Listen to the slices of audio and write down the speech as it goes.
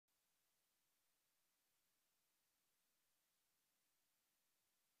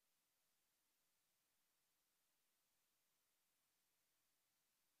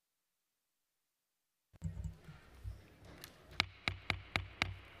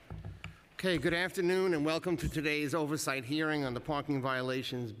Okay, good afternoon and welcome to today's oversight hearing on the Parking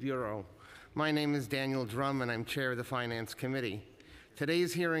Violations Bureau. My name is Daniel Drum and I'm Chair of the Finance Committee.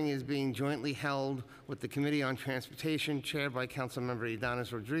 Today's hearing is being jointly held with the Committee on Transportation, chaired by Councilmember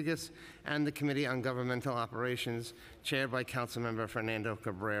Ydanis Rodriguez, and the Committee on Governmental Operations, chaired by Councilmember Fernando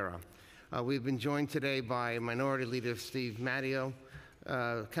Cabrera. We've been joined today by Minority Leader Steve Matteo,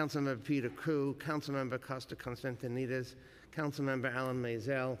 Councilmember Peter Koo, Councilmember Costa Constantinides, Councilmember Alan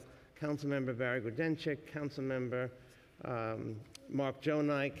Maisel, Councilmember Barry Grodenchik, Councilmember Mark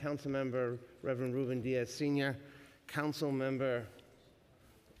Jonai, Councilmember Reverend Ruben Diaz Sr., Councilmember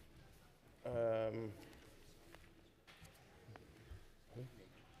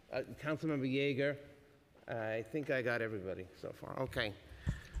Councilmember Yeager. I think I got everybody so far. Okay,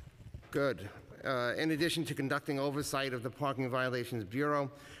 good. In addition to conducting oversight of the Parking Violations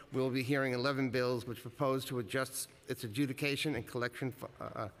Bureau, we will be hearing 11 bills which propose to adjust its adjudication and collection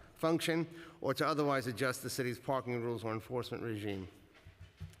function or to otherwise adjust the city's parking rules or enforcement regime.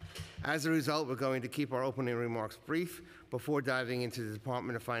 As a result, we're going to keep our opening remarks brief before diving into the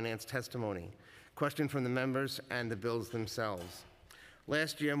Department of Finance testimony, question from the members, and the bills themselves.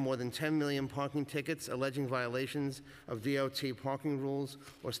 Last year, more than 10 million parking tickets alleging violations of DOT parking rules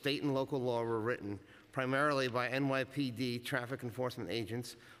or state and local law were written, primarily by NYPD traffic enforcement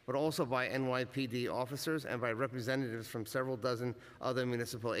agents, but also by NYPD officers and by representatives from several dozen other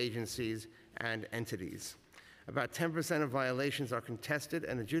municipal agencies and entities. About 10% of violations are contested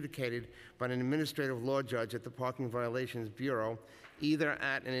and adjudicated by an administrative law judge at the Parking Violations Bureau, either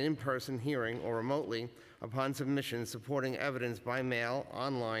at an in-person hearing or remotely upon submission supporting evidence by mail,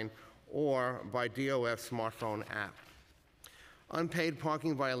 online, or by DOF smartphone app. Unpaid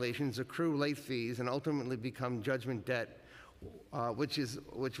parking violations accrue late fees and ultimately become judgment debt,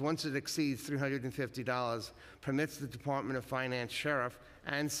 which once it exceeds $350, permits the Department of Finance sheriff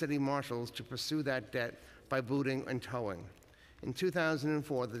and city marshals to pursue that debt by booting and towing. In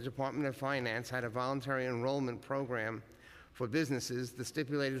 2004, the Department of Finance had a voluntary enrollment program for businesses, the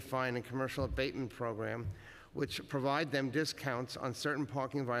stipulated fine and commercial abatement program, which provide them discounts on certain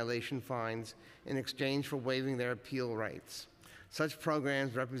parking violation fines in exchange for waiving their appeal rights. Such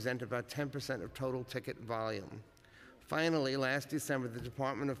programs represent about 10% of total ticket volume. Finally, last December, the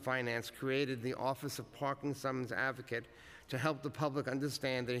Department of Finance created the Office of Parking Summons Advocate to help the public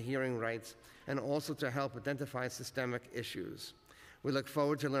understand their hearing rights and also to help identify systemic issues. We look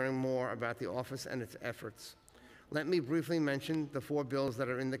forward to learning more about the office and its efforts. Let me briefly mention the 4 bills that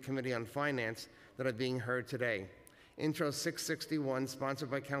are in the Committee on Finance that are being heard today. Intro 661, sponsored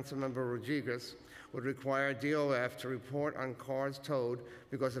by Councilmember Rodriguez, would require DOF to report on cars towed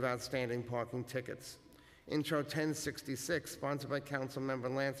because of outstanding parking tickets. Intro 1066, sponsored by Councilmember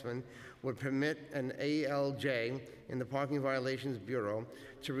Lanceman, would permit an ALJ in the Parking Violations Bureau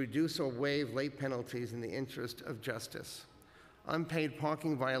to reduce or waive late penalties in the interest of justice. Unpaid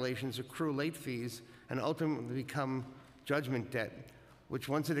parking violations accrue late fees and ultimately become judgment debt, which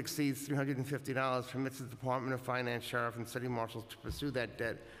once it exceeds $350 permits the Department of Finance, sheriff, and city marshals to pursue that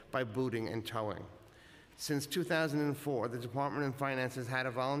debt by booting and towing. Since 2004, the Department of Finance has had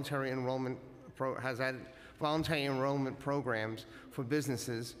voluntary enrollment programs for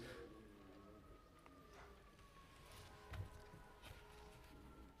businesses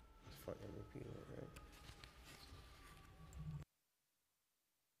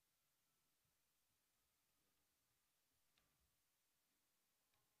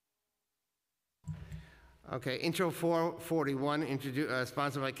Okay, Intro 441,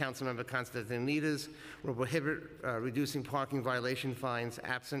 sponsored by Councilmember Constantinides, will prohibit reducing parking violation fines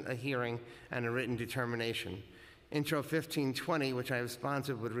absent a hearing and a written determination. Intro 1520, which I have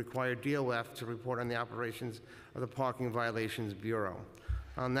sponsored, would require DOF to report on the operations of the Parking Violations Bureau.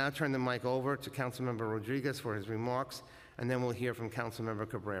 I'll now turn the mic over to Councilmember Rodriguez for his remarks, and then we'll hear from Councilmember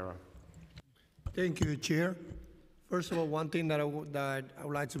Cabrera. Thank you, Chair. First of all, one thing that I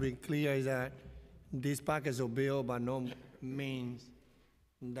would like to be clear is that this package of bill by no means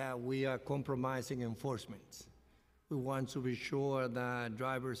that we are compromising enforcement. We want to be sure that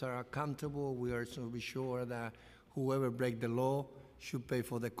drivers are accountable. We are to be sure that whoever breaks the law should pay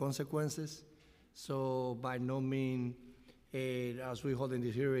for the consequences. So by no means, as we hold in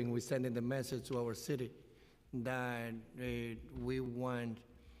this hearing, we're sending the message to our city that we want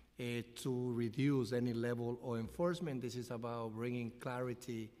to reduce any level of enforcement. This is about bringing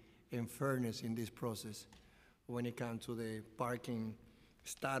clarity and fairness in this process when it comes to the parking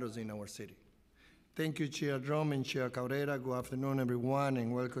status in our city. Thank you, Chair Drum and Chair Cabrera. Good afternoon, everyone,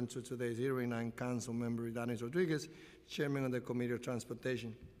 and welcome to today's hearing. I'm Councilmember Ydanis Rodriguez, Chairman of the Committee of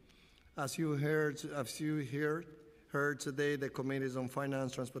Transportation. As you heard heard today, the Committees on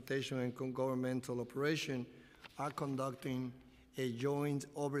Finance, Transportation, and Governmental Operation are conducting a joint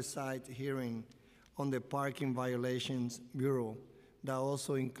oversight hearing on the Parking Violations Bureau that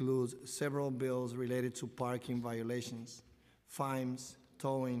also includes several bills related to parking violations, fines,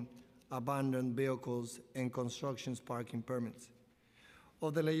 towing, abandoned vehicles, and construction parking permits.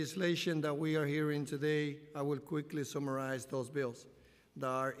 Of the legislation that we are hearing today, I will quickly summarize those bills that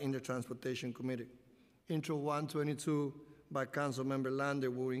are in the Transportation Committee. Intro 122 by Councilmember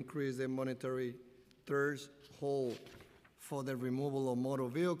Lander will increase the monetary threshold for the removal of motor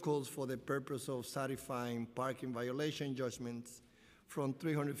vehicles for the purpose of satisfying parking violation judgments from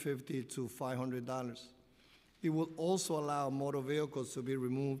 $350 to $500. It will also allow motor vehicles to be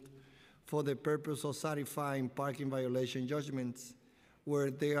removed for the purpose of satisfying parking violation judgments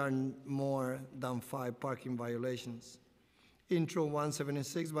where there are more than 5 parking violations. Intro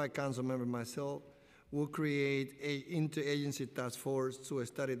 176 by Councilmember myself will create an interagency task force to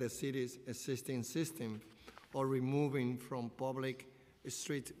study the city's existing system of removing from public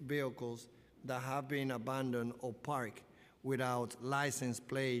street vehicles that have been abandoned or parked without license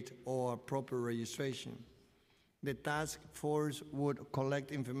plate or proper registration. The task force would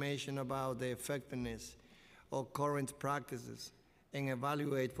collect information about the effectiveness of current practices and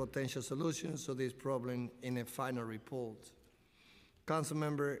evaluate potential solutions to this problem in a final report.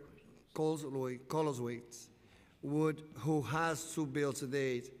 Councilmember Koloswitz, who has 2 bills to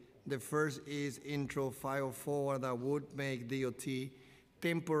date. The first is Intro 504 that would make DOT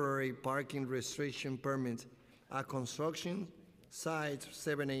temporary parking restriction permits at construction sites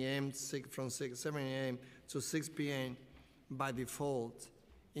 7 a.m. to 6 p.m. by default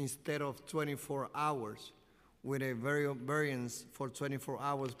instead of 24 hours, with a variance for 24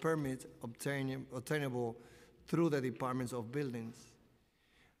 hours permit obtainable through the Departments of Buildings.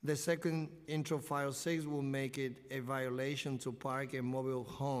 The second Intro 506 will make it a violation to park a mobile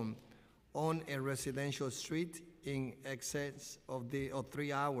home on a residential street in excess of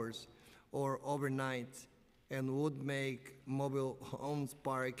 3 hours or overnight, and would make mobile homes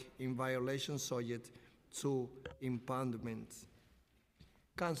park in violation subject to impoundment.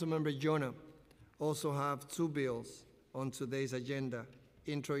 Councilmember Jonah also have 2 bills on today's agenda.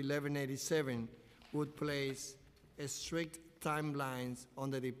 Intro 1187 would place a strict timelines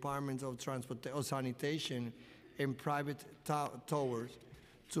on the Department of Sanitation and private towers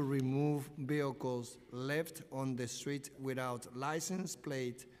to remove vehicles left on the street without license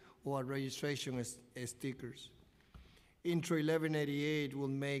plate or registration stickers. Intro 1188 will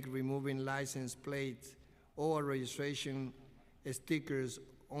make removing license plates or registration stickers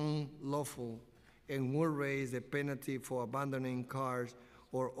unlawful and will raise the penalty for abandoning cars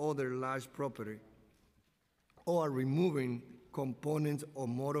or other large property or removing components of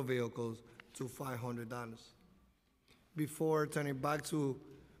motor vehicles to $500. Before turning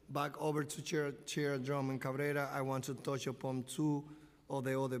back over to Chair Drummond Cabrera, I want to touch upon 2 of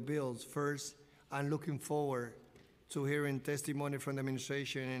the other bills. First, I'm looking forward to hearing testimony from the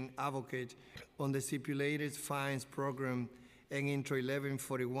administration and advocate on the stipulated fines program and Intro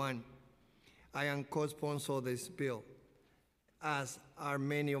 1141. I am co-sponsor of this bill, as are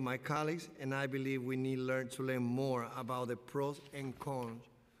many of my colleagues, and I believe we need to learn more about the pros and cons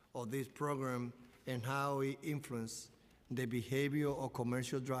of this program and how it influences the behavior of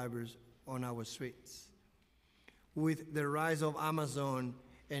commercial drivers on our streets. With the rise of Amazon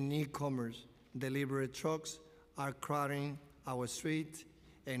and e-commerce, delivery trucks are crowding our streets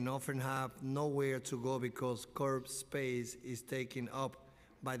and often have nowhere to go because curb space is taken up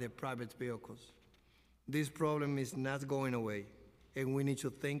by the private vehicles. This problem is not going away, and we need to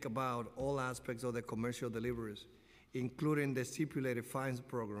think about all aspects of the commercial deliveries, including the stipulated fines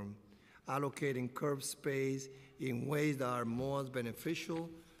program, allocating curb space in ways that are most beneficial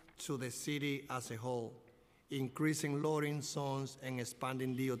to the city as a whole, increasing loading zones and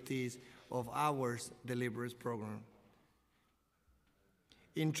expanding DOT's of hours deliveries program.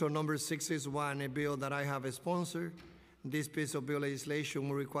 Intro number 661, a bill that I have sponsored. This piece of bill legislation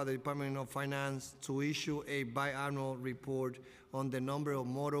will require the Department of Finance to issue a biannual report on the number of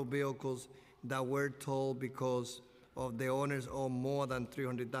motor vehicles that were towed because of the owners owe more than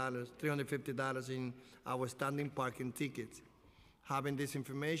 $350 in outstanding parking tickets. Having this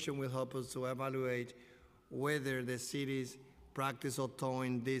information will help us to evaluate whether the city's practice of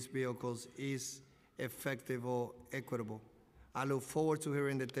towing these vehicles is effective or equitable. I look forward to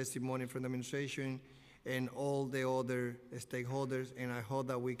hearing the testimony from the administration and all the other stakeholders, and I hope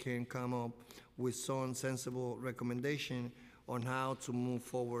that we can come up with some sensible recommendation on how to move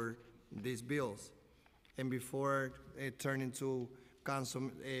forward these bills. And before turning to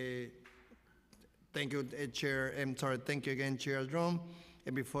Thank you, Chair. I'm sorry. Thank you again, Chair Drum.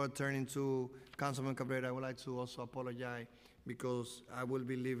 And before turning to Councilman Cabrera, I would like to also apologize because I will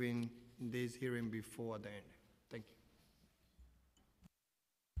be leaving this hearing before the end. Thank you.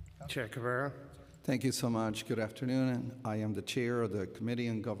 Chair Cabrera. Thank you so much. Good afternoon. I am the chair of the Committee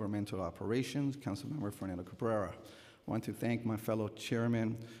on Governmental Operations, Councilmember Fernando Cabrera. I want to thank my fellow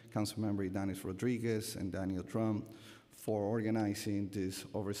chairman, Councilmember Idanis Rodriguez and Daniel Drum, for organizing this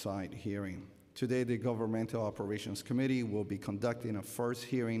oversight hearing. Today, the Governmental Operations Committee will be conducting a first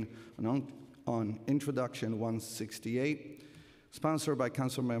hearing on Introduction 168, sponsored by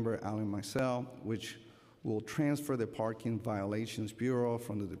Councilmember Alan Mizell, which will transfer the Parking Violations Bureau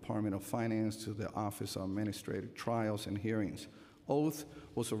from the Department of Finance to the Office of Administrative Trials and Hearings. OATH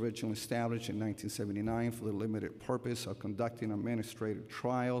was originally established in 1979 for the limited purpose of conducting administrative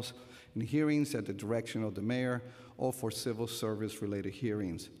trials and hearings at the direction of the mayor or for civil service-related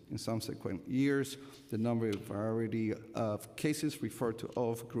hearings. In subsequent years, the number and variety of cases referred to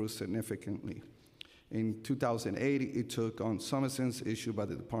OATH grew significantly. In 2008, it took on summonses issued by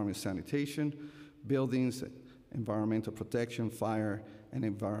the Department of Sanitation, Buildings, Environmental Protection, Fire, and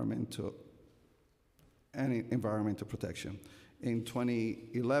Environmental Protection. In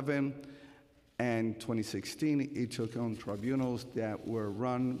 2011 and 2016, it took on tribunals that were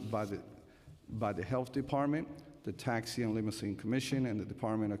run by the Health Department, the Taxi and Limousine Commission, and the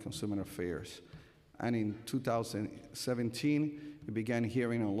Department of Consumer Affairs. And in 2017, it began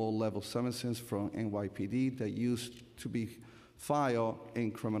hearing on low-level summonses from NYPD that used to be filed in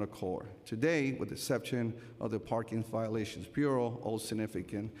criminal court. Today, with the exception of the Parking Violations Bureau, all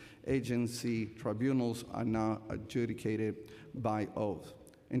significant agency tribunals are now adjudicated by OATH.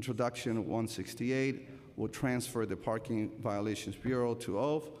 Introduction 168 will transfer the Parking Violations Bureau to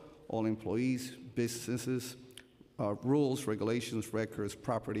OATH. All employees, businesses, rules, regulations, records,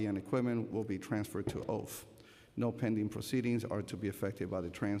 property, and equipment will be transferred to OATH. No pending proceedings are to be affected by the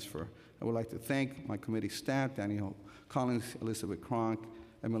transfer. I would like to thank my committee staff, Daniel Collins, Elizabeth Cronk,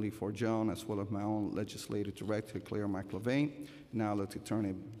 Emily Forjone, as well as my own legislative director, Claire McLevain. Now I'd like to turn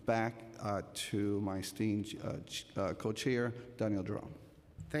it back to my esteemed co-chair, Daniel Drum.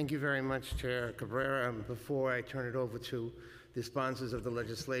 Thank you very much, Chair Cabrera. Before I turn it over to the sponsors of the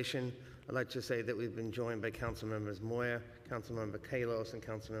legislation, I'd like to say that we've been joined by Councilmembers Moyer, Councilmember Kalos, and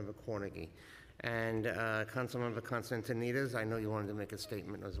Councilmember Cornegy. And Councilmember Constantinides, I know you wanted to make a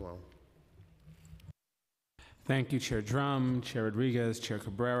statement as well. Thank you, Chair Drum, Chair Rodriguez, Chair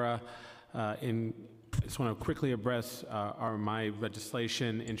Cabrera. I just want to quickly address my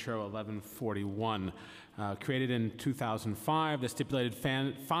legislation, Intro 1141. Created in 2005, the stipulated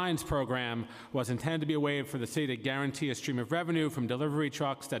fines program was intended to be a way for the city to guarantee a stream of revenue from delivery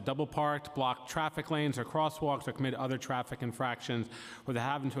trucks that double parked, blocked traffic lanes or crosswalks, or commit other traffic infractions without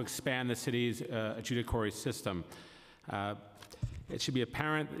having to expand the city's adjudicatory system. It should be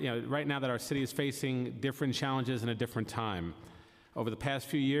apparent, right now that our city is facing different challenges in a different time. Over the past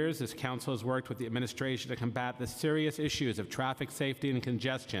few years, this council has worked with the administration to combat the serious issues of traffic safety and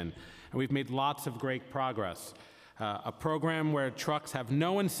congestion, and we've made lots of great progress. A program where trucks have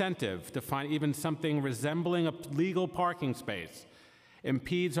no incentive to find even something resembling a legal parking space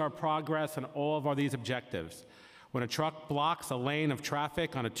impedes our progress on all of these objectives. When a truck blocks a lane of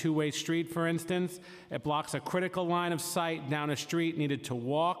traffic on a two-way street, for instance, it blocks a critical line of sight down a street needed to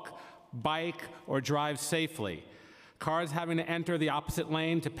walk, bike, or drive safely. Cars having to enter the opposite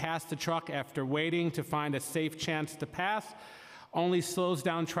lane to pass the truck after waiting to find a safe chance to pass only slows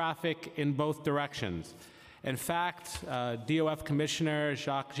down traffic in both directions. In fact, DOF Commissioner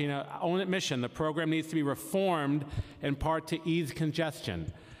Jacques Gina, own admission, the program needs to be reformed in part to ease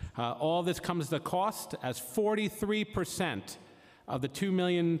congestion. All this comes at a cost, as 43% of the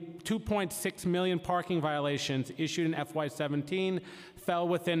 2.6 million parking violations issued in FY17 fell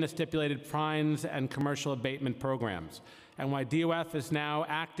within the stipulated fines and commercial abatement programs. And while DOF is now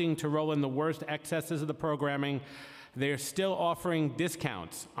acting to roll in the worst excesses of the programming, they are still offering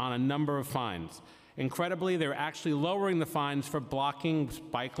discounts on a number of fines. Incredibly, they're actually lowering the fines for blocking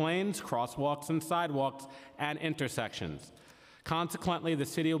bike lanes, crosswalks and sidewalks, and intersections. Consequently, the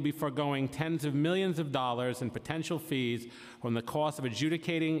city will be foregoing tens of millions of dollars in potential fees when the cost of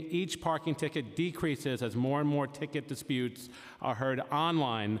adjudicating each parking ticket decreases as more and more ticket disputes are heard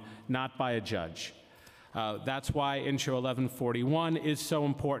online, not by a judge. That's why Intro 1141 is so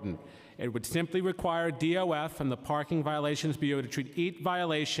important. It would simply require DOF and the Parking Violations Bureau to treat each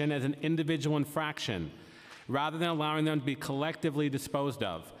violation as an individual infraction, rather than allowing them to be collectively disposed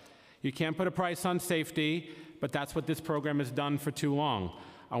of. You can't put a price on safety, but that's what this program has done for too long.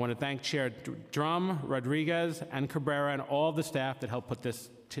 I want to thank Chair Drum, Rodriguez, and Cabrera, and all the staff that helped put this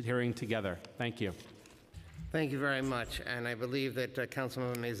hearing together. Thank you. Thank you very much, and I believe that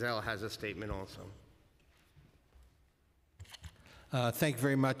Councilmember Maisel has a statement also. Thank you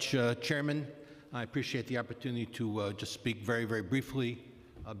very much, Chairman. I appreciate the opportunity to just speak very, very briefly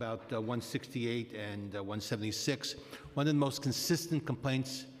about 168 and 176. One of the most consistent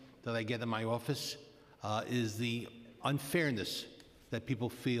complaints that I get in my office is the unfairness that people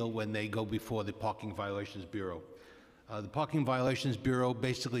feel when they go before the Parking Violations Bureau. The Parking Violations Bureau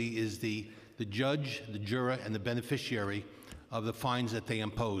basically is the judge, the juror, and the beneficiary of the fines that they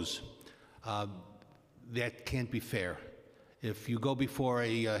impose. That can't be fair. If you go before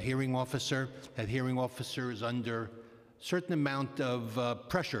a hearing officer, that hearing officer is under a certain amount of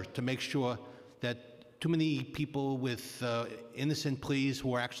pressure to make sure that too many people with innocent pleas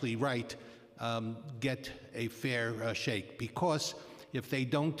who are actually right get a fair shake. Because if they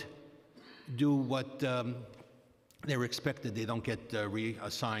don't do what they're expected, they don't get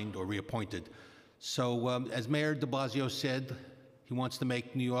reassigned or reappointed. So as Mayor de Blasio said, he wants to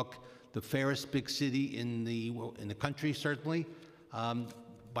make New York the fairest big city in the country, certainly.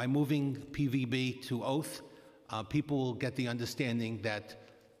 By moving PVB to oath, people will get the understanding that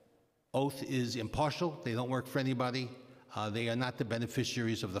oath is impartial. They don't work for anybody. They are not the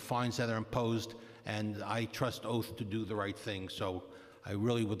beneficiaries of the fines that are imposed, and I trust oath to do the right thing. So I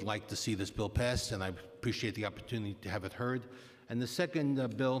really would like to see this bill passed, and I appreciate the opportunity to have it heard. And the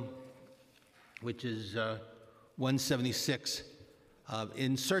second bill, which is 176,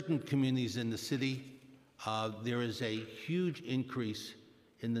 in certain communities in the city, there is a huge increase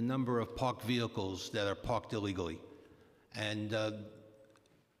in the number of parked vehicles that are parked illegally. And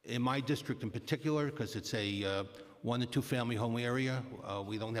in my district in particular, because it's a 1- to 2-family home area,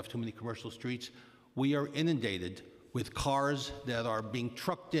 we don't have too many commercial streets, we are inundated with cars that are being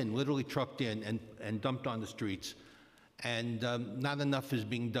trucked in, literally trucked in and dumped on the streets. And not enough is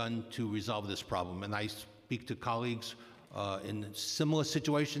being done to resolve this problem. And I speak to colleagues in similar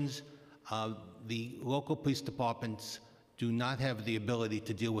situations. The local police departments do not have the ability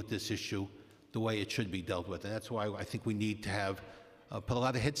to deal with this issue the way it should be dealt with. And that's why I think we need to have put a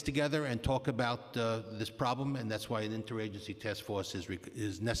lot of heads together and talk about this problem, and that's why an interagency task force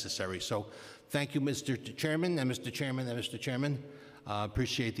is necessary. So thank you, Mr. Chairman, and Mr. Chairman, and Mr. Chairman.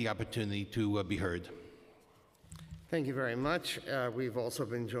 Appreciate the opportunity to be heard. Thank you very much. We've also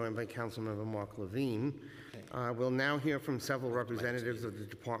been joined by Councilmember Mark Levine. We'll now hear from several representatives of the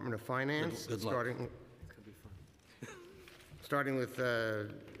Department of Finance, Good luck. starting with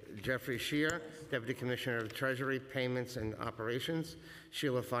Jeffrey Shear, Deputy Commissioner of Treasury, Payments and Operations,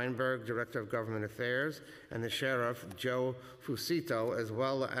 Sheila Feinberg, Director of Government Affairs, and the Sheriff, Joe Fusito, as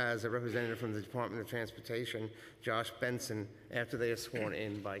well as a representative from the Department of Transportation, Josh Benson, after they are sworn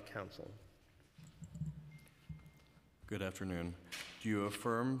in by council. Good afternoon. Do you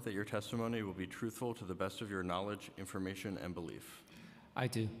affirm that your testimony will be truthful to the best of your knowledge, information, and belief? I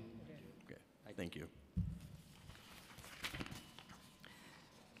do. Okay, thank you.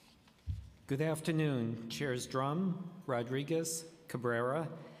 Good afternoon, Chairs Drum, Rodriguez, Cabrera,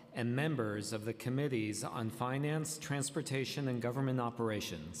 and members of the Committees on Finance, Transportation, and Government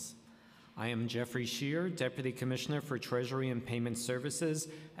Operations. I am Jeffrey Shear, Deputy Commissioner for Treasury and Payment Services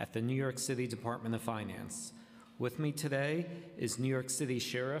at the New York City Department of Finance. With me today is New York City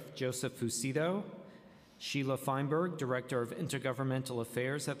Sheriff Joseph Fusito, Sheila Feinberg, Director of Intergovernmental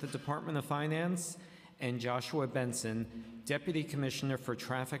Affairs at the Department of Finance, and Joshua Benson, Deputy Commissioner for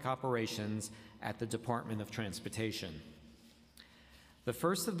Traffic Operations at the Department of Transportation. The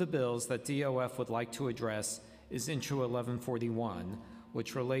first of the bills that DOF would like to address is Intro 1141,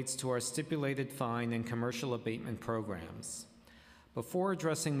 which relates to our stipulated fine and commercial abatement programs. Before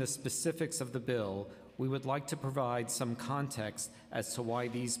addressing the specifics of the bill, we would like to provide some context as to why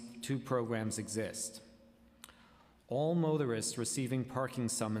these two programs exist. All motorists receiving parking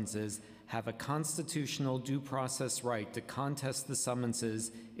summonses have a constitutional due process right to contest the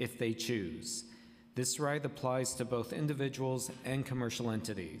summonses if they choose. This right applies to both individuals and commercial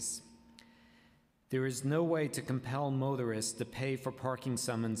entities. There is no way to compel motorists to pay for parking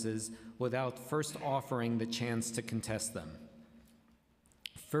summonses without first offering the chance to contest them.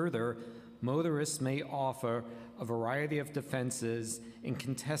 Further, motorists may offer a variety of defenses in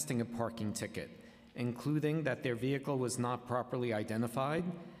contesting a parking ticket, including that their vehicle was not properly identified,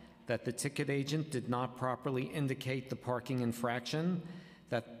 that the ticket agent did not properly indicate the parking infraction,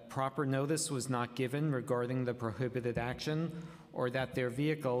 that proper notice was not given regarding the prohibited action, or that their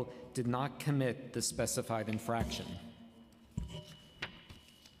vehicle did not commit the specified infraction.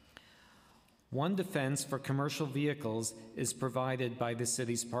 One defense for commercial vehicles is provided by the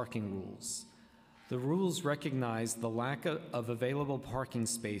city's parking rules. The rules recognize the lack of available parking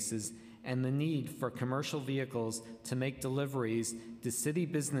spaces and the need for commercial vehicles to make deliveries to city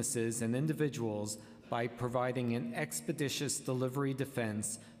businesses and individuals by providing an expeditious delivery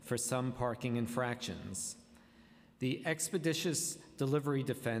defense for some parking infractions. The expeditious delivery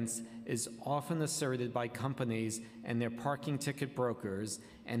defense is often asserted by companies and their parking ticket brokers,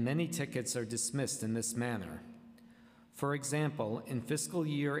 and many tickets are dismissed in this manner. For example, in fiscal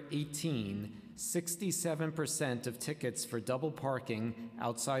year 18, 67% of tickets for double parking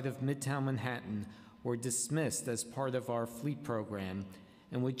outside of Midtown Manhattan were dismissed as part of our fleet program,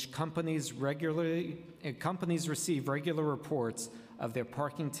 in which companies receive regular reports of their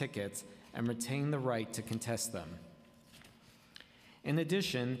parking tickets and retain the right to contest them. In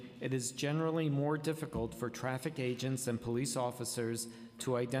addition, it is generally more difficult for traffic agents and police officers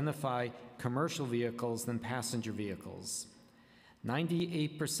to identify commercial vehicles than passenger vehicles.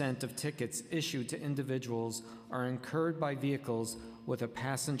 98% of tickets issued to individuals are incurred by vehicles with a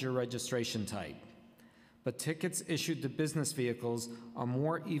passenger registration type. But tickets issued to business vehicles are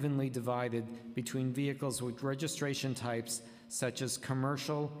more evenly divided between vehicles with registration types such as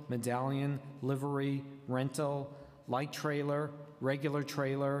commercial, medallion, livery, rental, light trailer, regular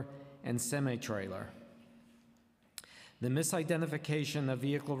trailer, and semi-trailer. The misidentification of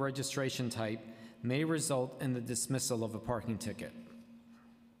vehicle registration type may result in the dismissal of a parking ticket.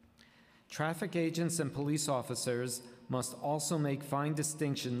 Traffic agents and police officers must also make fine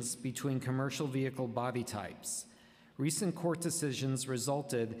distinctions between commercial vehicle body types. Recent court decisions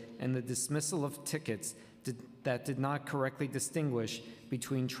resulted in the dismissal of tickets that did not correctly distinguish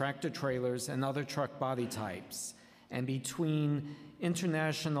between tractor trailers and other truck body types, and between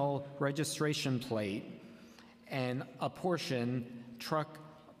international registration plate and a portion truck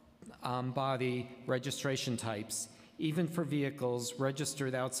body registration types, even for vehicles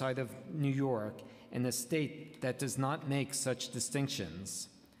registered outside of New York in a state that does not make such distinctions.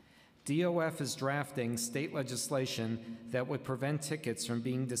 DOF is drafting state legislation that would prevent tickets from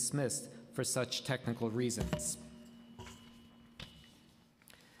being dismissed for such technical reasons.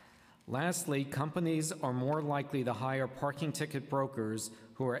 Lastly, companies are more likely to hire parking ticket brokers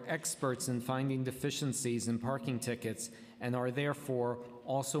who are experts in finding deficiencies in parking tickets and are therefore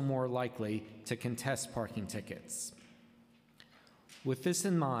also more likely to contest parking tickets. With this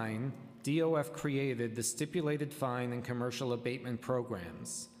in mind, DOF created the stipulated fine and commercial abatement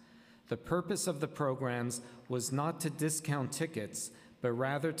programs. The purpose of the programs was not to discount tickets, but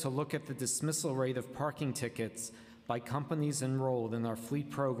rather to look at the dismissal rate of parking tickets by companies enrolled in our fleet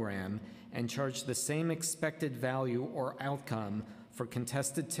program and charge the same expected value or outcome for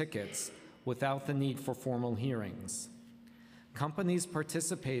contested tickets without the need for formal hearings. Companies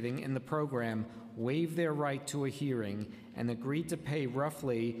participating in the program waived their right to a hearing and agreed to pay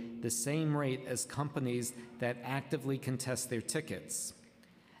roughly the same rate as companies that actively contest their tickets.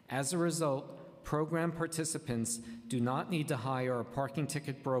 As a result, program participants do not need to hire a parking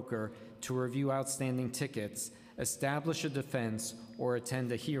ticket broker to review outstanding tickets, establish a defense, or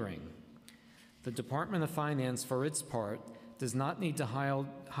attend a hearing. The Department of Finance, for its part, does not need to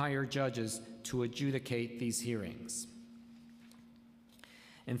hire judges to adjudicate these hearings.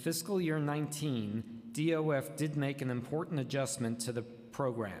 In fiscal year 19, DOF did make an important adjustment to the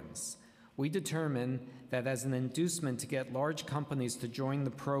programs. We determined that as an inducement to get large companies to join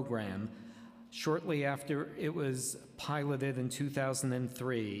the program, shortly after it was piloted in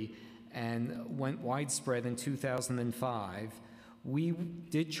 2003 and went widespread in 2005, we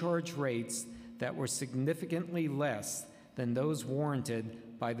did charge rates that were significantly less than those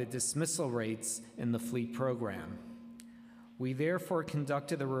warranted by the dismissal rates in the fleet program. We therefore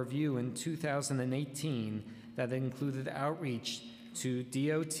conducted a review in 2018 that included outreach to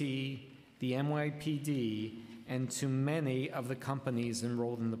DOT, the NYPD, and to many of the companies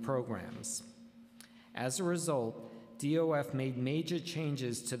enrolled in the programs. As a result, DOF made major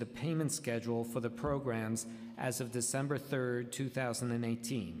changes to the payment schedule for the programs as of December 3rd,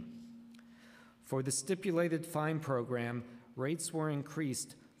 2018. For the stipulated fine program, rates were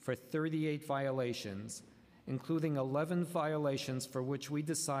increased for 38 violations, including 11 violations for which we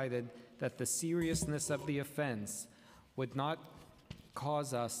decided that the seriousness of the offense would not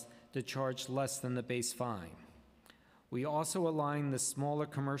cause us to charge less than the base fine. We also aligned the smaller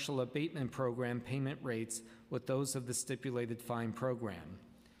commercial abatement program payment rates with those of the stipulated fine program.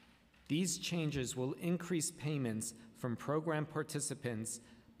 These changes will increase payments from program participants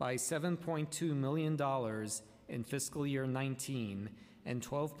by $7.2 million in fiscal year 19 and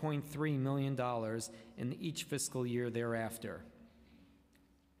 $12.3 million in each fiscal year thereafter.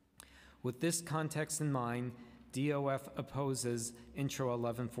 With this context in mind, DOF opposes Intro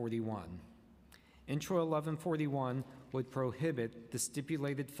 1141. Intro 1141 would prohibit the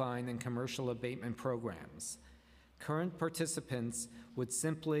stipulated fine and commercial abatement programs. Current participants would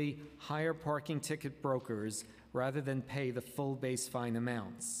simply hire parking ticket brokers rather than pay the full base fine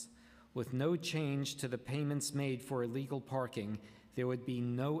amounts. With no change to the payments made for illegal parking, there would be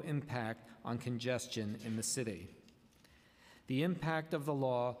no impact on congestion in the city. The impact of the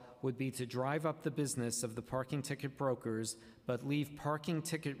law would be to drive up the business of the parking ticket brokers, but leave parking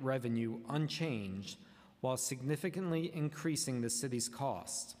ticket revenue unchanged while significantly increasing the city's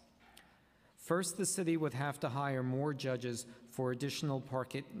cost. First, the city would have to hire more judges for additional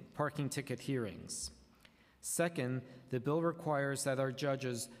parking ticket hearings. Second, the bill requires that our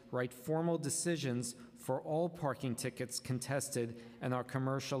judges write formal decisions for all parking tickets contested in our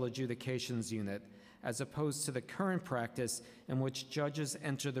commercial adjudications unit, as opposed to the current practice in which judges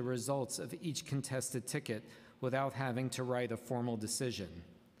enter the results of each contested ticket without having to write a formal decision.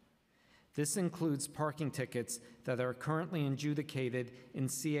 This includes parking tickets that are currently adjudicated in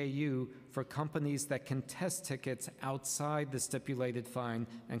CAU for companies that contest tickets outside the stipulated fine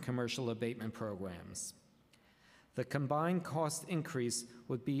and commercial abatement programs. The combined cost increase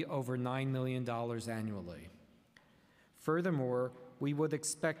would be over $9 million annually. Furthermore, we would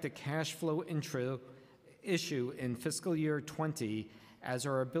expect a cash flow issue in fiscal year 20 as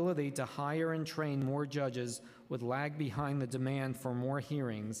our ability to hire and train more judges would lag behind the demand for more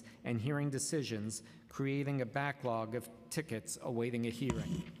hearings and hearing decisions, creating a backlog of tickets awaiting a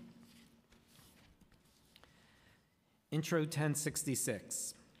hearing. Intro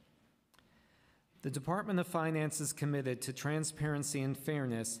 1066. The Department of Finance is committed to transparency and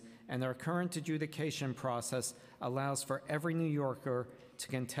fairness, and our current adjudication process allows for every New Yorker to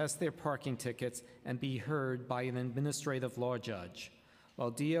contest their parking tickets and be heard by an administrative law judge.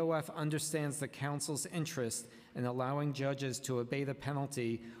 While DOF understands the Council's interest in allowing judges to obey the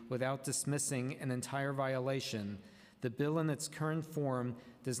penalty without dismissing an entire violation, the bill in its current form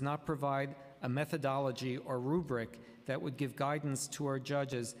does not provide a methodology or rubric that would give guidance to our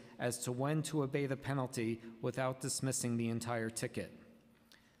judges as to when to obey the penalty without dismissing the entire ticket.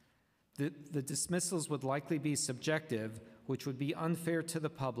 The dismissals would likely be subjective, which would be unfair to the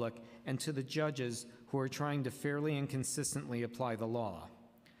public and to the judges who are trying to fairly and consistently apply the law.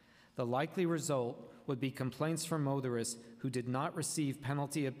 The likely result would be complaints from motorists who did not receive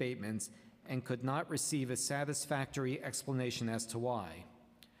penalty abatements and could not receive a satisfactory explanation as to why.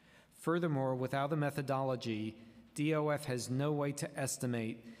 Furthermore, without a methodology, DOF has no way to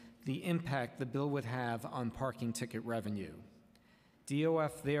estimate the impact the bill would have on parking ticket revenue.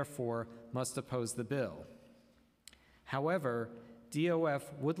 DOF, therefore, must oppose the bill. However, DOF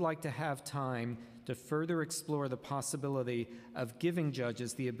would like to have time to further explore the possibility of giving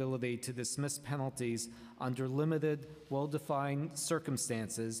judges the ability to dismiss penalties under limited, well-defined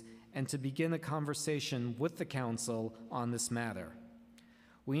circumstances and to begin a conversation with the Council on this matter.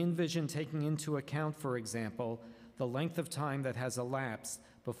 We envision taking into account, for example, the length of time that has elapsed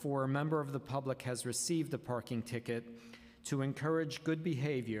before a member of the public has received a parking ticket to encourage good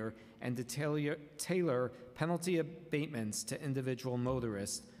behavior and to tailor penalty abatements to individual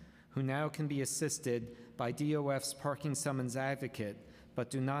motorists who now can be assisted by DOF's parking summons advocate but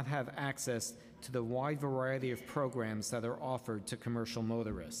do not have access to the wide variety of programs that are offered to commercial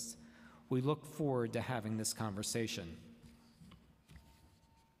motorists. We look forward to having this conversation.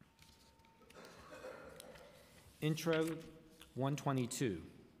 Intro 122.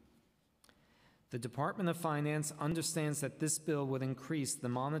 The Department of Finance understands that this bill would increase the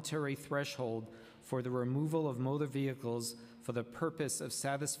monetary threshold for the removal of motor vehicles for the purpose of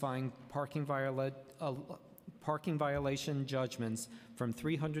satisfying parking violation judgments from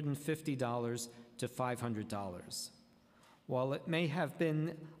 $350 to $500. While it may have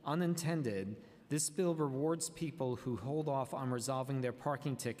been unintended, this bill rewards people who hold off on resolving their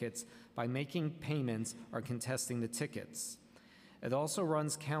parking tickets by making payments or contesting the tickets. It also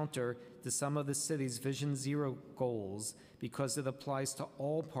runs counter to some of the city's Vision Zero goals because it applies to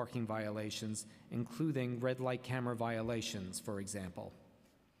all parking violations, including red light camera violations, for example.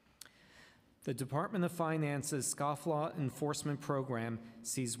 The Department of Finance's scofflaw enforcement program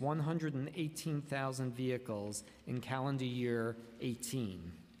sees 118,000 vehicles in calendar year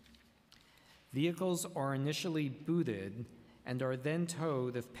 18. Vehicles are initially booted and are then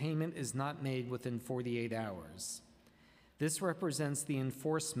towed if payment is not made within 48 hours. This represents the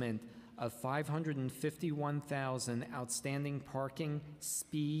enforcement of 551,000 outstanding parking,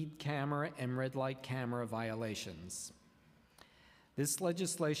 speed camera, and red light camera violations. This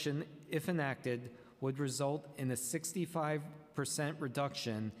legislation, if enacted, would result in a 65%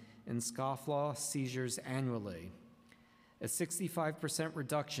 reduction in scofflaw seizures annually. A 65%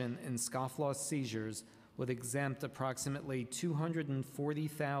 reduction in scofflaw seizures would exempt approximately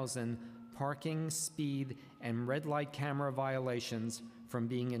 240,000 parking, speed, and red light camera violations from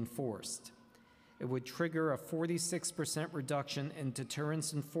being enforced. It would trigger a 46% reduction in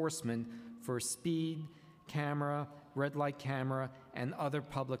deterrence enforcement for speed, camera, red light camera, and other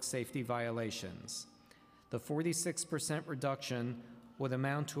public safety violations. The 46% reduction would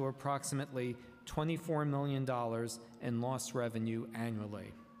amount to approximately $24 million in lost revenue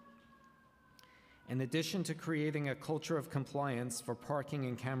annually. In addition to creating a culture of compliance for parking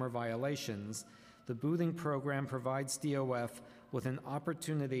and camera violations, the booting program provides DOF with an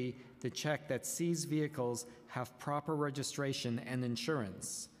opportunity to check that seized vehicles have proper registration and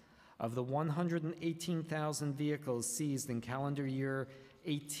insurance. Of the 118,000 vehicles seized in calendar year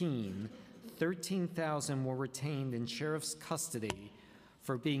 18, 13,000 were retained in sheriff's custody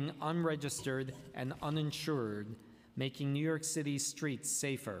for being unregistered and uninsured, making New York City streets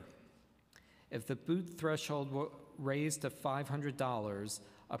safer. If the boot threshold were raised to $500,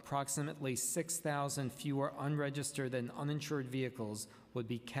 approximately 6,000 fewer unregistered and uninsured vehicles would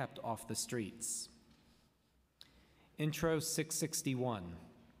be kept off the streets. Intro 661.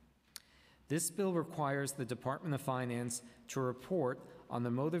 This bill requires the Department of Finance to report on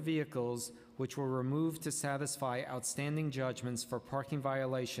the motor vehicles which were removed to satisfy outstanding judgments for parking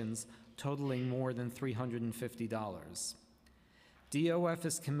violations totaling more than $350. DOF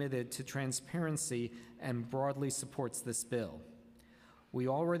is committed to transparency and broadly supports this bill. We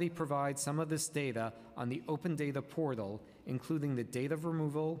already provide some of this data on the Open Data portal, including the date of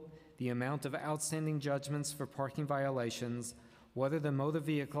removal, the amount of outstanding judgments for parking violations, whether the motor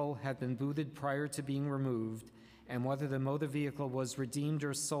vehicle had been booted prior to being removed, and whether the motor vehicle was redeemed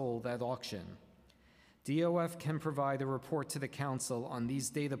or sold at auction. DOF can provide a report to the Council on these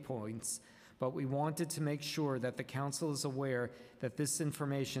data points, but we wanted to make sure that the Council is aware that this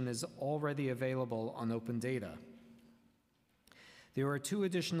information is already available on Open Data. There are two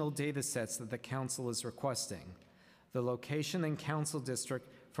additional data sets that the Council is requesting: the location and council district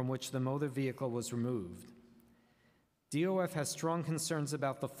from which the motor vehicle was removed. DOF has strong concerns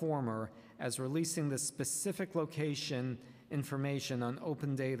about the former, as releasing the specific location information on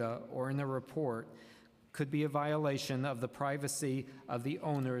Open Data or in a report could be a violation of the privacy of the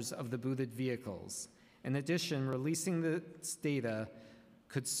owners of the booted vehicles. In addition, releasing this data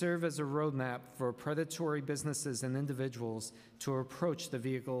could serve as a roadmap for predatory businesses and individuals to approach the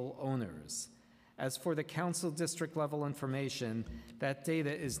vehicle owners. As for the council district level information, that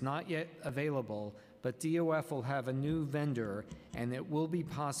data is not yet available, but DOF will have a new vendor, and it will be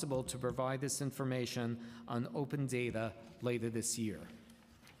possible to provide this information on Open Data later this year.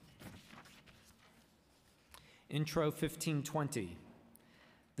 Intro 1520.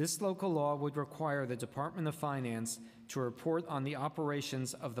 This local law would require the Department of Finance to report on the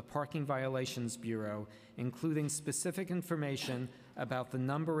operations of the Parking Violations Bureau, including specific information about the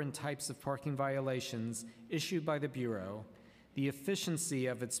number and types of parking violations issued by the Bureau, the efficiency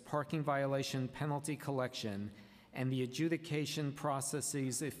of its parking violation penalty collection, and the adjudication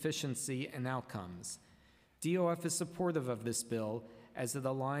process's efficiency and outcomes. DOF is supportive of this bill as it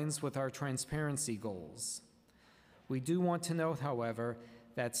aligns with our transparency goals. We do want to note, however,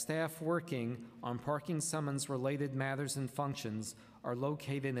 that staff working on parking summons-related matters and functions are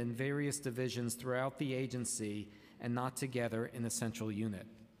located in various divisions throughout the agency and not together in a central unit.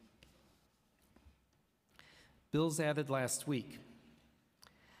 Bills added last week.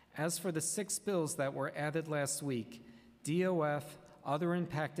 As for the 6 bills that were added last week, DOF, other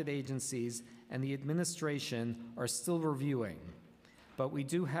impacted agencies, and the administration are still reviewing, but we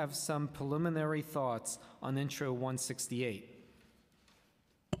do have some preliminary thoughts on Intro 168.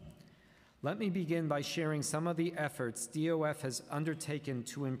 Let me begin by sharing some of the efforts DOF has undertaken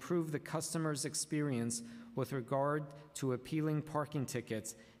to improve the customer's experience with regard to appealing parking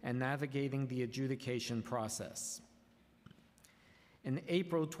tickets and navigating the adjudication process. In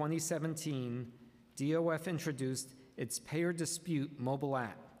April 2017, DOF introduced its Payer Dispute mobile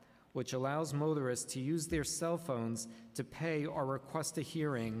app, which allows motorists to use their cell phones to pay or request a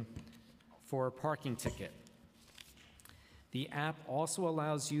hearing for a parking ticket. The app also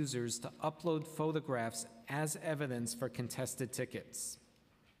allows users to upload photographs as evidence for contested tickets.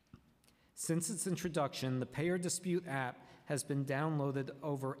 Since its introduction, the Payer Dispute app has been downloaded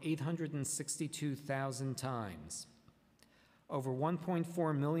over 862,000 times. Over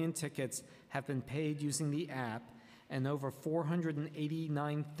 1.4 million tickets have been paid using the app, and over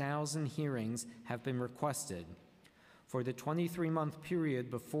 489,000 hearings have been requested. For the 23-month period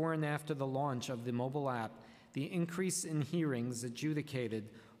before and after the launch of the mobile app, the increase in hearings adjudicated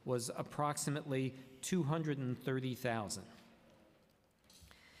was approximately $230,000.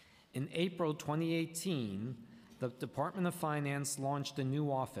 In April 2018, the Department of Finance launched a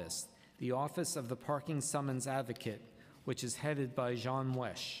new office, the Office of the Parking Summons Advocate, which is headed by Jean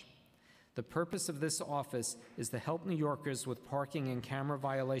Wesh. The purpose of this office is to help New Yorkers with parking and camera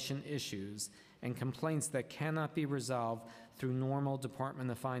violation issues and complaints that cannot be resolved through normal Department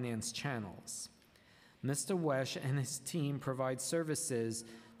of Finance channels. Mr. Wesh and his team provide services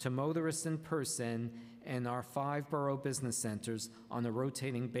to motorists in person in our 5 borough business centers on a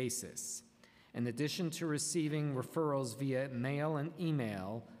rotating basis. In addition to receiving referrals via mail and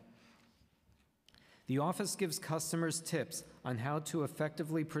email, the office gives customers tips on how to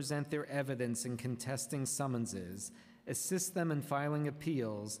effectively present their evidence in contesting summonses, assist them in filing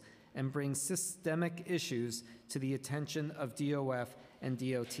appeals, and bring systemic issues to the attention of DOF and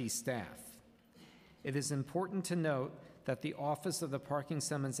DOT staff. It is important to note that the Office of the Parking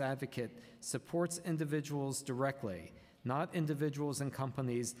Summons Advocate supports individuals directly, not individuals and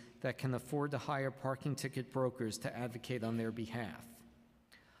companies that can afford to hire parking ticket brokers to advocate on their behalf.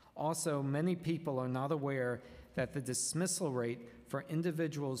 Also, many people are not aware that the dismissal rate for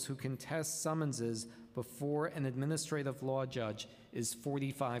individuals who contest summonses before an administrative law judge is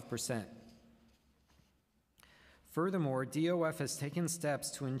 45%. Furthermore, DOF has taken steps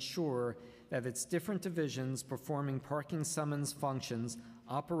to ensure that its different divisions performing parking summons functions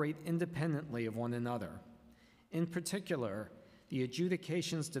operate independently of one another. In particular, the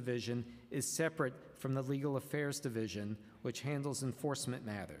Adjudications Division is separate from the Legal Affairs Division, which handles enforcement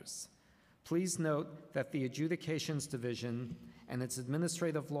matters. Please note that the Adjudications Division and its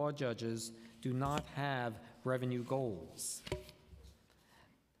administrative law judges do not have revenue goals.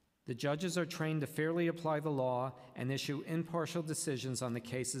 The judges are trained to fairly apply the law and issue impartial decisions on the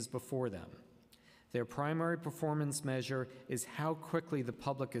cases before them. Their primary performance measure is how quickly the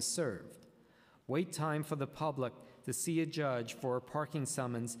public is served. Wait time for the public to see a judge for a parking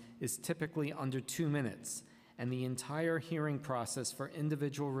summons is typically under 2 minutes, and the entire hearing process for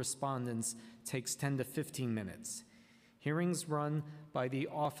individual respondents takes 10 to 15 minutes. Hearings run by the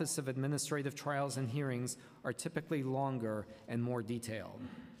Office of Administrative Trials and Hearings are typically longer and more detailed.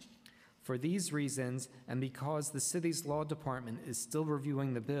 For these reasons, and because the city's law department is still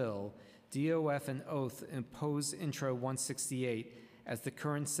reviewing the bill, DOF and Oath impose Intro 168 as the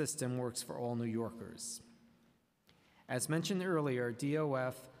current system works for all New Yorkers. As mentioned earlier,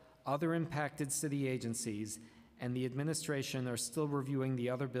 DOF, other impacted city agencies, and the administration are still reviewing the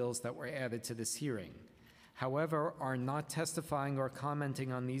other bills that were added to this hearing. However, our not testifying or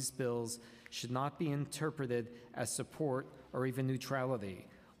commenting on these bills should not be interpreted as support or even neutrality.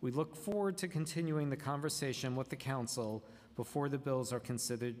 We look forward to continuing the conversation with the council before the bills are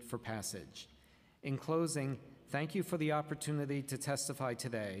considered for passage. In closing, thank you for the opportunity to testify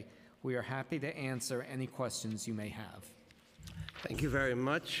today. We are happy to answer any questions you may have. Thank you very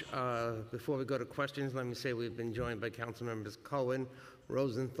much. Before we go to questions, let me say we've been joined by council members Cohen,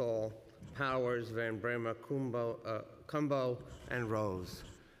 Rosenthal, Powers, Van Bremer, Cumbo, and Rose.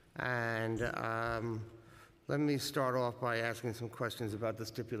 And let me start off by asking some questions about the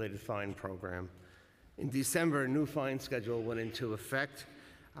stipulated fine program. In December, a new fine schedule went into effect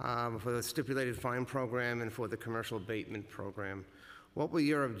for the stipulated fine program and for the commercial abatement program. What were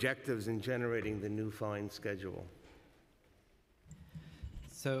your objectives in generating the new fine schedule?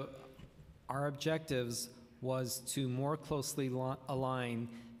 So our objectives was to more closely align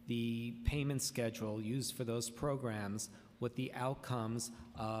the payment schedule used for those programs with the outcomes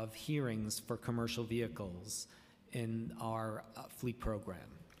of hearings for commercial vehicles in our fleet program.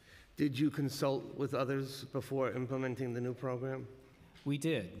 Did you consult with others before implementing the new program? We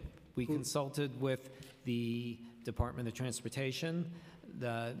did. We consulted with the Department of Transportation,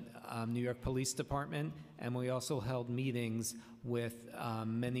 the New York Police Department, and we also held meetings with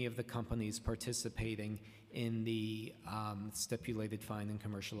many of the companies participating in the stipulated fine and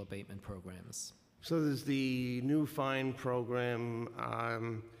commercial abatement programs. So does the new fine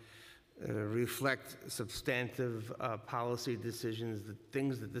program reflect substantive policy decisions, the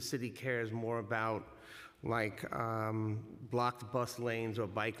things that the city cares more about, like blocked bus lanes or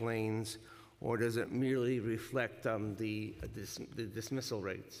bike lanes, or does it merely reflect the dismissal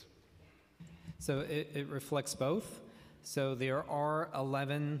rates? So it reflects both. So there are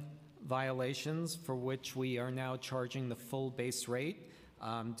 11 violations for which we are now charging the full base rate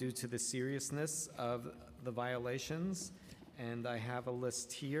due to the seriousness of the violations. And I have a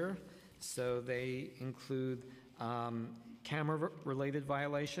list here. So they include camera-related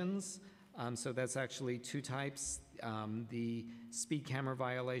violations. So that's actually 2 types, the speed camera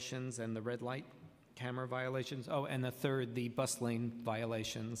violations and the red light camera violations. Oh, and the third, the bus lane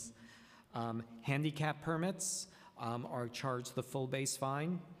violations. Handicap permits are charged the full base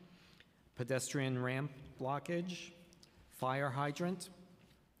fine. Pedestrian ramp blockage, fire hydrant,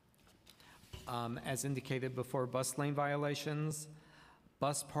 as indicated before, bus lane violations,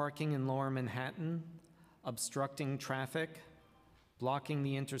 bus parking in Lower Manhattan, obstructing traffic, blocking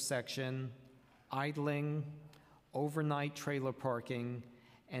the intersection, idling, overnight trailer parking,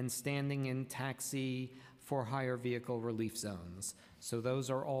 and standing in taxi for hire vehicle relief zones. So those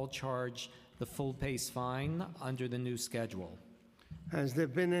are all charged the full base fine under the new schedule. Has there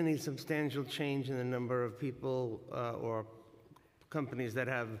been any substantial change in the number of people or companies that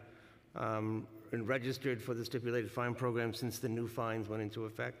have been registered for the stipulated fine program since the new fines went into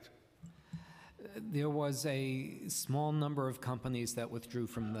effect? There was a small number of companies that withdrew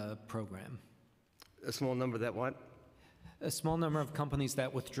from the program. A small number that what? A small number of companies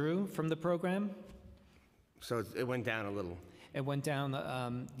that withdrew from the program. So it went down a little. It went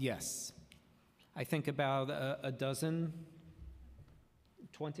down, yes. I think about a dozen,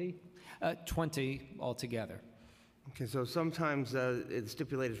 20? 20 altogether. Okay, so sometimes the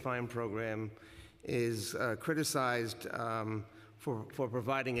stipulated fine program is criticized for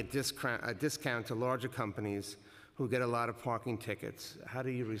providing a discount to larger companies who get a lot of parking tickets. How do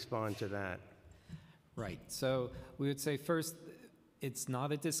you respond to that? Right. So we would say first, it's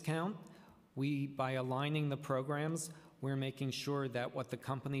not a discount. By aligning the programs, we're making sure that what the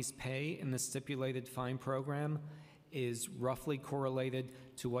companies pay in the stipulated fine program is roughly correlated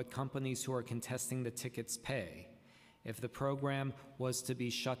to what companies who are contesting the tickets pay. If the program was to be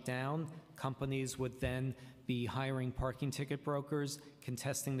shut down, companies would then be hiring parking ticket brokers,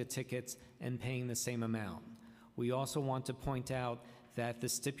 contesting the tickets, and paying the same amount. We also want to point out that the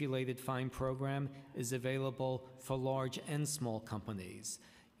stipulated fine program is available for large and small companies.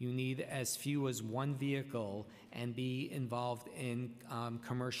 You need as few as one vehicle and be involved in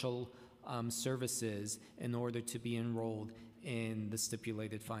commercial services in order to be enrolled in the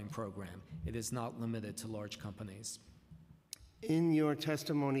stipulated fine program. It is not limited to large companies. In your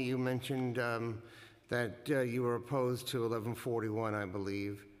testimony, you mentioned that you were opposed to 1141, I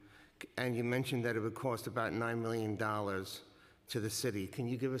believe, and you mentioned that it would cost about $9 million to the city. Can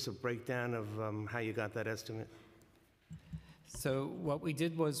you give us a breakdown of how you got that estimate? So what we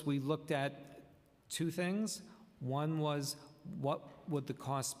did was we looked at two things. One was, what would the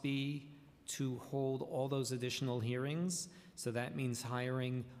cost be to hold all those additional hearings? So that means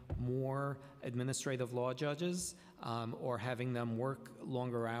hiring more administrative law judges or having them work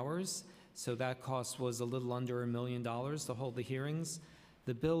longer hours. So that cost was a little under $1 million to hold the hearings.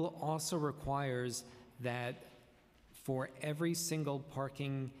 The bill also requires that for every single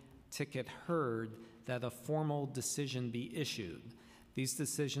parking ticket heard, that a formal decision be issued. These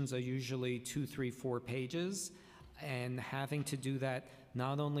decisions are usually 2, 3, 4 pages, and having to do that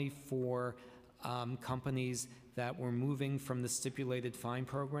not only for companies that were moving from the stipulated fine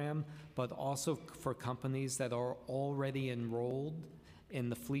program, but also for companies that are already enrolled in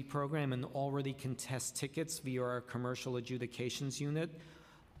the fleet program and already contest tickets via our commercial adjudications unit.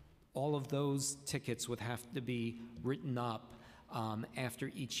 All of those tickets would have to be written up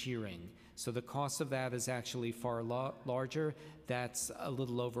after each hearing. So the cost of that is actually far larger. That's a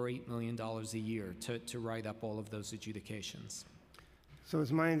little over $8 million a year to write up all of those adjudications. So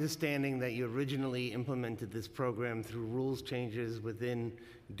it's my understanding that you originally implemented this program through rules changes within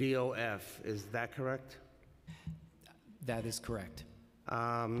DOF. Is that correct? That is correct.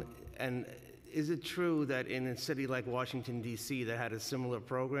 And is it true that in a city like Washington, D.C., that had a similar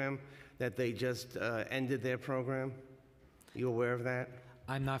program, that they just ended their program? You aware of that?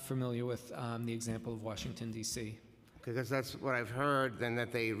 I'm not familiar with the example of Washington, D.C. Because that's what I've heard, then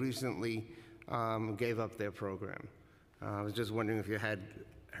that they recently gave up their program. I was just wondering if you had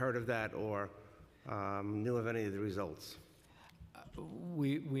heard of that or knew of any of the results.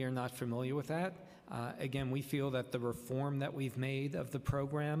 We are not familiar with that. Again, we feel that the reform that we've made of the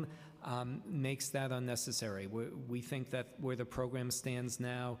program makes that unnecessary. We think that where the program stands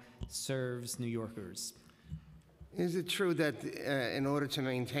now serves New Yorkers. Is it true that in order to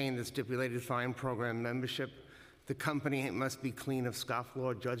maintain the stipulated fine program membership, the company must be clean of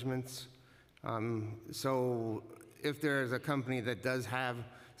scofflaw judgments? So if there is a company that does have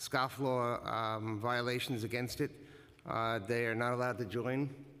scofflaw violations against it, they are not allowed to join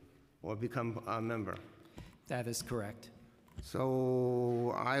or become a member? That is correct.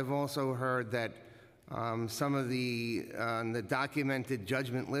 So I've also heard that some of the documented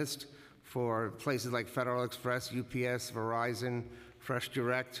judgment list for places like Federal Express, UPS, Verizon, Fresh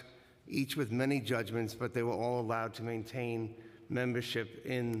Direct, each with many judgments, but they were all allowed to maintain membership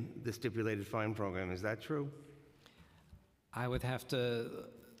in the stipulated fine program. Is that true? I would have to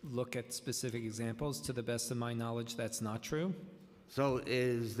look at specific examples. To the best of my knowledge, that's not true. So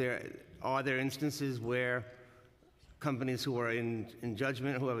are there instances where companies who are in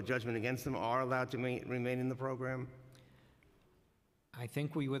judgment, who have a judgment against them, are allowed to remain in the program? I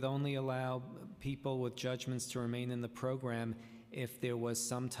think we would only allow people with judgments to remain in the program if there was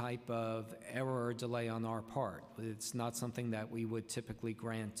some type of error or delay on our part. It's not something that we would typically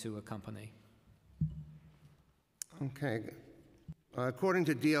grant to a company. Okay. According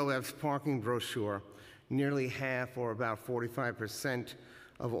to DOF's parking brochure, nearly half, or about 45%,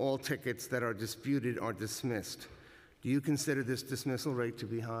 of all tickets that are disputed are dismissed. Do you consider this dismissal rate to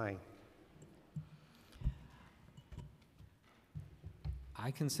be high?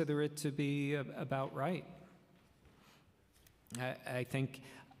 I consider it to be about right. I think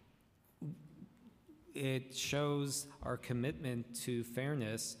it shows our commitment to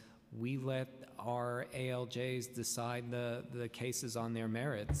fairness. We let our ALJs decide the cases on their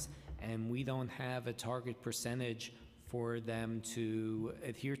merits, and we don't have a target percentage for them to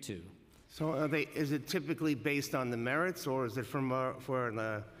adhere to. So is it typically based on the merits, or is it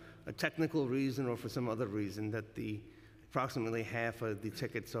for a technical reason or for some other reason that approximately half of the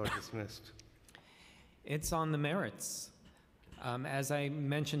tickets are dismissed? It's on the merits. As I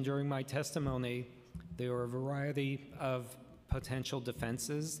mentioned during my testimony, there are a variety of potential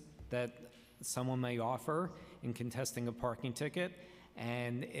defenses that someone may offer in contesting a parking ticket,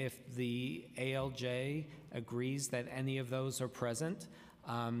 and if the ALJ agrees that any of those are present,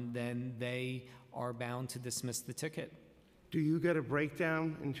 then they are bound to dismiss the ticket. Do you get a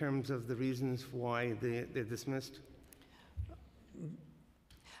breakdown in terms of the reasons why they're dismissed?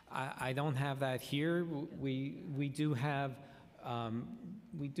 I don't have that here. We do have,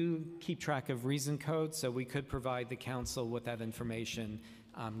 we do keep track of reason codes, so we could provide the council with that information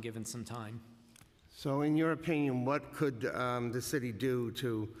given some time. So in your opinion, what could the city do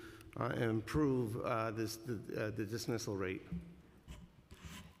to improve the dismissal rate?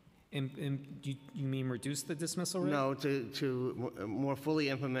 You mean reduce the dismissal rate? No, to more fully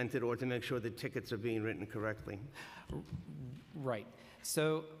implement it, or to make sure that tickets are being written correctly. Right.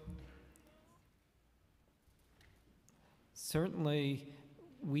 So certainly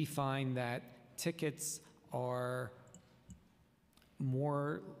we find that tickets are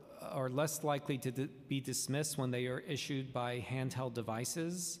less likely to be dismissed when they are issued by handheld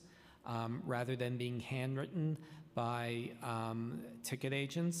devices rather than being handwritten by ticket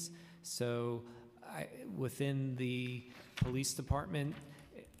agents. So within the police department,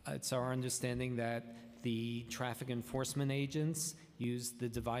 it's our understanding that the traffic enforcement agents use the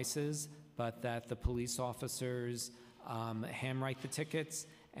devices, but that the police officers handwrite the tickets.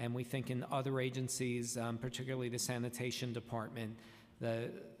 And we think in other agencies, particularly the sanitation department,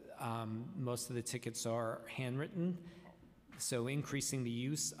 most of the tickets are handwritten. So increasing the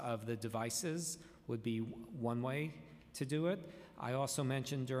use of the devices would be one way to do it. I also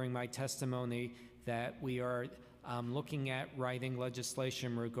mentioned during my testimony that we are looking at writing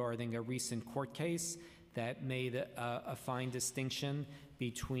legislation regarding a recent court case that made a fine distinction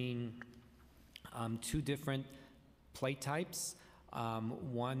between two different plate types.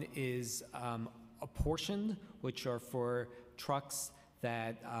 One is apportioned, which are for trucks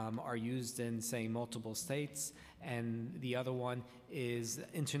that are used in, say, multiple states, and the other one is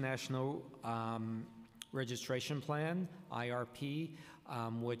International Registration Plan, IRP,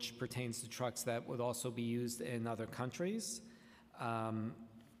 which pertains to trucks that would also be used in other countries.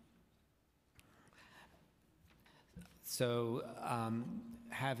 So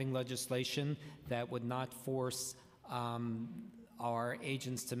having legislation that would not force our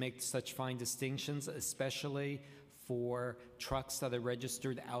agents to make such fine distinctions, especially for trucks that are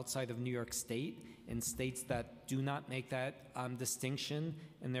registered outside of New York State, in states that do not make that distinction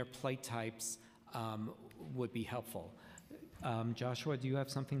in their plate types, would be helpful. Joshua, do you have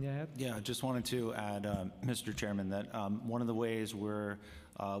something to add? Yeah, I just wanted to add, Mr. Chairman, that one of the ways we're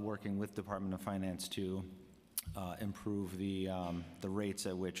working with Department of Finance to improve the rates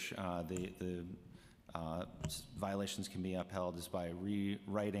at which the violations can be upheld is by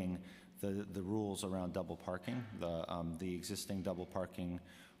rewriting the rules around double parking. The existing double parking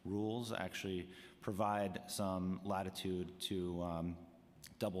rules actually provide some latitude to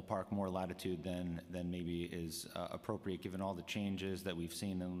double park, more latitude than maybe is appropriate given all the changes that we've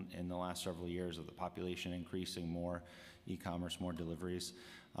seen in the last several years of the population increasing, more e-commerce, more deliveries.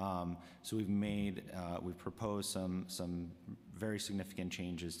 So we've proposed some very significant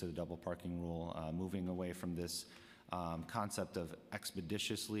changes to the double parking rule, moving away from this concept of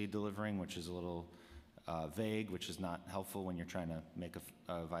expeditiously delivering, which is a little vague, which is not helpful when you're trying to make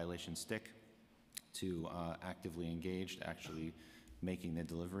a violation stick, to actively engaged, actually making the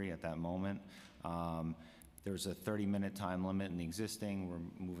delivery at that moment. There's a 30-minute time limit in the existing. We're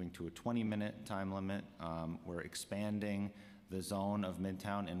moving to a 20-minute time limit. We're expanding the zone of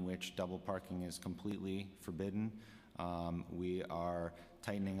Midtown in which double parking is completely forbidden. We are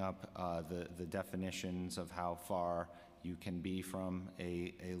tightening up the definitions of how far you can be from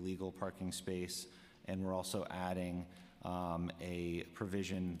a legal parking space, and we're also adding a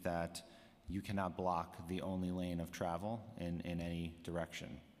provision that you cannot block the only lane of travel in any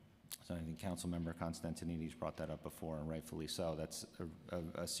direction. So I think Councilmember Constantinides brought that up before, and rightfully so. That's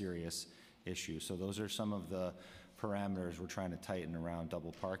a serious issue. So those are some of the parameters we're trying to tighten around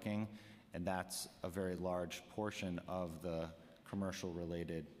double parking, and that's a very large portion of the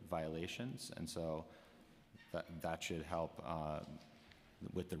commercial-related violations, and so that should help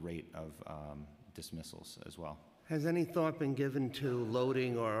with the rate of dismissals as well. Has any thought been given to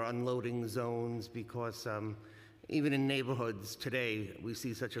loading or unloading zones? Because even in neighborhoods today, we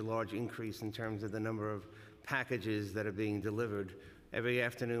see such a large increase in terms of the number of packages that are being delivered. Every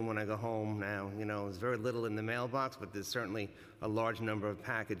afternoon when I go home now, you know, there's very little in the mailbox, but there's certainly a large number of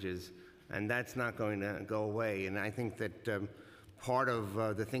packages, and that's not going to go away. And I think that part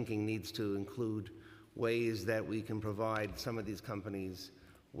of the thinking needs to include ways that we can provide some of these companies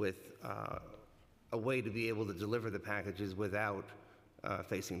with a way to be able to deliver the packages without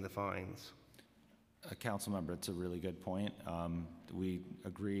facing the fines. Councilmember, it's a really good point. We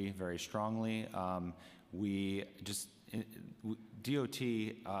agree very strongly. DOT,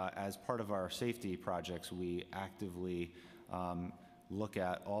 as part of our safety projects, we actively look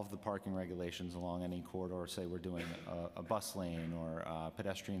at all of the parking regulations along any corridor. Say we're doing a bus lane or a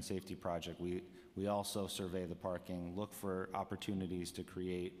pedestrian safety project. We also survey the parking, look for opportunities to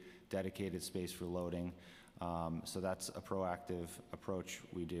create dedicated space for loading. So that's a proactive approach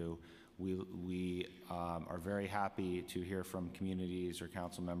we do. We are very happy to hear from communities or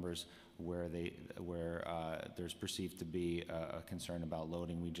council members where there's perceived to be a concern about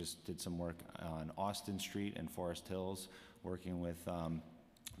loading. We just did some work on Austin Street and Forest Hills, working with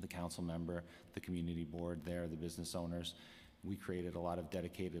the council member, the community board there, the business owners. We created a lot of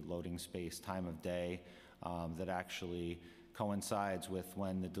dedicated loading space, time of day, that actually coincides with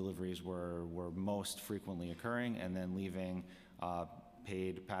when the deliveries were most frequently occurring, and then leaving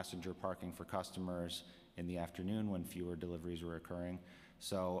paid passenger parking for customers in the afternoon when fewer deliveries were occurring.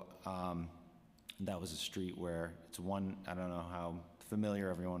 So that was a street where it's one, I don't know how familiar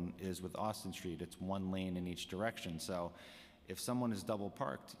everyone is with Austin Street, it's one lane in each direction. So if someone is double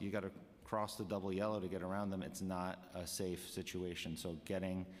parked, you got to cross the double yellow to get around them. It's not a safe situation. So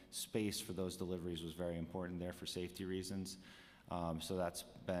getting space for those deliveries was very important there for safety reasons. So that's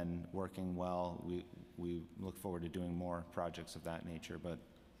been working well. We look forward to doing more projects of that nature, but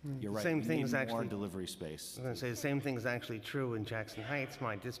you're right, Same we thing need is more actually- delivery space. I was going to say the same thing is actually true in Jackson Heights,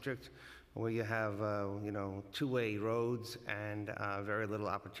 my district, where you have, two-way roads and very little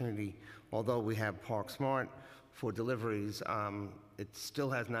opportunity. Although we have Park Smart for deliveries, it still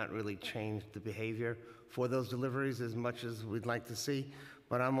has not really changed the behavior for those deliveries as much as we'd like to see.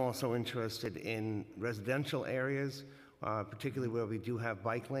 But I'm also interested in residential areas, particularly where we do have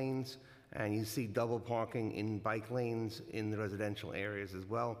bike lanes, and you see double parking in bike lanes in the residential areas as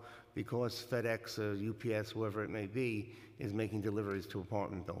well, because FedEx or UPS, whoever it may be, is making deliveries to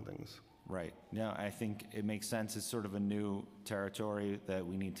apartment buildings. Right. No, I think it makes sense. It's sort of a new territory that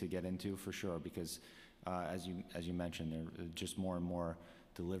we need to get into for sure, because as you mentioned, there are just more and more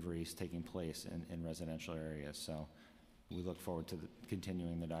deliveries taking place in residential areas. So we look forward to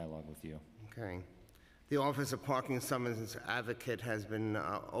continuing the dialogue with you. Okay. The Office of Parking Summons Advocate has been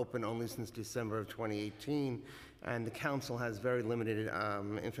open only since December of 2018, and the council has very limited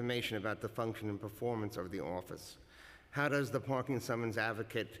information about the function and performance of the office. How does the Parking Summons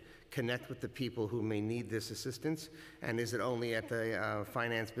Advocate connect with the people who may need this assistance, and is it only at the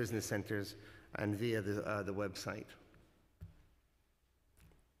finance business centers and via the website?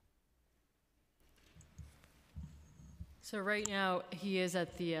 So right now, he is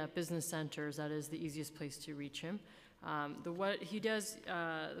at the business centers. That is the easiest place to reach him. What he does,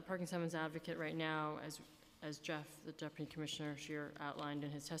 the Parking Summons Advocate right now, as Jeff, the Deputy Commissioner Scheer, outlined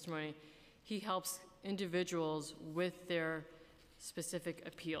in his testimony, he helps individuals with their specific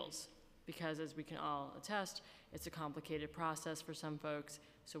appeals, because as we can all attest, it's a complicated process for some folks.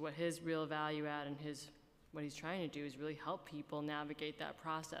 So what his real value add and what he's trying to do is really help people navigate that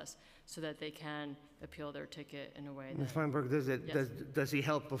process so that they can appeal their ticket in a way that... Ms. Feinberg, does he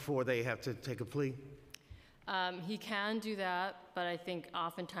help before they have to take a plea? He can do that, but I think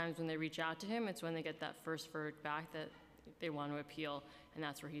oftentimes when they reach out to him, it's when they get that first verdict back that they want to appeal, and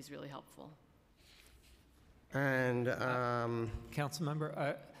that's where he's really helpful. And,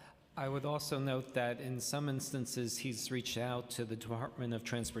 Councilmember, I would also note that in some instances, he's reached out to the Department of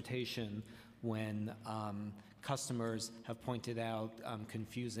Transportation when customers have pointed out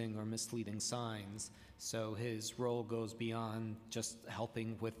confusing or misleading signs. So his role goes beyond just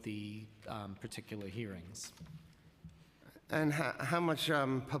helping with the particular hearings. and how much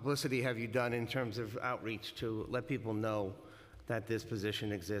publicity have you done in terms of outreach to let people know that this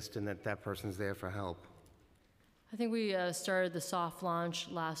position exists and that that person's there for help? I think we started the soft launch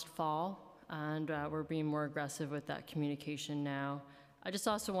last fall, and we're being more aggressive with that communication now. I just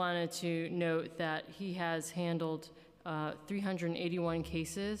also wanted to note that he has handled 381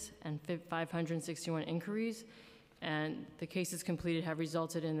 cases and 561 inquiries, and the cases completed have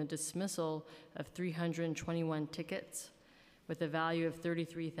resulted in the dismissal of 321 tickets with a value of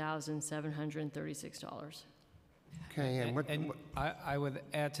 $33,736. Okay, and what, I would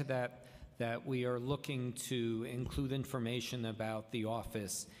add to that that we are looking to include information about the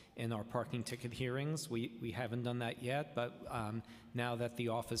office in our parking ticket hearings. We haven't done that yet, but now that the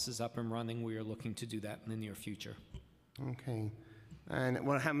office is up and running, we are looking to do that in the near future. okay. And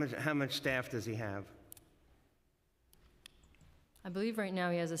how much staff does he have? I believe right now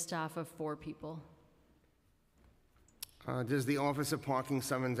he has a staff of 4 people. Does the Office of Parking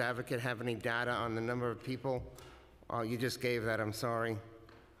Summons Advocate have any data on the number of people? You just gave that, I'm sorry.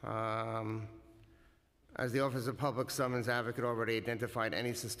 Has the Office of Public Summons Advocate already identified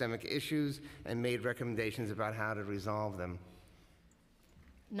any systemic issues and made recommendations about how to resolve them?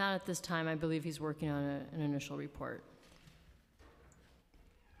 Not at this time. I believe he's working on an initial report.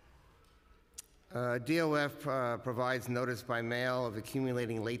 DOF provides notice by mail of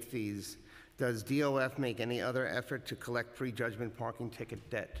accumulating late fees. Does DOF make any other effort to collect prejudgment parking ticket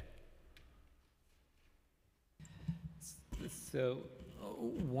debt? So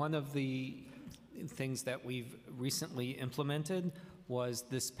one of the things that we've recently implemented was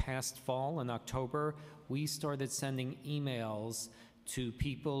this past fall in October, we started sending emails to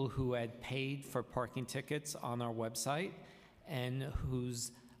people who had paid for parking tickets on our website and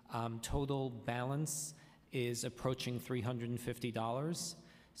whose total balance is approaching $350.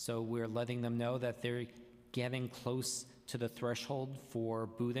 So we're letting them know that they're getting close to the threshold for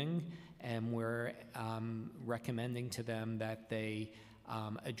booting, and we're recommending to them that they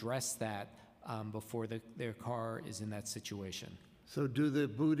address that before their car is in that situation. So do the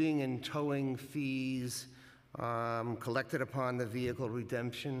booting and towing fees collected upon the vehicle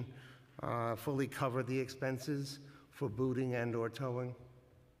redemption fully cover the expenses for booting and/or towing?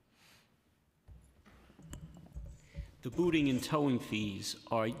 The booting and towing fees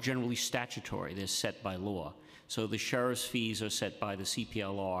are generally statutory. They're set by law. So the sheriff's fees are set by the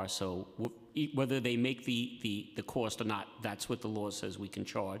CPLR. So whether they make the cost or not, that's what the law says we can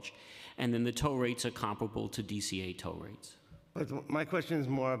charge. And then the tow rates are comparable to DCA tow rates. But my question is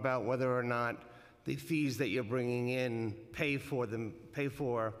more about whether or not the fees that you're bringing in pay for the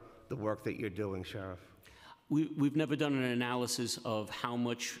work that you're doing, Sheriff. We've never done an analysis of how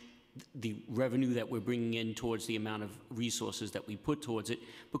much the revenue that we're bringing in towards the amount of resources that we put towards it,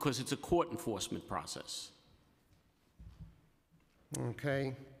 because it's a court enforcement process.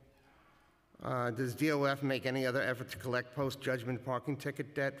 Okay. Does DOF make any other effort to collect post-judgment parking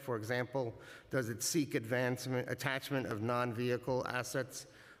ticket debt? For example, does it seek attachment of non-vehicle assets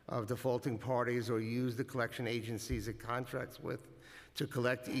of defaulting parties or use the collection agencies it contracts with to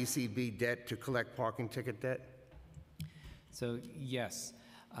collect ECB debt to collect parking ticket debt? So yes,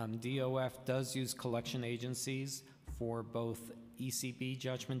 DOF does use collection agencies for both ECB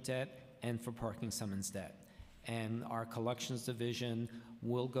judgment debt and for parking summons debt. And our collections division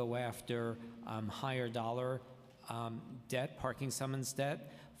will go after higher dollar debt, parking summons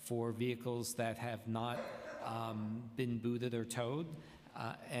debt, for vehicles that have not been booted or towed,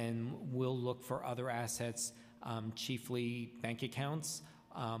 and we'll look for other assets, chiefly bank accounts,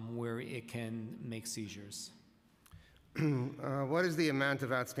 where it can make seizures. What is the amount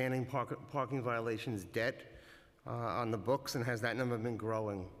of outstanding parking violations debt on the books, and has that number been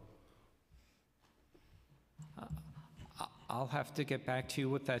growing? I'll have to get back to you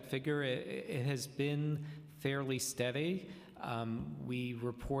with that figure. It has been fairly steady. We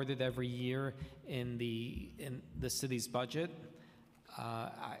report it every year in the city's budget.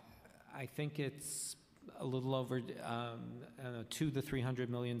 I think it's a little over I don't know, $200 to $300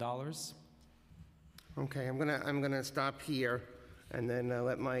 million. Okay, I'm gonna stop here and then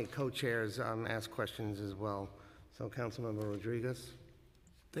let my co-chairs ask questions as well. So, Councilmember Rodriguez.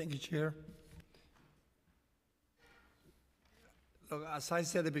 Thank you, Chair. Look, as I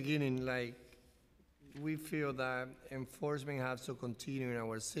said at the beginning, like, we feel that enforcement has to continue in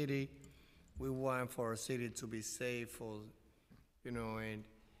our city. We want for our city to be safe for, and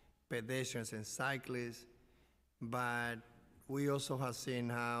pedestrians and cyclists. But we also have seen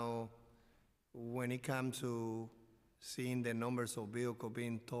how, when it comes to seeing the numbers of vehicles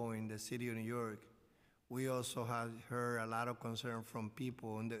being towed in the city of New York, we also have heard a lot of concern from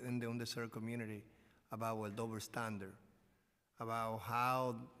people in the underserved community about our double standard, about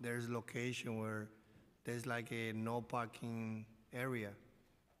how there's location where there's like a no parking area,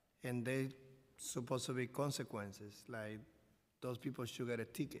 and there's supposed to be consequences, like those people should get a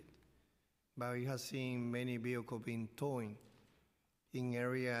ticket. But we have seen many vehicles being towed in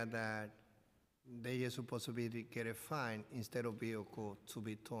area that they are supposed to be to get a fine instead of vehicle to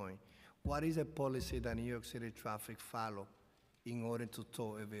be towed. What is a policy that New York City traffic follow in order to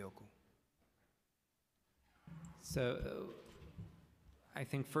tow a vehicle? So I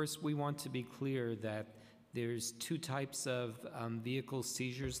think first we want to be clear that there's two types of vehicle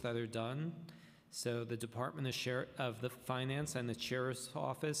seizures that are done. So the Department of the Finance and the Sheriff's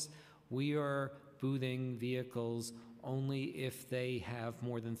Office, we are booting vehicles only if they have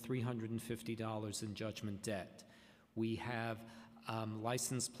more than $350 in judgment debt. We have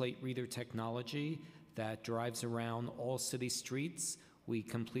license plate reader technology that drives around all city streets. We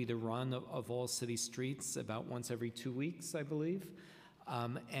complete a run of all city streets about once every 2 weeks, I believe.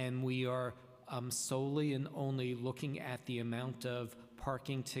 And we are solely and only looking at the amount of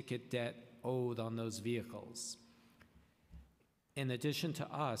parking ticket debt owed on those vehicles. In addition to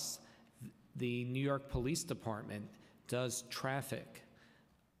us, the New York Police Department does traffic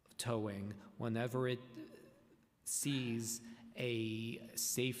towing whenever it sees a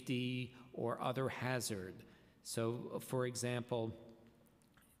safety or other hazard. So, for example,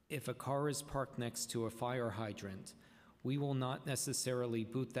 if a car is parked next to a fire hydrant, we will not necessarily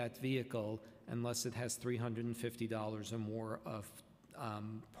boot that vehicle unless it has $350 or more of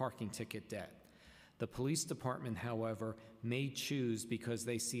parking ticket debt. The police department, however, may choose, because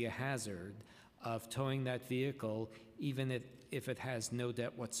they see a hazard, of towing that vehicle even if it has no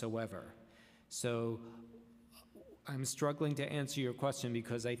debt whatsoever. So I'm struggling to answer your question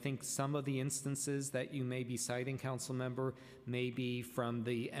because I think some of the instances that you may be citing, council member, may be from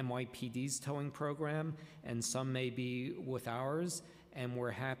the NYPD's towing program, and some may be with ours, and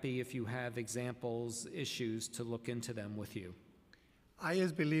we're happy if you have examples, issues, to look into them with you. I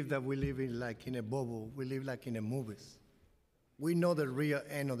just believe that we live in a bubble. We live like in the movies. We know the real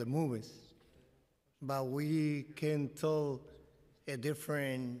end of the movies, but we can tell a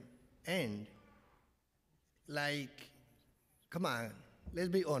different end. Like, come on, let's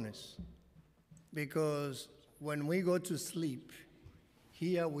be honest. Because when we go to sleep,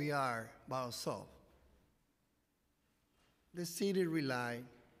 here we are by ourselves. The city relied.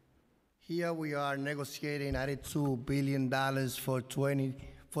 Here we are negotiating $92 billion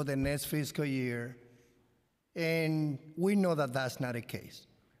for the next fiscal year, and we know that that's not the case.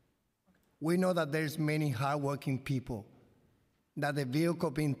 We know that there's many hardworking people that the vehicle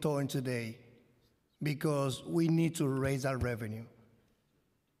being towed today because we need to raise our revenue,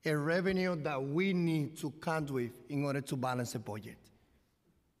 a revenue that we need to count with in order to balance the budget.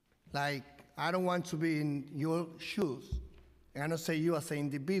 Like, I don't want to be in your shoes, and I don't say you as an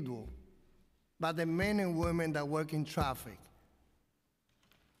individual, but the men and women that work in traffic.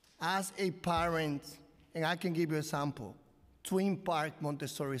 As a parent, and I can give you an example, Twin Park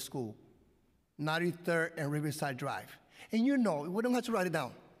Montessori School, 93rd and Riverside Drive. And we don't have to write it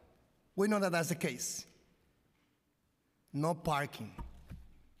down. We know that that's the case. No parking.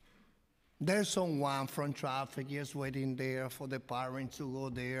 There's someone from traffic just waiting there for the parent to go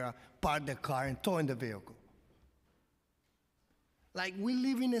there, park the car, and tow in the vehicle. Like, we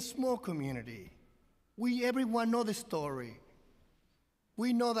live in a small community. Everyone knows the story.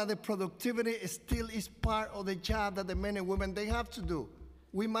 We know that the productivity still is part of the job that the men and women, they have to do.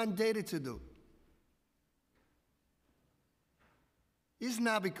 We mandated to do. It's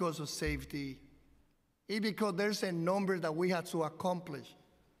not because of safety. It's because there's a number that we have to accomplish.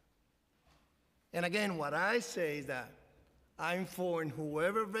 And again, what I say is that I'm for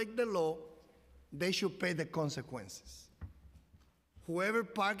whoever breaks the law, they should pay the consequences. Whoever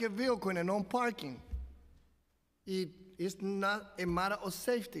parks a vehicle in a non-parking, it is not a matter of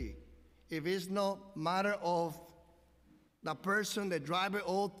safety. If it's not matter of the person, the driver,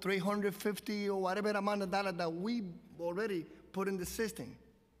 owed $350 or whatever amount of dollars that we already put in the system,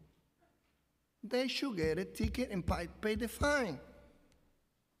 they should get a ticket and pay the fine.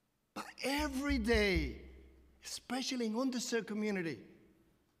 But every day, especially in underserved community,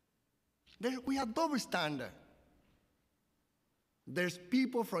 we have double standard. There's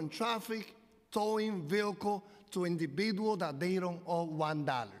people from traffic towing vehicle to individuals that they don't owe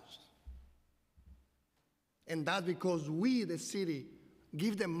 $1. And that's because we, the city,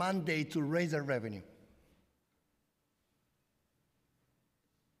 give them mandate to raise their revenue.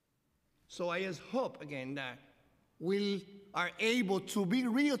 So I just hope, again, that we are able to be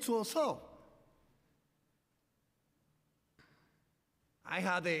real to ourselves. I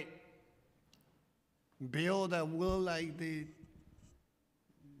had a bill that will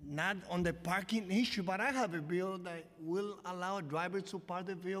not on the parking issue, but I have a bill that will allow drivers to park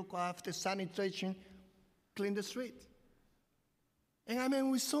the vehicle after sanitation, clean the street. And I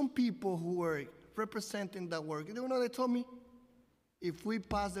mean, with some people who were representing that work, you know, they told me, if we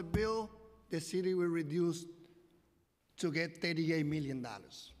pass the bill, the city will reduce to get $38 million.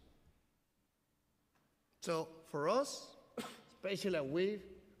 So for us, especially we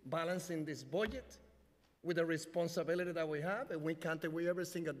balancing this budget with the responsibility that we have, and we can't take away every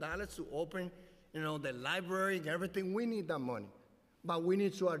single dollar to open, you know, the library and everything, we need that money. But we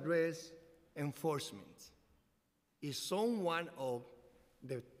need to address enforcement. If someone of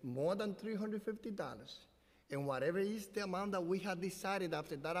the more than $350, and whatever is the amount that we have decided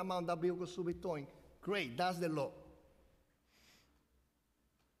after that amount that vehicle should be towing, great, that's the law.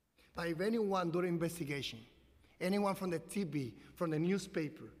 But if anyone during investigation, anyone from the TV, from the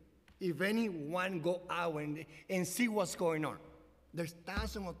newspaper, if anyone go out and see what's going on, there's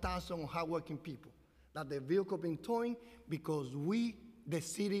thousands of hardworking people that the vehicle been towing because we, the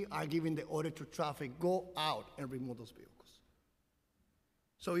city, are giving the order to traffic, go out and remove those vehicles.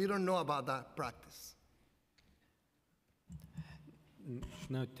 So you don't know about that practice.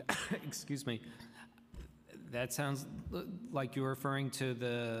 No, excuse me. That sounds like you're referring to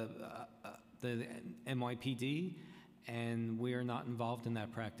the NYPD, and we are not involved in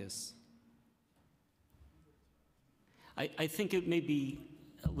that practice. I think it may be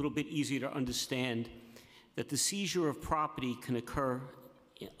a little bit easier to understand that the seizure of property can occur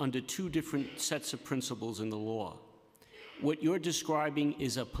under two different sets of principles in the law. What you're describing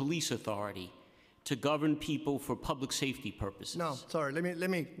is a police authority to govern people for public safety purposes. No, sorry, let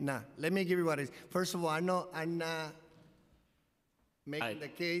me give you what it is. First of all, I'm not making the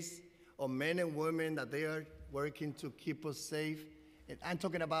case of men and women that they are working to keep us safe. And I'm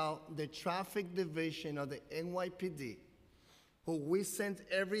talking about the traffic division of the NYPD, who we send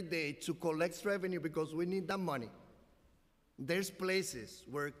every day to collect revenue because we need that money. There's places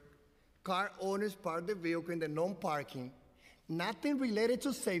where car owners park the vehicle in the non-parking, nothing related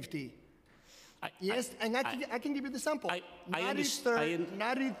to safety. Yes, and I can give you the sample.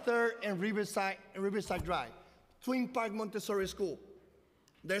 93rd and Riverside Drive, Twin Park Montessori School.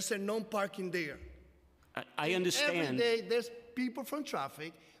 There's a non-parking there. I understand. Every day there's people from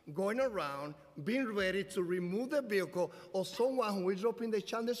traffic going around, being ready to remove the vehicle of someone who is dropping the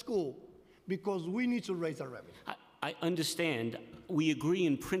child at school because we need to raise our revenue. I understand. We agree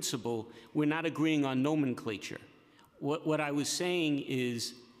in principle. We're not agreeing on nomenclature. What I was saying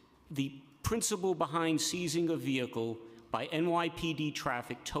is the principle behind seizing a vehicle by NYPD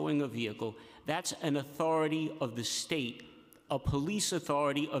traffic, towing a vehicle, that's an authority of the state, a police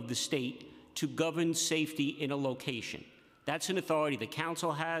authority of the state to govern safety in a location. That's an authority the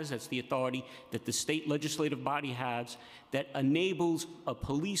council has, that's the authority that the state legislative body has that enables a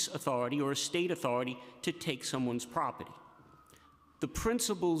police authority or a state authority to take someone's property. The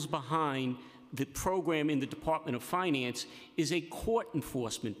principles behind the program in the Department of Finance is a court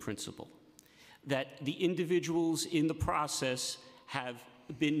enforcement principle, that the individuals in the process have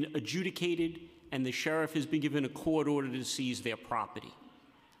been adjudicated and the sheriff has been given a court order to seize their property.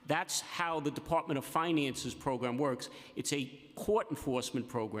 That's how the Department of Finance's program works. It's a court enforcement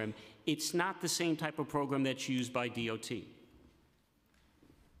program. It's not the same type of program that's used by DOT.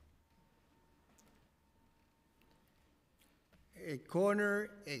 A corner,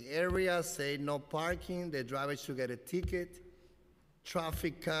 an area say no parking, the driver should get a ticket,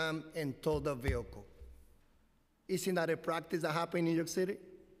 traffic come and tow the vehicle. Isn't that a practice that happens in New York City?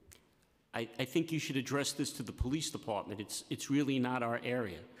 I think you should address this to the police department. It's really not our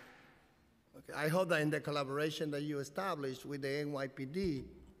area. Okay, I hope that in the collaboration that you established with the NYPD,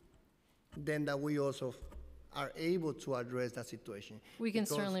 then that we also are able to address that situation. We can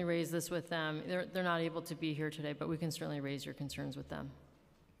certainly raise this with them. They're not able to be here today, but we can certainly raise your concerns with them.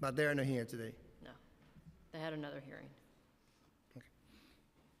 But they're not here today. No, they had another hearing.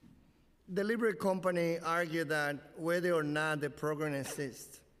 The Liberty Company argued that whether or not the program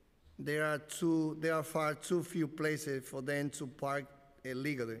exists, there are far too few places for them to park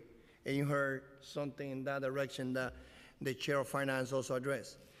illegally. And you heard something in that direction that the Chair of Finance also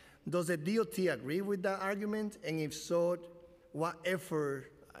addressed. Does the DOT agree with that argument? And if so, what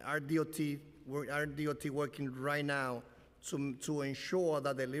effort our DOT working right now to ensure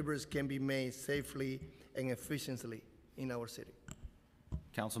that deliveries can be made safely and efficiently in our city?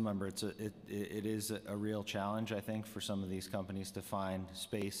 Council member, it is a real challenge, I think, for some of these companies to find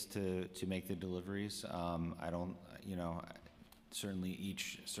space to make the deliveries. I don't, certainly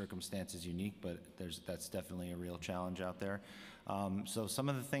each circumstance is unique, but that's definitely a real challenge out there. So some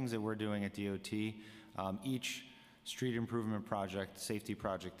of the things that we're doing at DOT, each street improvement project, safety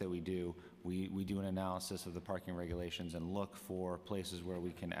project that we do an analysis of the parking regulations and look for places where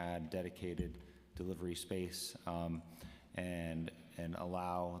we can add dedicated delivery space and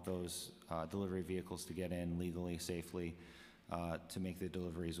allow those delivery vehicles to get in legally, safely, to make the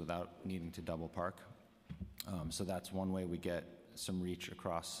deliveries without needing to double park. So that's one way we get some reach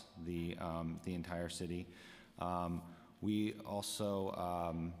across the entire city. We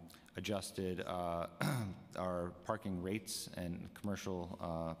also adjusted our parking rates and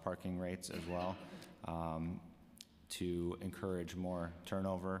commercial parking rates as well to encourage more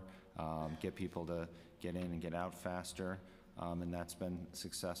turnover, get people to get in and get out faster, and that's been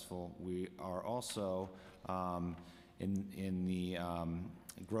successful. We are also in the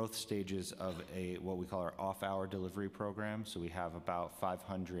growth stages of what we call our off-hour delivery program. So we have about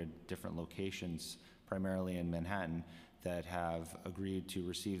 500 different locations, primarily in Manhattan, that have agreed to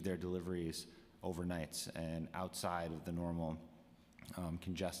receive their deliveries overnights and outside of the normal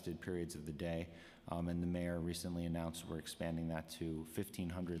congested periods of the day. And the mayor recently announced we're expanding that to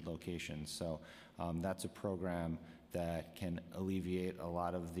 1,500 locations. So that's a program that can alleviate a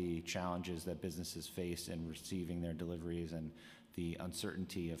lot of the challenges that businesses face in receiving their deliveries and the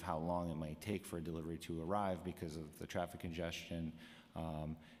uncertainty of how long it might take for a delivery to arrive because of the traffic congestion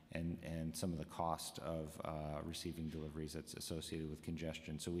and some of the cost of receiving deliveries that's associated with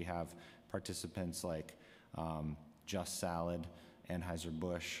congestion. So we have participants like Just Salad,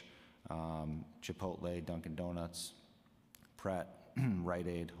 Anheuser-Busch, Chipotle, Dunkin' Donuts, Pret, Rite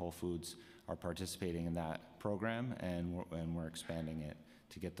Aid, Whole Foods are participating in that program, and we're expanding it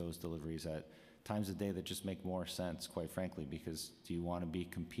to get those deliveries at times of day that just make more sense, quite frankly, because do you want to be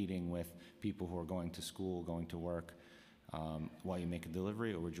competing with people who are going to school, going to work, while you make a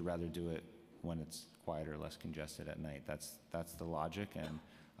delivery, or would you rather do it when it's quieter, less congested at night? That's the logic, and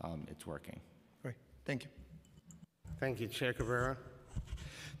it's working. Great, thank you. Thank you, Chair Cabrera.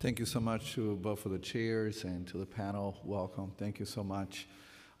 Thank you so much to both of the chairs and to the panel. Welcome. Thank you so much.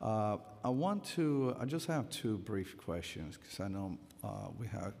 I just have two brief questions because I know we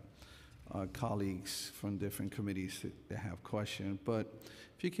have colleagues from different committees that have questions. But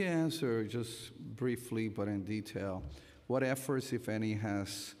if you can answer just briefly but in detail, what efforts, if any,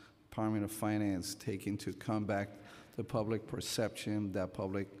 has Department of Finance taken to combat the public perception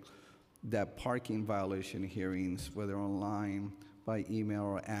that parking violation hearings, whether online, by email,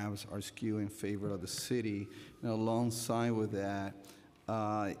 or apps, are skewed in favor of the city? And alongside with that,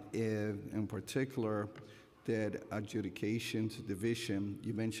 if in particular, that adjudications division,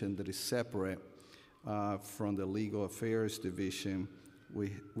 you mentioned that is separate from the legal affairs division,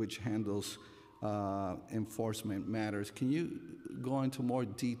 which handles enforcement matters. Can you go into more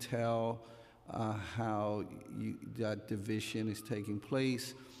detail how that division is taking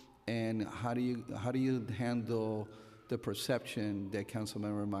place, and how do you handle the perception that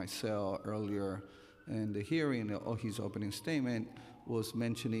Councilmember Micel earlier in the hearing of his opening statement was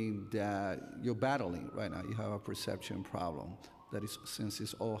mentioning that you're battling right now? You have a perception problem that is, since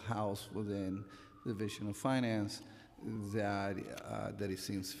it's all housed within the Division of Finance, that it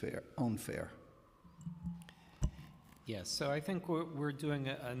seems unfair. Yes, so I think we're doing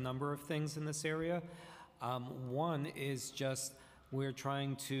a number of things in this area. One is just we're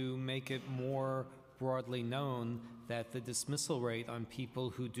trying to make it more broadly known that the dismissal rate on people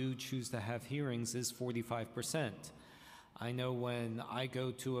who do choose to have hearings is 45%. I know when I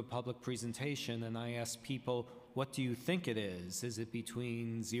go to a public presentation and I ask people, what do you think it is? Is it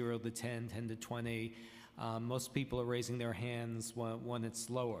between 0 to 10, 10 to 20? Most people are raising their hands when it's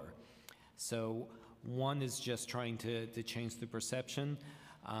lower. So one is just trying to change the perception.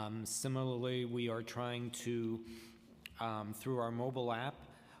 Similarly, we are trying to, through our mobile app,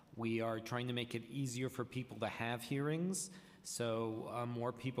 we are trying to make it easier for people to have hearings so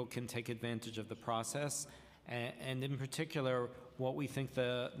more people can take advantage of the process. And in particular, what we think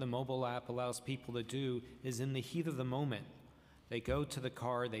the mobile app allows people to do is in the heat of the moment, they go to the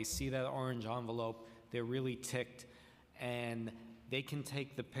car, they see that orange envelope, they're really ticked, and they can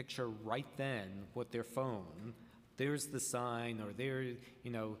take the picture right then with their phone. There's the sign, or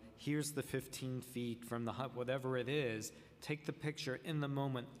here's the 15 feet from the hut, whatever it is. Take the picture in the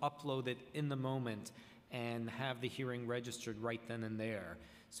moment, upload it in the moment, and have the hearing registered right then and there.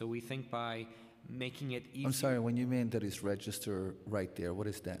 So we think by making it easier. I'm sorry, when you mean that it's registered right there, what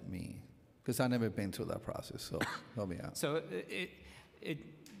does that mean? Because I've never been through that process, so help me out. So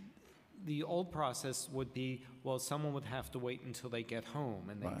the old process would be, well, someone would have to wait until they get home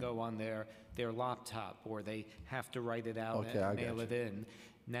and they Right. go on their laptop, or they have to write it out Okay, I and mail got it in.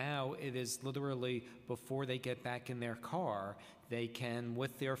 Now it is literally before they get back in their car, they can,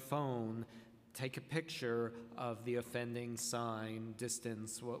 with their phone, take a picture of the offending sign,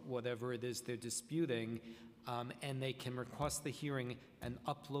 distance, whatever it is they're disputing, and they can request the hearing and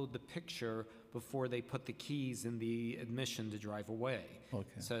upload the picture before they put the keys in the admission to drive away.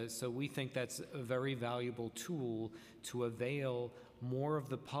 Okay. So we think that's a very valuable tool to avail more of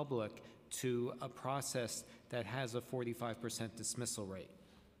the public to a process that has a 45% dismissal rate.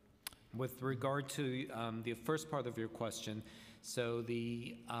 With regard to the first part of your question, so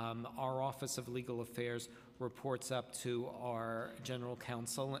our Office of Legal Affairs reports up to our General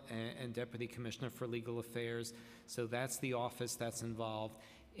Counsel and Deputy Commissioner for Legal Affairs. So that's the office that's involved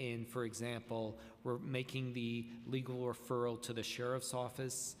in, for example, we're making the legal referral to the Sheriff's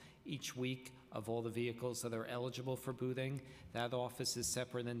Office each week of all the vehicles that are eligible for booting. That office is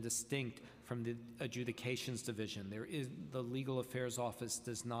separate and distinct from the Adjudications Division. The Legal Affairs Office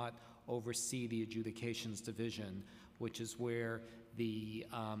does not oversee the Adjudications Division, which is where the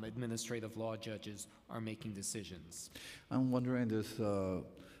administrative law judges are making decisions. I'm wondering, there's a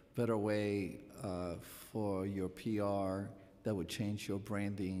better way for your PR that would change your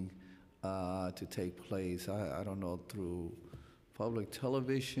branding to take place, I don't know, through public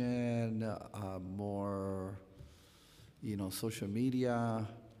television, more, social media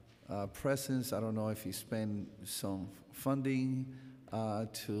presence. I don't know if you spend some funding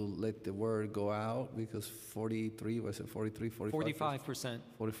to let the word go out, because 45%.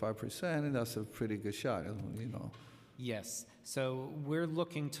 45%, and that's a pretty good shot, Yes. So we're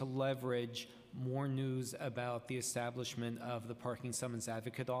looking to leverage more news about the establishment of the Parking Summons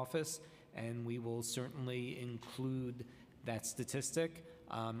Advocate Office, and we will certainly include that statistic,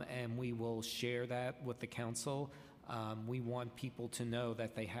 and we will share that with the council. We want people to know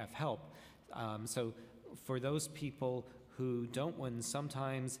that they have help. So for those people who don't win,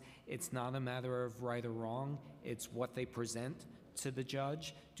 sometimes it's not a matter of right or wrong, it's what they present to the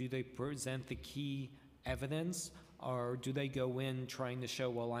judge. Do they present the key evidence, or do they go in trying to show,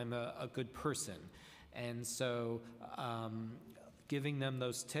 well, I'm a good person? And so giving them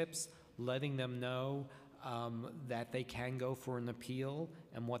those tips, letting them know that they can go for an appeal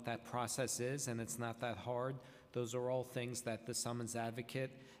and what that process is, and it's not that hard. Those are all things that the Summons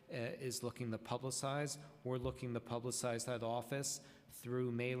Advocate is looking to publicize. We're looking to publicize that office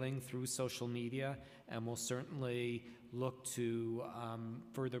through mailing, through social media, and we'll certainly look to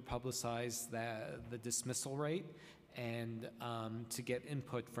further publicize the dismissal rate and to get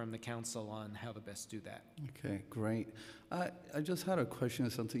input from the council on how to best do that. Okay, great. I just had a question,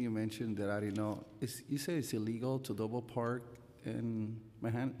 something you mentioned that I didn't know. You say it's illegal to double park in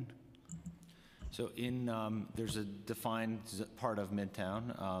Manhattan? So there's a defined part of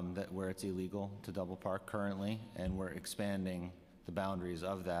Midtown where it's illegal to double park currently, and we're expanding the boundaries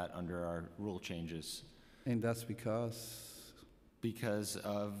of that under our rule changes. And that's because? Because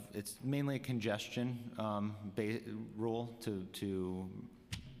it's mainly a congestion rule to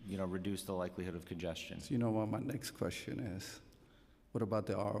reduce the likelihood of congestion. So you know what my next question is? What about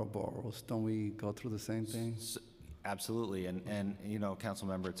the Ouroboros? Don't we go through the same thing? Absolutely, and council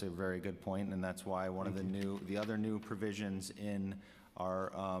member, it's a very good point, and that's why one of the other new provisions in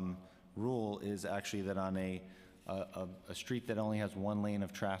our rule is actually that on a street that only has one lane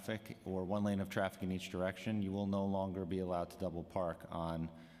of traffic or one lane of traffic in each direction, you will no longer be allowed to double park on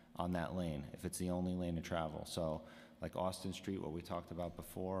that lane if it's the only lane of travel. So like Austin Street, what we talked about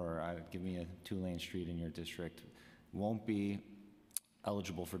before, or give me a 2-lane street in your district, won't be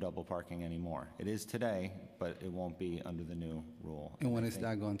eligible for double parking anymore. It is today, but it won't be under the new rule. And when is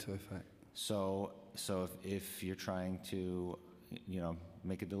that going to affect? So if you're trying to,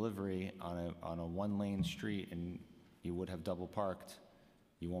 make a delivery on a 1-lane street and you would have double parked,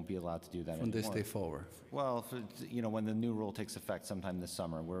 you won't be allowed to do that From anymore. this day forward? Well, when the new rule takes effect sometime this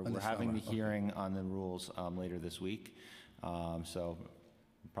summer. We're having the hearing on the rules later this week, so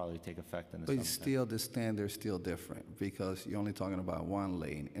probably take effect in the But summer. it's still, the standard's still different, because you're only talking about one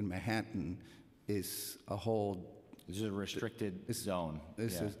lane. In Manhattan, is a whole... This is a restricted zone.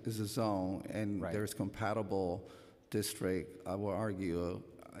 It's a zone, and Right. there's compatible district, I will argue,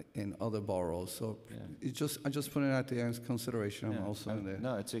 in other boroughs. So I just put it out there as consideration. I'm Yeah. also in the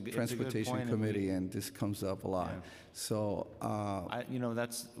No, it's a good Transportation point, and Committee, and this comes up a lot. Yeah. So,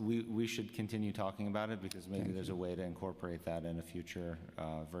 we should continue talking about it because maybe there's a way to incorporate that in a future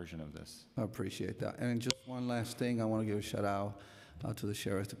version of this. I appreciate that. And just one last thing, I want to give a shout out to the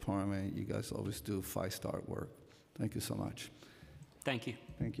Sheriff's Department. You guys always do 5-star work. Thank you so much. Thank you.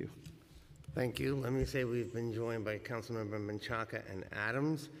 Thank you. Thank you. Let me say we've been joined by Councilmember Menchaca and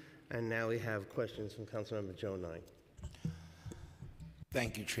Adams, and now we have questions from Councilmember Joe Nye.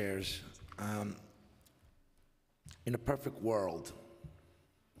 Thank you, chairs. In a perfect world,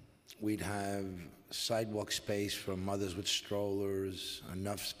 we'd have sidewalk space for mothers with strollers,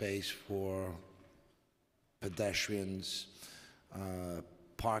 enough space for pedestrians,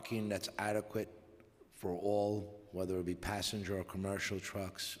 parking that's adequate for all, whether it be passenger or commercial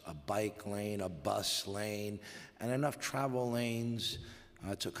trucks, a bike lane, a bus lane, and enough travel lanes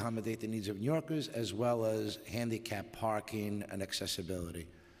to accommodate the needs of New Yorkers, as well as handicap parking and accessibility.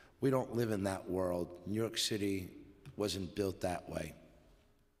 We don't live in that world. New York City wasn't built that way.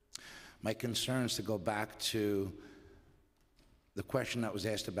 My concern is to go back to the question that was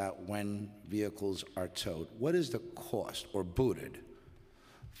asked about when vehicles are towed. What is the cost or booted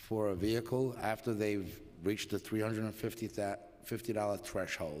for a vehicle after they've reached the $350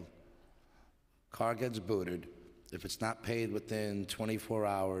 threshold? Car gets booted. If it's not paid within 24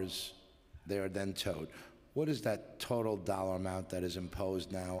 hours, they are then towed. What is that total dollar amount that is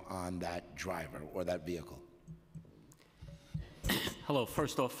imposed now on that driver or that vehicle? Hello.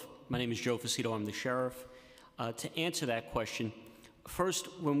 First off, my name is Joe Facito. I'm the sheriff. To answer that question, first,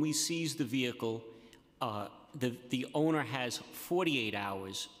 when we seize the vehicle, the owner has 48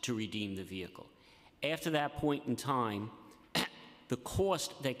 hours to redeem the vehicle. After that point in time, the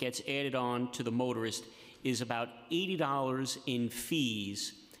cost that gets added on to the motorist is about $80 in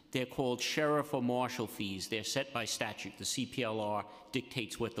fees. They're called sheriff or marshal fees. They're set by statute. The CPLR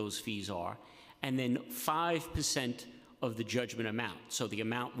dictates what those fees are. And then 5% of the judgment amount. So the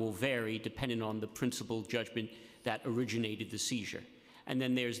amount will vary depending on the principal judgment that originated the seizure. And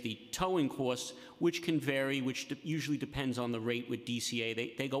then there's the towing costs, which can vary, which usually depends on the rate with DCA.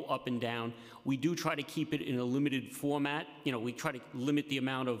 They go up and down. We do try to keep it in a limited format. You know, we try to limit the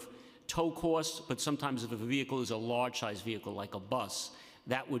amount of tow costs, but sometimes if a vehicle is a large-size vehicle, like a bus,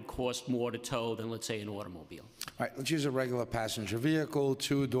 that would cost more to tow than, let's say, an automobile. All right, let's use a regular passenger vehicle,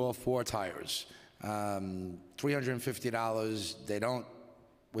 2-door, 4 tires. $350, they don't,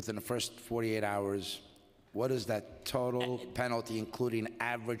 within the first 48 hours, what is that total penalty, including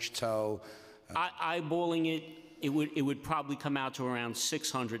average tow? Eyeballing it, it would probably come out to around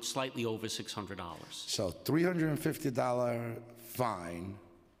 $600, slightly over $600. So $350 fine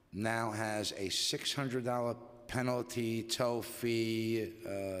now has a $600 penalty, tow fee,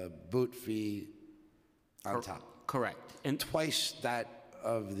 boot fee on top. Correct. And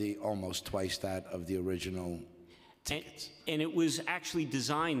almost twice that of the original tickets. And it was actually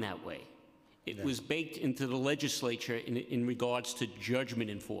designed that way. It was baked into the legislature in regards to judgment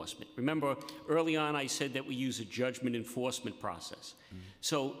enforcement. Remember, early on I said that we use a judgment enforcement process.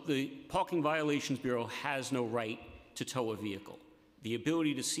 So the Parking Violations Bureau has no right to tow a vehicle. The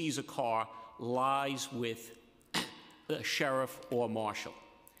ability to seize a car lies with the sheriff or marshal.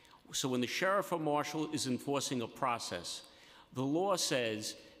 So when the sheriff or marshal is enforcing a process, the law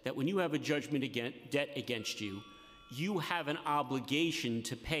says that when you have a judgment debt against you, you have an obligation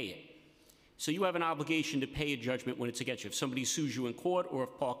to pay it. So you have an obligation to pay a judgment when it's against you. If somebody sues you in court or if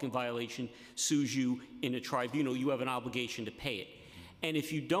parking violation sues you in a tribunal, you have an obligation to pay it. And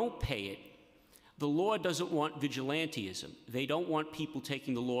if you don't pay it, the law doesn't want vigilantism. They don't want people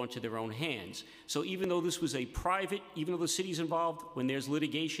taking the law into their own hands. So even though this was even though the city's involved, when there's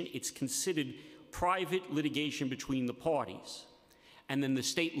litigation, it's considered private litigation between the parties. And then the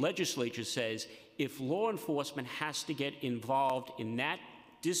state legislature says if law enforcement has to get involved in that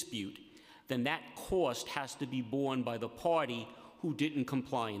dispute, then that cost has to be borne by the party who didn't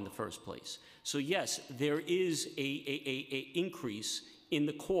comply in the first place. So yes, there is a increase in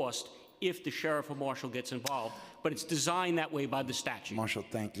the cost if the sheriff or marshal gets involved, but it's designed that way by the statute. Marshal,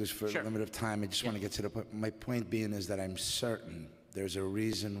 thank you. Just for a limit of time, I just want to get to the point. My point being is that I'm certain there's a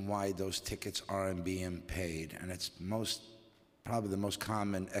reason why those tickets aren't being paid, and it's probably the most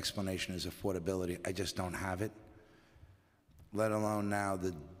common explanation is affordability. I just don't have it, let alone now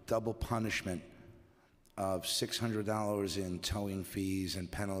the double punishment of $600 in towing fees and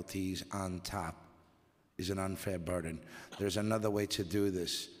penalties on top is an unfair burden. There's another way to do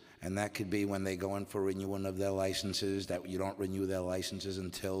this, and that could be when they go in for renewal of their licenses, that you don't renew their licenses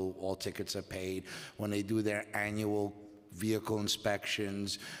until all tickets are paid. When they do their annual vehicle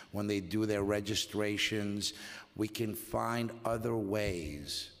inspections, when they do their registrations. We can find other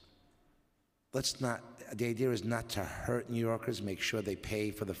ways. The idea is not to hurt New Yorkers, make sure they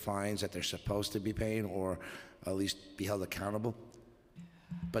pay for the fines that they're supposed to be paying, or at least be held accountable.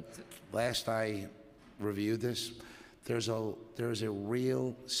 But last I reviewed this, there's a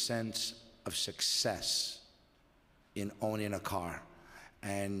real sense of success in owning a car.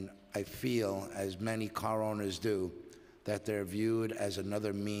 And I feel, as many car owners do, that they're viewed as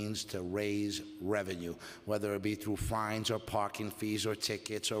another means to raise revenue, whether it be through fines or parking fees or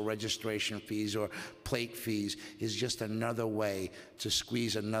tickets or registration fees or plate fees, is just another way to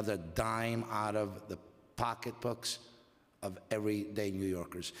squeeze another dime out of the pocketbooks of everyday New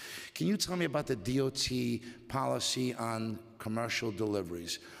Yorkers. Can you tell me about the DOT policy on commercial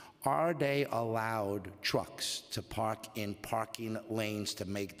deliveries? Are they allowed trucks to park in parking lanes to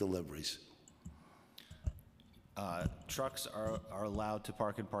make deliveries? Trucks are allowed to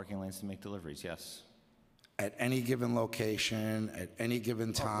park in parking lanes to make deliveries, yes. At any given location, at any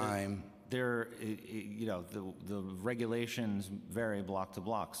given time? You know, the regulations vary block to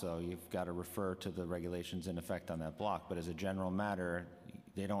block, so you've got to refer to the regulations in effect on that block. But as a general matter,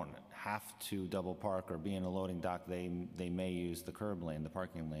 they don't have to double park or be in a loading dock. They may use the curb lane, the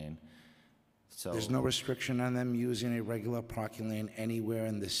parking lane. So there's no restriction on them using a regular parking lane anywhere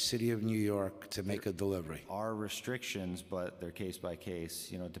in the city of New York to make a delivery? There are restrictions, but they're case by case.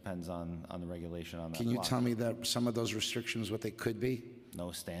 You know, it depends on the regulation on that Can you block. tell me that some of those restrictions, what they could be?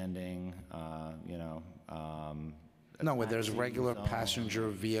 No standing, you know. No, where there's taxi regular zone. passenger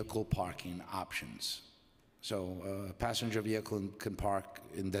vehicle parking options. So a passenger vehicle can park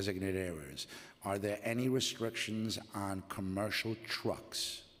in designated areas. Are there any restrictions on commercial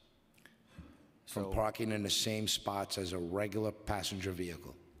trucks from parking in the same spots as a regular passenger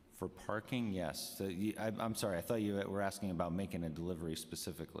vehicle? For parking, yes. So I'm sorry, I thought you were asking about making a delivery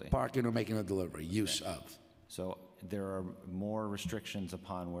specifically. Parking or making a delivery, use of. So there are more restrictions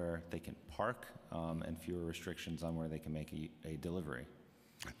upon where they can park and fewer restrictions on where they can make a delivery.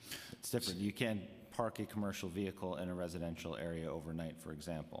 It's different. You can't park a commercial vehicle in a residential area overnight, for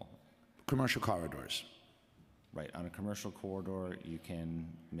example. Commercial corridors. Right, on a commercial corridor, you can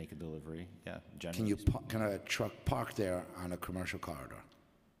make a delivery, yeah, generally. Can a truck park there on a commercial corridor?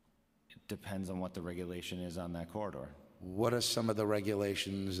 It depends on what the regulation is on that corridor. What are some of the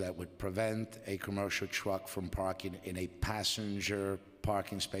regulations that would prevent a commercial truck from parking in a passenger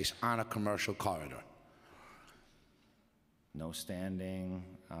parking space on a commercial corridor? No standing,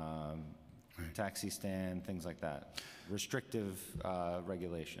 taxi stand, things like that. Restrictive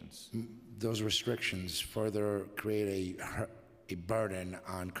regulations. Those restrictions further create a burden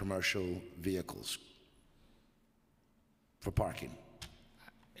on commercial vehicles for parking.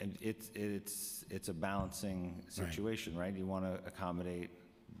 And it's a balancing situation, right? You want to accommodate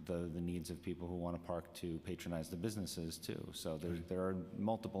the needs of people who want to park to patronize the businesses too. So there are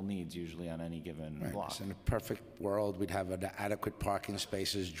multiple needs usually on any given block. So in a perfect world, we'd have adequate parking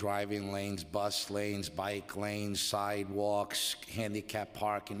spaces, driving lanes, bus lanes, bike lanes, sidewalks, handicap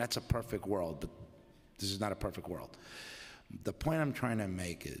parking. That's a perfect world, but this is not a perfect world. The point I'm trying to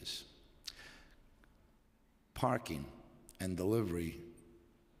make is parking and delivery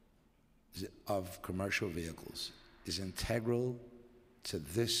of commercial vehicles is integral to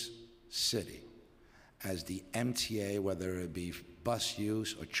this city as the MTA, whether it be bus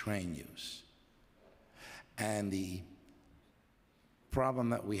use or train use. And the problem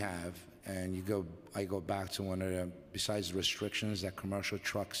that we have, and I go back to one of the, besides the restrictions that commercial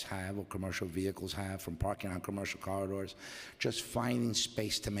trucks have or commercial vehicles have from parking on commercial corridors, just finding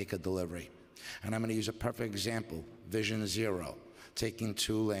space to make a delivery. And I'm going to use a perfect example, Vision Zero, taking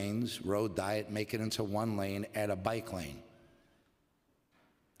 2 lanes, road diet, make it into 1 lane, add a bike lane,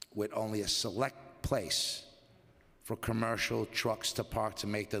 with only a select place for commercial trucks to park to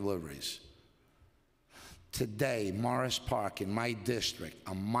make deliveries. Today, Morris Park in my district,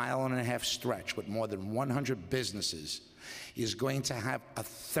 a 1.5 mile stretch with more than 100 businesses, is going to have a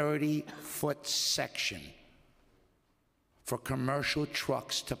 30-foot section for commercial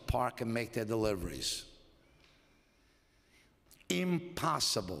trucks to park and make their deliveries.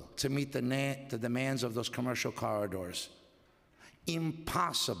 Impossible to meet the demands of those commercial corridors.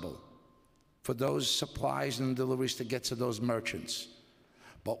 Impossible for those supplies and deliveries to get to those merchants.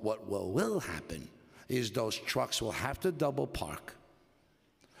 But what will happen is those trucks will have to double park,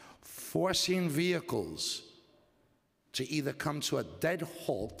 forcing vehicles to either come to a dead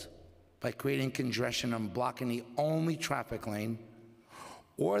halt by creating congestion and blocking the only traffic lane,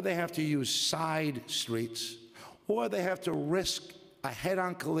 or they have to use side streets, or they have to risk a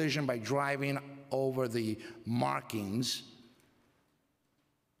head-on collision by driving over the markings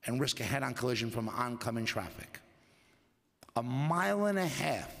and risk a head-on collision from oncoming traffic. A mile and a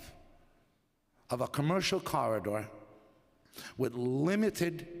half of a commercial corridor with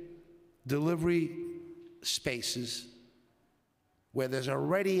limited delivery spaces, where there's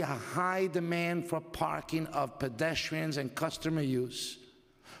already a high demand for parking of pedestrians and customer use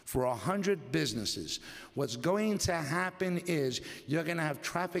for 100 businesses. What's going to happen is you're going to have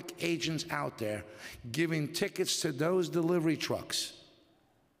traffic agents out there giving tickets to those delivery trucks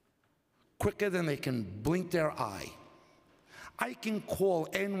quicker than they can blink their eye. I can call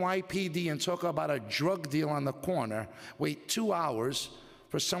NYPD and talk about a drug deal on the corner, wait 2 hours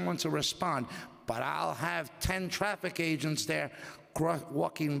for someone to respond, but I'll have 10 traffic agents there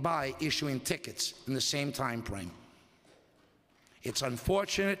walking by issuing tickets in the same time frame. It's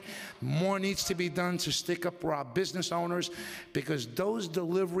unfortunate. More needs to be done to stick up for our business owners, because those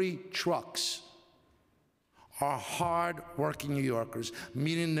delivery trucks are hard-working New Yorkers,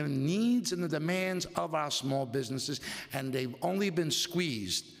 meeting the needs and the demands of our small businesses, and they've only been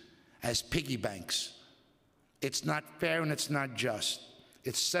squeezed as piggy banks. It's not fair and it's not just.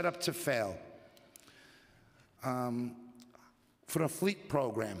 It's set up to fail. For the fleet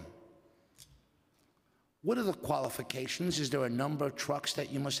program, what are the qualifications? Is there a number of trucks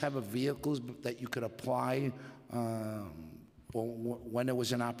that you must have, of vehicles that you could apply when it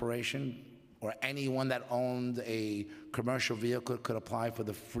was in operation? Or anyone that owned a commercial vehicle could apply for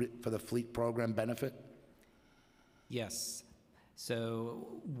the fleet program benefit? Yes.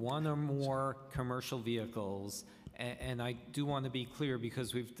 So one or more commercial vehicles, and I do want to be clear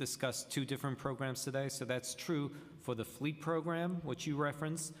because we've discussed two different programs today. So that's true for the fleet program, which you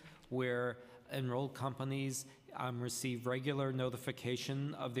referenced, where enrolled companies receive regular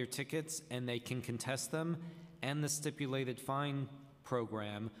notification of their tickets and they can contest them, and the stipulated fine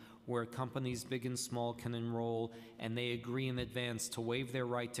program, where companies big and small can enroll and they agree in advance to waive their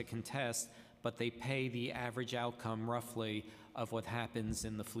right to contest, but they pay the average outcome roughly of what happens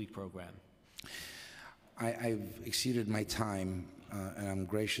in the fleet program. I've exceeded my time, and I'm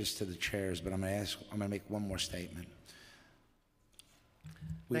gracious to the chairs, but I'm going to make one more statement.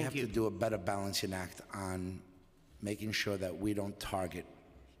 We have to do a better balancing act on making sure that we don't target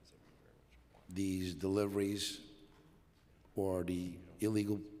these deliveries or the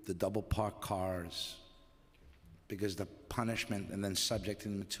double parked cars, because the punishment, and then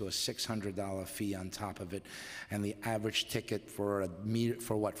subjecting them to a $600 fee on top of it, and the average ticket for a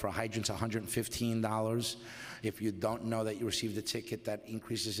hydrant's $115. If you don't know that you received a ticket, that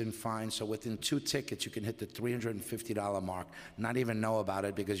increases in fine. So within 2 tickets, you can hit the $350 mark, not even know about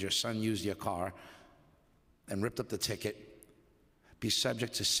it because your son used your car and ripped up the ticket, be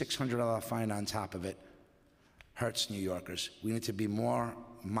subject to $600 fine on top of it. Hurts New Yorkers. We need to be more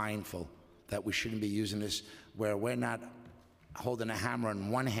mindful that we shouldn't be using this where we're not holding a hammer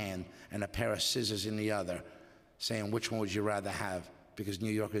in one hand and a pair of scissors in the other, saying which one would you rather have, because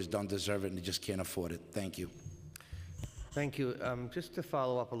New Yorkers don't deserve it and they just can't afford it. Thank you. Thank you. Just to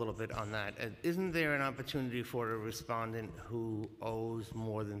follow up a little bit on that, isn't there an opportunity for a respondent who owes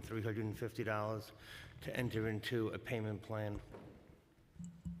more than $350 to enter into a payment plan?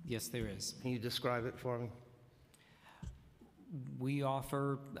 Yes, there is. Can you describe it for me? We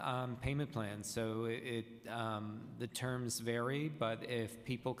offer payment plans, so the terms vary, but if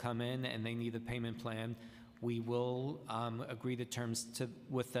people come in and they need a payment plan, we will agree the terms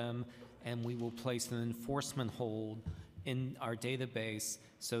with them, and we will place an enforcement hold in our database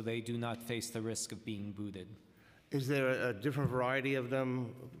so they do not face the risk of being booted. Is there a different variety of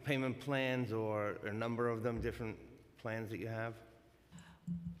them, payment plans, or a number of them, different plans that you have?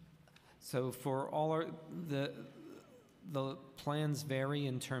 So for all the plans vary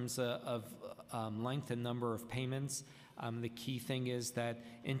in terms of length and number of payments. The key thing is that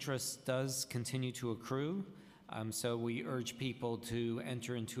interest does continue to accrue. So we urge people to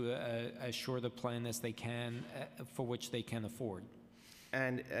enter into as short a plan as they can, for which they can afford.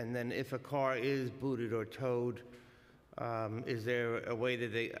 And then if a car is booted or towed, is there a way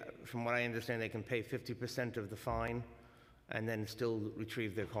that they, from what I understand, they can pay 50% of the fine and then still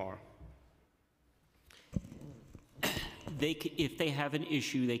retrieve their car? If they have an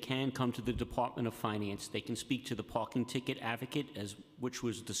issue, they can come to the Department of Finance. They can speak to the parking ticket advocate, which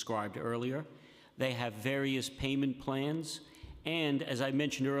was described earlier. They have various payment plans. And as I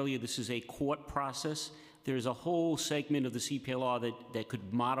mentioned earlier, this is a court process. There's a whole segment of the CPLR that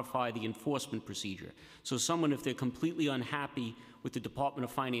could modify the enforcement procedure. So someone, if they're completely unhappy with the Department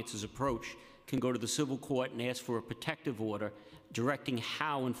of Finance's approach, can go to the civil court and ask for a protective order directing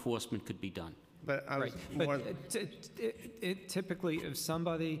how enforcement could be done. But I was Right, more, but typically, if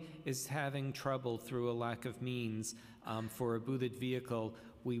somebody is having trouble through a lack of means for a booted vehicle,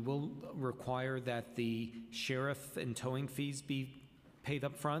 we will require that the sheriff and towing fees be paid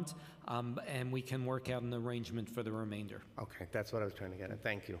up front, and we can work out an arrangement for the remainder. okay, that's what I was trying to get at.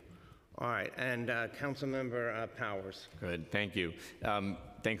 Thank you. All right, and Councilmember Powers. Good, thank you.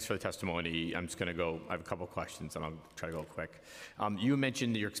 Thanks for the testimony. I'm just going to go, I have a couple of questions, and I'll try to go quick. You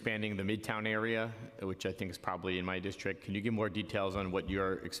mentioned that you're expanding the Midtown area, which I think is probably in my district. Can you give more details on what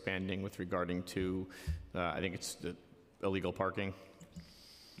you're expanding with regarding to, I think it's the illegal parking?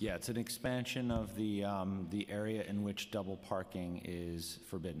 Yeah, it's an expansion of the area in which double parking is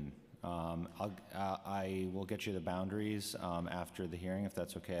forbidden. I will get you the boundaries after the hearing, if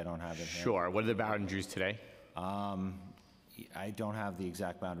that's okay. I don't have it here. Sure. What are the boundaries today? I don't have the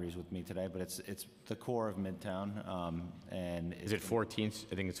exact boundaries with me today, but it's the core of Midtown, and Is it 14th?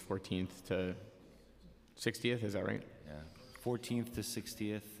 I think it's 14th to 60th, is that right? yeah, 14th to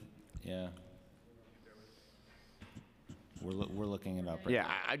 60th. Yeah. We're looking it up right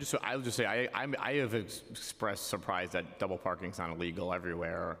Yeah, I'll just say, I have expressed surprise that double parking's not illegal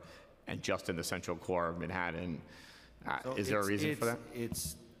everywhere and just in the central core of Manhattan. So Is there a reason for that?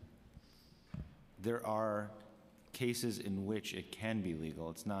 There are cases in which it can be legal.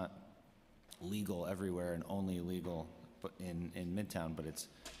 It's not legal everywhere and only legal in Midtown, but it's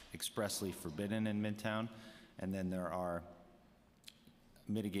expressly forbidden in Midtown. And then there are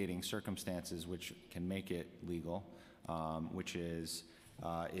mitigating circumstances which can make it legal, which is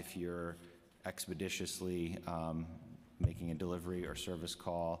if you're expeditiously making a delivery or service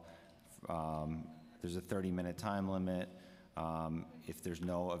call, there's a 30-minute time limit. If there's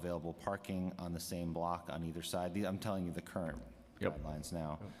no available parking on the same block on either side, I'm telling you the current guidelines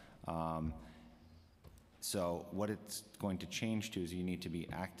now. So what it's going to change to is you need to be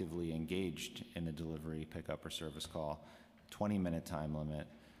actively engaged in a delivery, pickup, or service call, 20-minute time limit.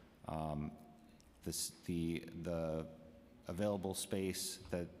 The available space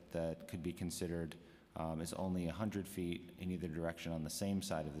that could be considered is only 100 feet in either direction on the same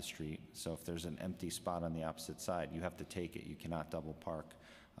side of the street. So if there's an empty spot on the opposite side, you have to take it. You cannot double park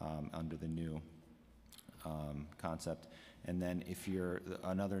under the new concept. And then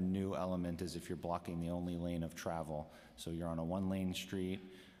another new element is if you're blocking the only lane of travel. So you're on a one-lane street,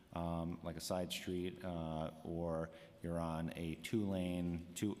 like a side street, or you're on a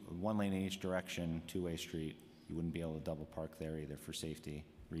one lane in each direction, two-way street. You wouldn't be able to double park there either for safety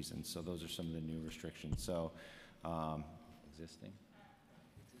reasons. So those are some of the new restrictions. So, existing?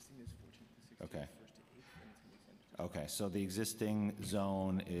 Existing is 14th to 60th, okay. 1st to 8th. Okay, so the existing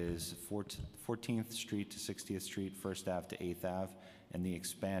zone is 14th Street to 60th Street, 1st Ave to 8th Ave, and the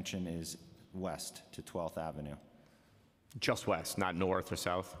expansion is west to 12th Avenue. Just west, not north or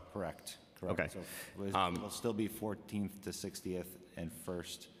south? Correct. Okay. So it'll still be 14th to 60th and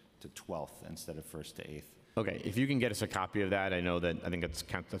 1st to 12th instead of 1st to 8th. Okay, if you can get us a copy of that, I think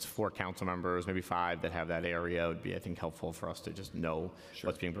that's 4 council members, maybe 5 that have that area. It would be, I think, helpful for us to just know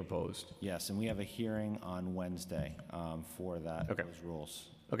what's being proposed. Yes, and we have a hearing on Wednesday for that, those rules.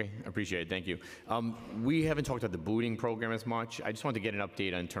 Okay, I appreciate it, thank you. We haven't talked about the booting program as much. I just wanted to get an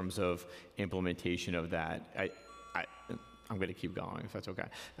update in terms of implementation of that. I'm going to keep going, if that's okay.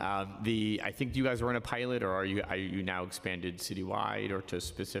 I think you guys were in a pilot, or are you now expanded citywide or to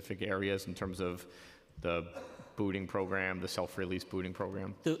specific areas in terms of the booting program, the self-release booting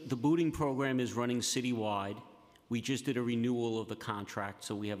program? The booting program is running citywide. We just did a renewal of the contract,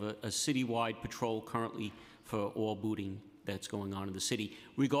 so we have a citywide patrol currently for all booting that's going on in the city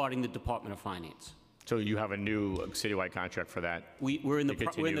regarding the Department of Finance. So you have a new citywide contract for that? We're in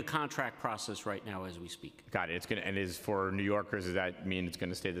the contract process right now as we speak. Got it. And is for New Yorkers, does that mean it's going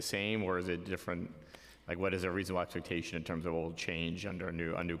to stay the same, or is it different? Like, what is a reasonable expectation in terms of what will change under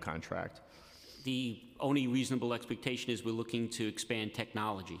a new contract? The only reasonable expectation is we're looking to expand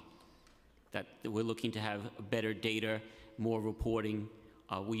technology, that we're looking to have better data, more reporting.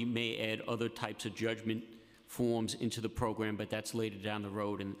 We may add other types of judgment forms into the program, but that's later down the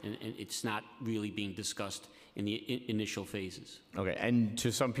road, and it's not really being discussed in the initial phases. Okay, and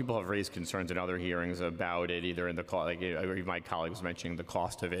some people have raised concerns in other hearings about it, either in the my colleague was mentioning the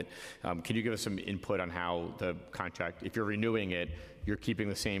cost of it. Can you give us some input on how the contract, if you're renewing it, you're keeping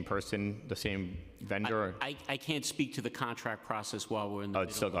the same person, the same vendor? I can't speak to the contract process while we're in the middle.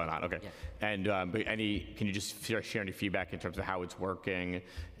 It's still going on, okay. Yeah. And but can you just share any feedback in terms of how it's working?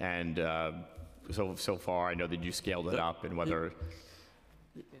 And so far, I know that you scaled it up, and whether...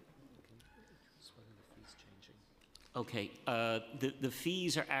 Okay, the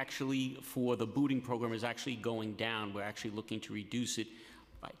fees are actually, for the booting program, is actually going down. We're actually looking to reduce it.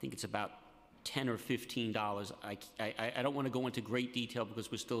 I think it's about $10 or $15. I don't want to go into great detail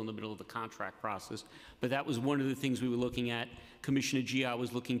because we're still in the middle of the contract process, but that was one of the things we were looking at. Commissioner Gia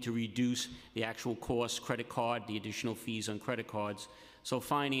was looking to reduce the actual cost, credit card, the additional fees on credit cards. So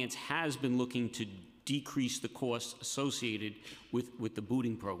finance has been looking to decrease the costs associated with the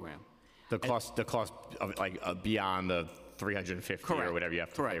booting program. The cost of beyond the 350 or whatever you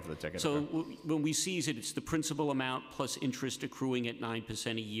have to pay for the ticket. So when we seize it, it's the principal amount plus interest accruing at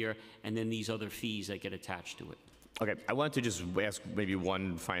 9% a year, and then these other fees that get attached to it. Okay, I wanted to just ask maybe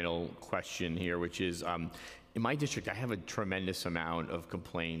one final question here, which is, in my district, I have a tremendous amount of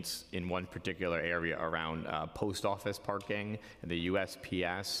complaints in one particular area around post office parking and the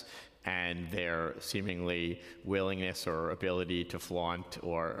USPS and their seemingly willingness or ability to flaunt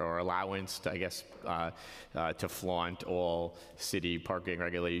or allowance, to, I guess, to flaunt all city parking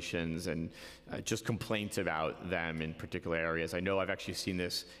regulations and just complaints about them in particular areas. I know I've actually seen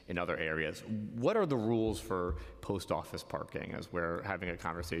this in other areas. What are the rules for post office parking as we're having a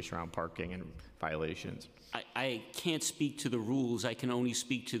conversation around parking and violations? I can't speak to the rules. I can only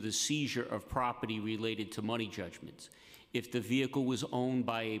speak to the seizure of property related to money judgments. If the vehicle was owned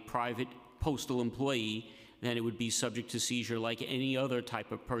by a private postal employee, then it would be subject to seizure like any other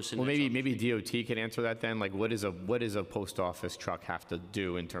type of person. Well, maybe DOT can answer that then. Like, what does a post office truck have to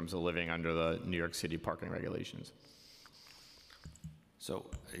do in terms of living under the New York City parking regulations? So,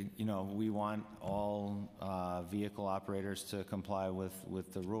 you know, we want all vehicle operators to comply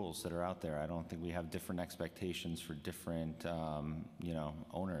with the rules that are out there. I don't think we have different expectations for different, you know,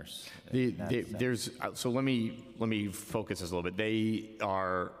 owners. So let me focus this a little bit. They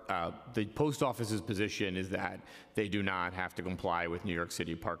are the post office's position is that they do not have to comply with New York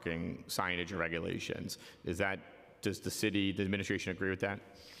City parking signage and regulations. Does the administration agree with that?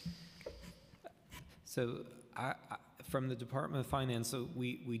 So from the Department of Finance, so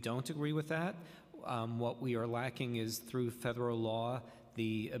we don't agree with that. What we are lacking is, through federal law,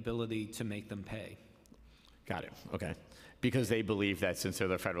 the ability to make them pay. Got it. Okay. Because they believe that since they're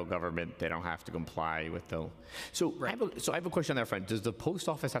the federal government, they don't have to comply with the. So, right. I have a question on that front. Does the post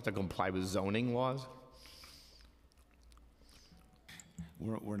office have to comply with zoning laws?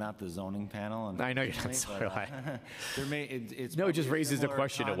 We're not the zoning panel. I know you're not. Sorry. It just raises the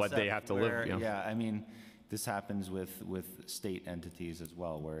question of what they have to live. You know? Yeah, I mean, this happens with state entities as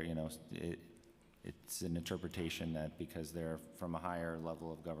well, where, you know, it's an interpretation that because they're from a higher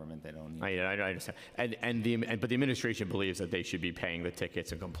level of government, they don't need. I understand. But the administration believes that they should be paying the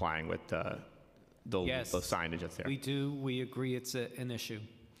tickets and complying with the signage that's there. We do. We agree it's an issue.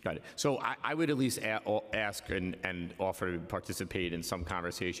 Got it. So I would at least ask and offer to participate in some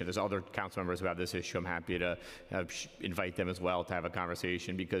conversation. There's other council members who have this issue. I'm happy to invite them as well to have a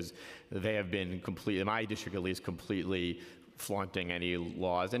conversation, because they have been in my district at least, completely flaunting any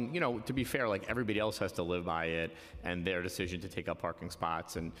laws. And, you know, to be fair, like, everybody else has to live by it, and their decision to take up parking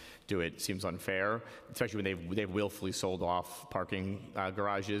spots and do it seems unfair, especially when they've willfully sold off parking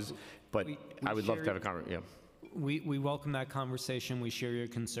garages. But I would love to have a conversation. Yeah. We welcome that conversation. We share your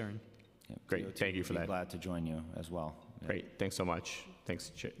concern. Yeah, great. Thank you for that. Glad to join you as well. Yeah. Great. Thanks so much.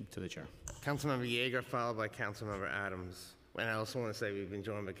 Thanks to the chair. Councilmember Yeager, followed by Councilmember Adams. And I also want to say we've been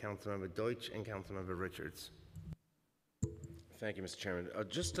joined by Councilmember Deutsch and Councilmember Richards. Thank you, Mr. Chairman.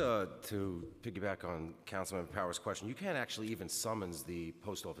 Just to piggyback on Councilmember Power's question, you can't actually even summons the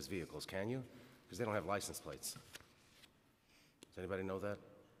post office vehicles, can you? Because they don't have license plates. Does anybody know that?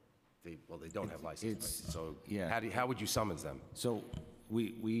 They don't have license plates. So yeah. How would you summons them? So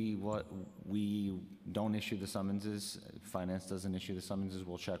we don't issue the summonses. Finance doesn't issue the summonses.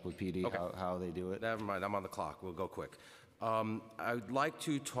 We'll check with PD how they do it. Never mind. I'm on the clock. We'll go quick. I'd like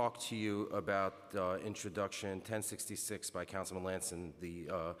to talk to you about introduction 1066 by Councilman Lanson, the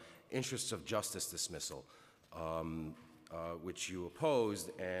interests of justice dismissal, which you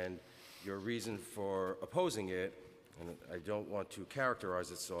opposed, and your reason for opposing it. And I don't want to characterize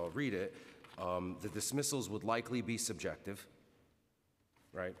it, so I'll read it. The dismissals would likely be subjective,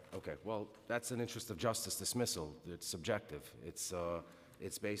 right? Okay, well, that's an interest of justice dismissal. It's subjective.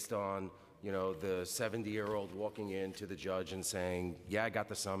 It's based on, you know, the 70-year-old walking in to the judge and saying, yeah, I got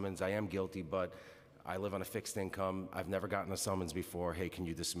the summons, I am guilty, but I live on a fixed income, I've never gotten a summons before, hey, can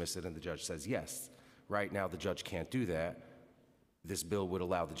you dismiss it? And the judge says yes. Right now, the judge can't do that. This bill would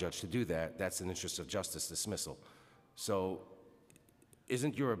allow the judge to do that. That's an interest of justice dismissal. So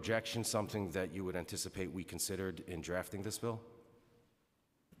isn't your objection something that you would anticipate we considered in drafting this bill?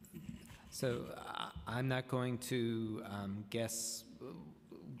 So I'm not going to guess.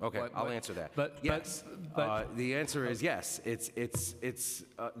 Okay, I'll answer that. But yes, the answer is yes.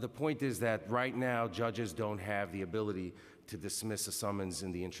 The point is that right now judges don't have the ability to dismiss a summons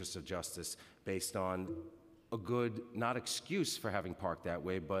in the interest of justice based on a good, not excuse for having parked that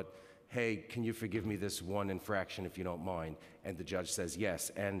way, but, hey, can you forgive me this one infraction if you don't mind? And the judge says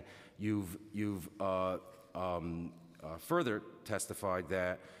yes. And you've further testified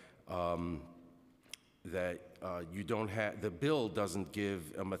that you don't have, the bill doesn't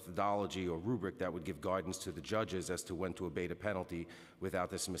give a methodology or rubric that would give guidance to the judges as to when to abate a penalty without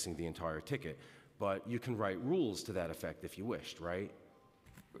dismissing the entire ticket. But you can write rules to that effect if you wished, right?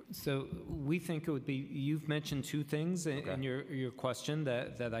 So we think it would be, you've mentioned two things in your question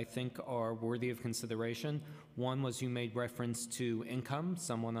that I think are worthy of consideration. One was you made reference to income,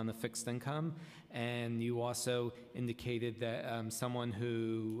 someone on a fixed income, and you also indicated that someone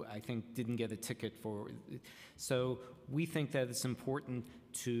who I think didn't get a ticket for. So we think that it's important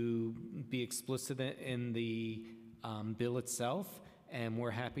to be explicit in the bill itself, and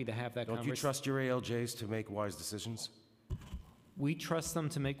we're happy to have that conversation. Don't you trust your ALJs to make wise decisions? We trust them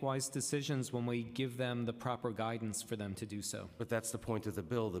to make wise decisions when we give them the proper guidance for them to do so. But that's the point of the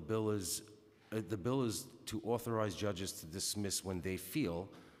bill. The bill is to authorize judges to dismiss when they feel,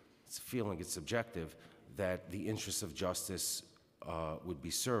 it's a feeling, it's subjective, that the interests of justice would be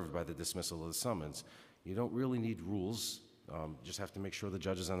served by the dismissal of the summons. You don't really need rules. Just have to make sure the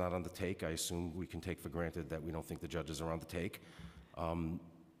judges are not on the take. I assume we can take for granted that we don't think the judges are on the take. And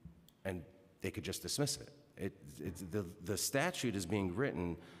they could just dismiss it. The statute is being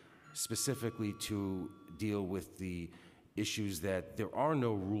written specifically to deal with the issues that there are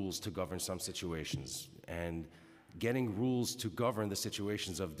no rules to govern some situations. And getting rules to govern the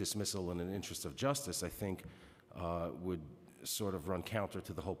situations of dismissal in an interest of justice, I think, would sort of run counter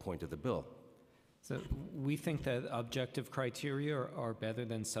to the whole point of the bill. So we think that objective criteria are better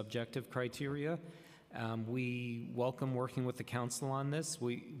than subjective criteria. We welcome working with the council on this.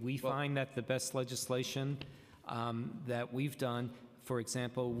 We find that the best legislation that we've done, for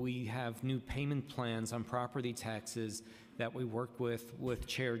example, we have new payment plans on property taxes that we work with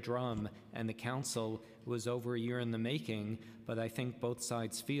Chair Drum and the council. It was over a year in the making, but I think both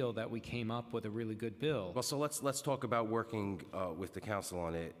sides feel that we came up with a really good bill. Well, so let's talk about working with the council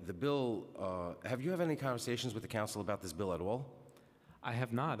on it. The bill, have you had any conversations with the council about this bill at all? I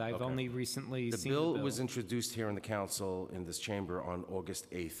have not. I've only recently seen the bill. The bill was introduced here in the council, in this chamber, on August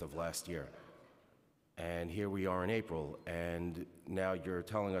 8th of last year. And here we are in April, and now you're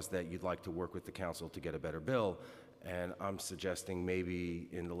telling us that you'd like to work with the council to get a better bill, and I'm suggesting maybe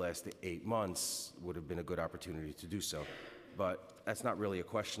in the last 8 months would have been a good opportunity to do so. But that's not really a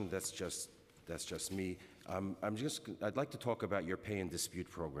question, that's just me. I'd like to talk about your pay and dispute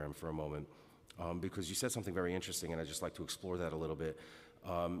program for a moment. Because you said something very interesting, and I'd just like to explore that a little bit.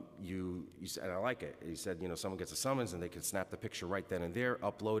 You said, and I like it, you said, someone gets a summons and they can snap the picture right then and there,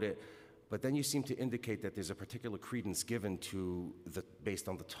 upload it, but then you seem to indicate that there's a particular credence given to based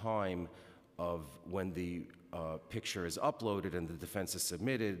on the time of when the picture is uploaded and the defense is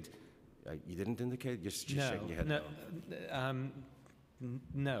submitted. You didn't indicate? Just shaking your head no.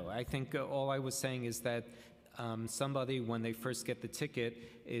 No, I think all I was saying is that somebody, when they first get the ticket,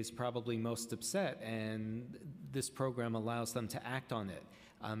 is probably most upset, and this program allows them to act on it.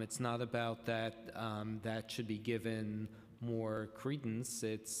 It's not about that that should be given more credence.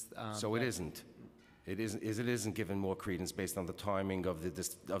 It's so it isn't. It isn't given more credence based on the timing of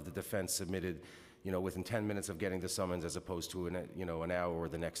the defense submitted, within 10 minutes of getting the summons, as opposed to an hour or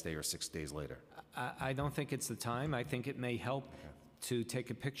the next day or 6 days later. I don't think it's the time. I think it may help to take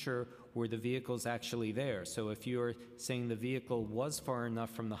a picture where the vehicle's actually there. So if you're saying the vehicle was far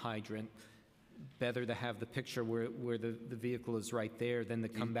enough from the hydrant, better to have the picture where the vehicle is right there than to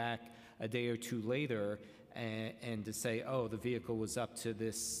come back a day or two later and to say, oh, the vehicle was up to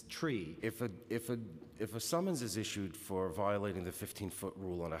this tree. If a summons is issued for violating the 15-foot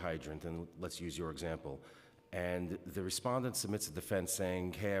rule on a hydrant, and let's use your example, and the respondent submits a defense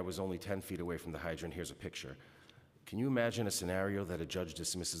saying, hey, I was only 10 feet away from the hydrant, here's a picture. Can you imagine a scenario that a judge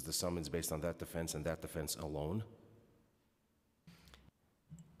dismisses the summons based on that defense and that defense alone?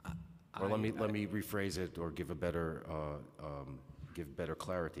 Or let me rephrase it or give better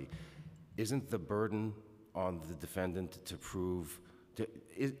clarity. Isn't the burden on the defendant to prove?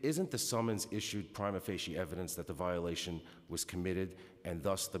 Isn't the summons issued prima facie evidence that the violation was committed, and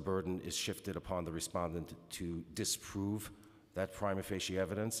thus the burden is shifted upon the respondent to disprove that prima facie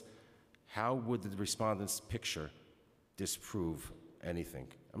evidence? How would the respondent's picture disprove anything?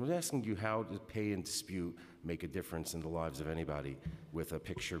 I'm asking you, how does pay and dispute make a difference in the lives of anybody with a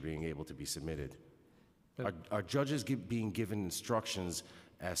picture being able to be submitted? Are judges being given instructions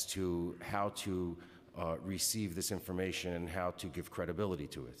as to how to receive this information and how to give credibility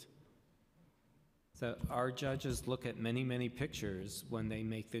to it? So our judges look at many, many pictures when they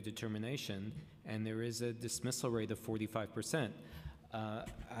make their determination, and there is a dismissal rate of 45%.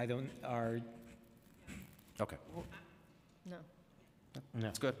 Okay, No.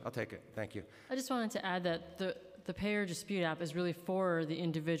 that's good. I'll take it. Thank you. I just wanted to add that the payer dispute app is really for the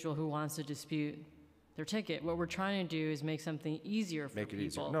individual who wants to dispute their ticket. What we're trying to do is make something easier for Make people. it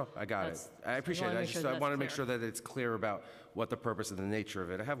easier. No, I got it. That's- I appreciate it. wanna I make just, sure I that's want to make clear. sure that it's clear about what the purpose and the nature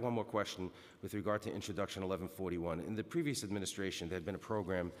of it. I have one more question with regard to Introduction 1141. In the previous administration, there had been a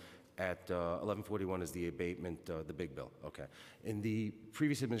program at 1141 is the abatement, the big bill. Okay. In the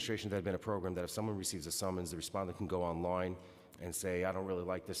previous administration, there had been a program that if someone receives a summons, the respondent can go online and say, I don't really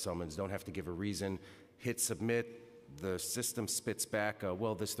like this summons, don't have to give a reason, hit submit, the system spits back,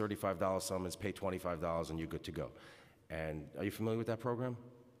 well, this $35 summons, pay $25 and you're good to go. And are you familiar with that program?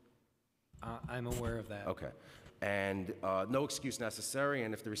 I'm aware of that. Okay. And no excuse necessary,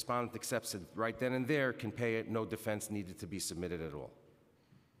 and if the respondent accepts it right then and there, can pay it, no defense needed to be submitted at all.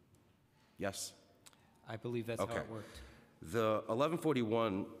 Yes? I believe that's how Okay. it worked. The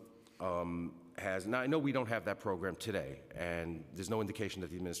 1141 has, now I know we don't have that program today, and there's no indication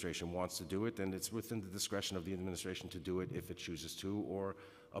that the administration wants to do it, and it's within the discretion of the administration to do it if it chooses to, or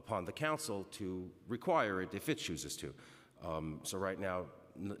upon the council to require it if it chooses to. So right now,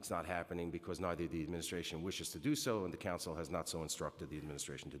 it's not happening because neither the administration wishes to do so, and the council has not so instructed the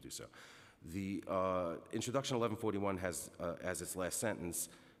administration to do so. The Introduction 1141 has, as its last sentence,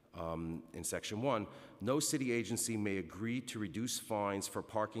 in Section 1, no city agency may agree to reduce fines for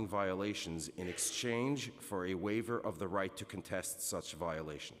parking violations in exchange for a waiver of the right to contest such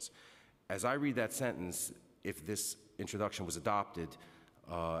violations. As I read that sentence, if this introduction was adopted,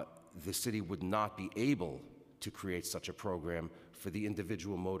 the city would not be able to create such a program for the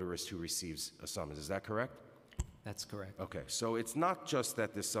individual motorist who receives a summons. Is that correct? That's correct. Okay, so it's not just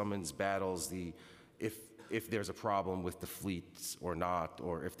that the summons battles the, if there's a problem with the fleets or not,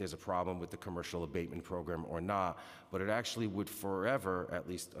 or if there's a problem with the commercial abatement program or not, but it actually would forever, at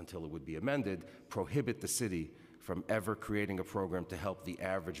least until it would be amended, prohibit the city from ever creating a program to help the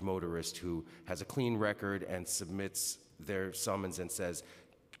average motorist who has a clean record and submits their summons and says,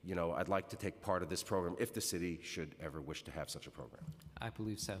 you know, I'd like to take part of this program if the city should ever wish to have such a program. I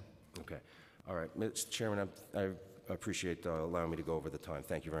believe so. Okay. All right. Mr. Chairman, I appreciate allowing me to go over the time.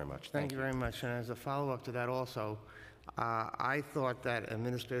 Thank you very much. Thank you very much. And as a follow-up to that also, I thought that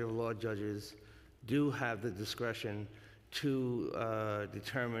administrative law judges do have the discretion to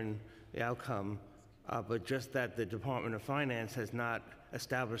determine the outcome, but just that the Department of Finance has not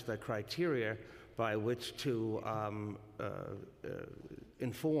established the criteria by which to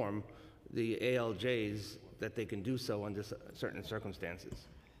inform the ALJs that they can do so under certain circumstances.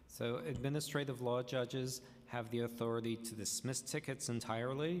 So administrative law judges have the authority to dismiss tickets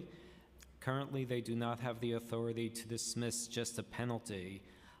entirely. Currently, they do not have the authority to dismiss just a penalty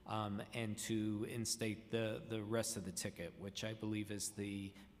and to instate the rest of the ticket, which I believe is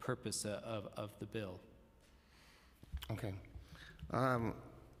the purpose of the bill. Okay.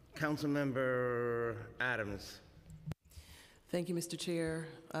 Councilmember Adams. Thank you, Mr. Chair.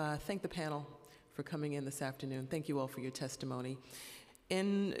 Thank the panel for coming in this afternoon. Thank you all for your testimony.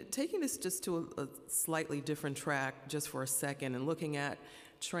 In taking this just to a slightly different track just for a second and looking at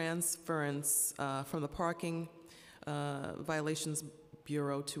transference from the Parking Violations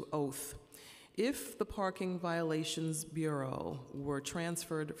Bureau to Oath, if the Parking Violations Bureau were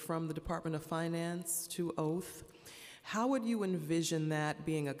transferred from the Department of Finance to Oath, how would you envision that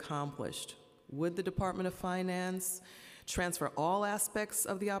being accomplished? Would the Department of Finance transfer all aspects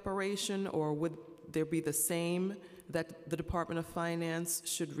of the operation, or would there be the same that the Department of Finance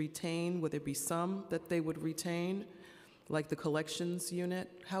should retain? Would there be some that they would retain, like the collections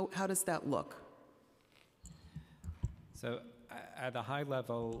unit? How does that look? So at a high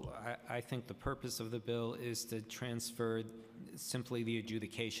level, I think the purpose of the bill is to transfer simply the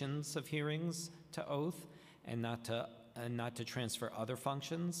adjudications of hearings to Oath and not to transfer other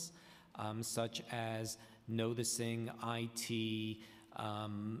functions, such as noticing, IT,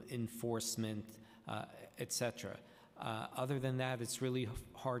 enforcement, etc. Other than that, it's really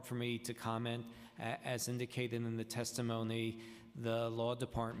hard for me to comment. As indicated in the testimony, the law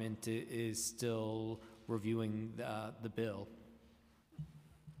department is still reviewing the bill.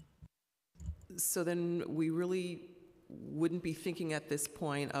 So then we really wouldn't be thinking at this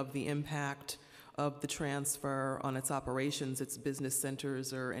point of the impact of the transfer on its operations, its business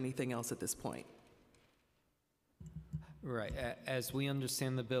centers, or anything else at this point? Right. As we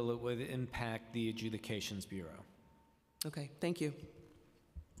understand the bill, it would impact the Adjudications Bureau. Okay, thank you.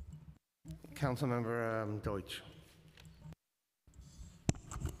 Councilmember Deutsch.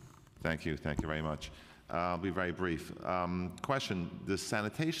 Thank you very much. I'll be very brief. Question, the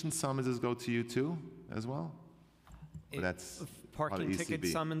sanitation summonses go to you too, as well? Or that's part of Parking ticket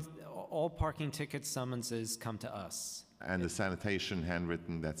ECB? summons, all parking ticket summonses come to us. And the sanitation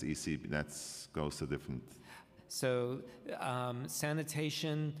handwritten, that's ECB, that's goes to different, So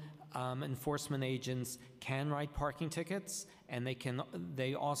sanitation enforcement agents can write parking tickets, and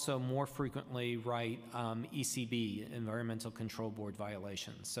they also more frequently write ECB, Environmental Control Board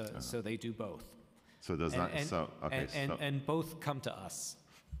violations. So they do both. so does not, so, okay. And both come to us.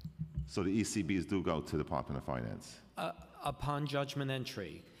 So the ECBs do go to the Department of Finance? Upon judgment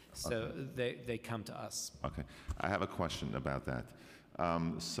entry, so they come to us. Okay. I have a question about that.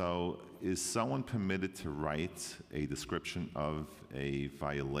 So is someone permitted to write a description of a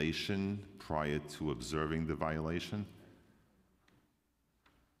violation prior to observing the violation?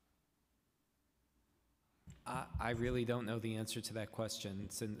 I really don't know the answer to that question.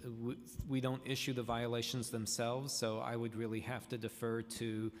 We don't issue the violations themselves, so I would really have to defer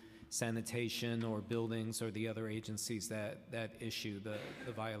to sanitation or buildings or the other agencies that issue the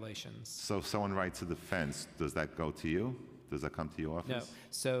violations. So if someone writes a defense, does that go to you? Does that come to your office? No.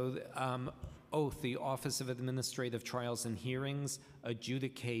 So OATH, the Office of Administrative Trials and Hearings,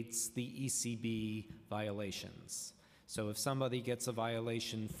 adjudicates the ECB violations. So if somebody gets a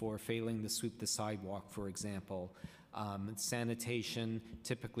violation for failing to sweep the sidewalk, for example, sanitation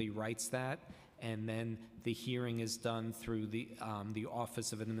typically writes that, and then the hearing is done through the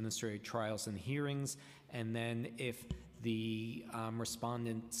Office of Administrative Trials and Hearings, and then if the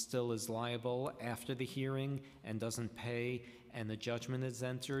respondent still is liable after the hearing and doesn't pay and the judgment is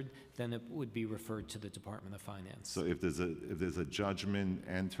entered, then it would be referred to the Department of Finance. So if there's a judgment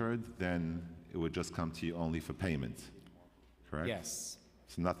entered, then it would just come to you only for payment, correct? Yes.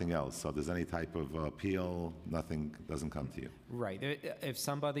 So nothing else. So if there's any type of appeal, nothing doesn't come to you. Right. If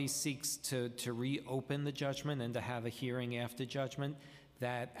somebody seeks to reopen the judgment and to have a hearing after judgment,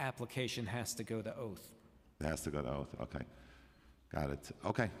 that application has to go to OATH. It has to go to oath. Okay. Got it.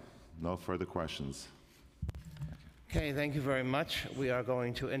 Okay. No further questions. Okay, thank you very much. We are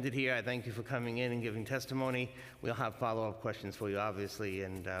going to end it here. I thank you for coming in and giving testimony. We'll have follow-up questions for you, obviously,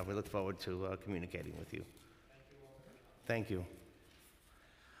 and we look forward to communicating with you. Thank you.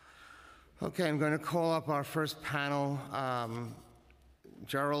 Okay, I'm going to call up our first panel.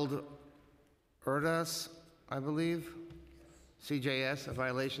 Gerald Urdas, I believe. CJS,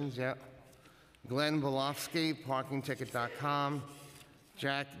 violations, yeah. Glenn Bolofsky, parkingticket.com.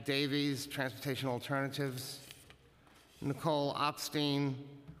 Jack Davies, Transportation Alternatives. Nicole Opstein,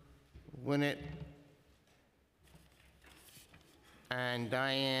 Winnett. And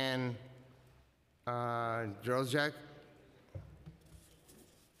Diane Drozjak.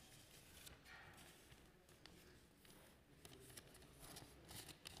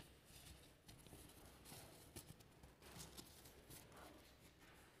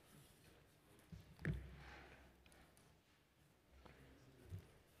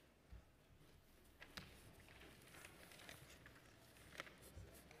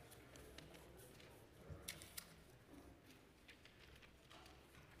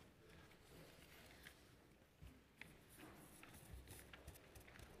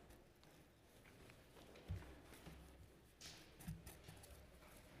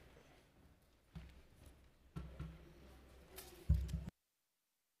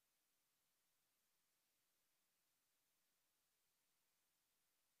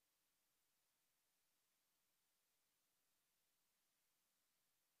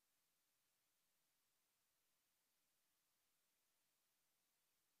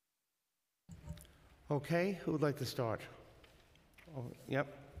 Okay, who would like to start? Oh, yep.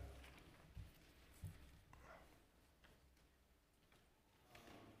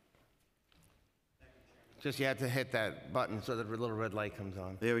 Just you have to hit that button so that the little red light comes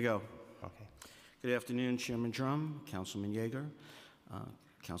on. There we go. Okay. Good afternoon, Chairman Drum, Councilman Yeager,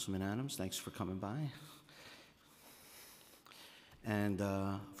 Councilman Adams. Thanks for coming by. And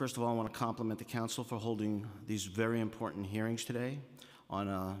first of all, I want to compliment the council for holding these very important hearings today on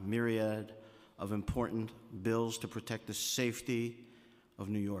a myriad of important bills to protect the safety of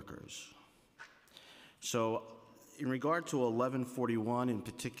New Yorkers. So in regard to 1141 in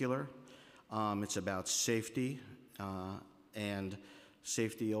particular, it's about safety, and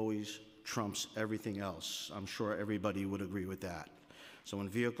safety always trumps everything else. I'm sure everybody would agree with that. So when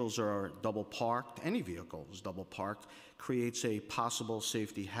vehicles are double parked, any vehicle is double parked, creates a possible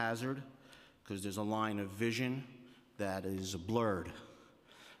safety hazard because there's a line of vision that is blurred.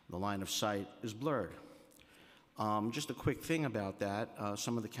 The line of sight is blurred. Just a quick thing about that.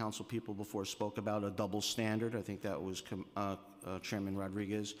 Some of the council people before spoke about a double standard. I think that was Chairman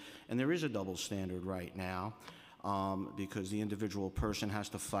Rodriguez. And there is a double standard right now because the individual person has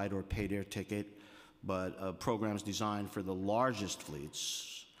to fight or pay their ticket, but programs designed for the largest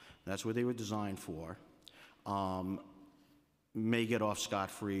fleets, that's what they were designed for, may get off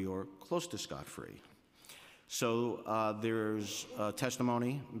scot-free or close to scot-free. So there's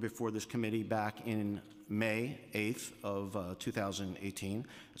testimony before this committee back in May 8th of 2018.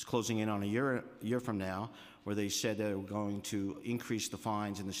 It's closing in on a year from now, where they said they were going to increase the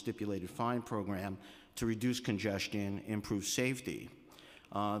fines in the stipulated fine program to reduce congestion, improve safety.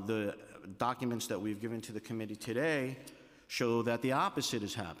 The documents that we've given to the committee today show that the opposite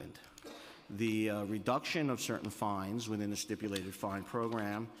has happened. The reduction of certain fines within the stipulated fine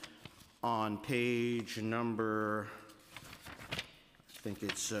program on page number, I think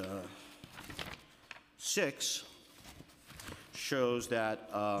it's 6, shows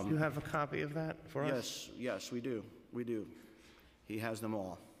that. Do you have a copy of that for us? Yes, we do. We do. He has them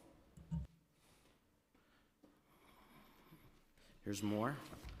all. Here's more.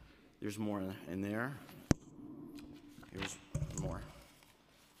 There's more in there. Here's more.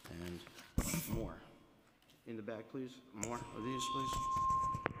 And more. In the back, please. More of these, please.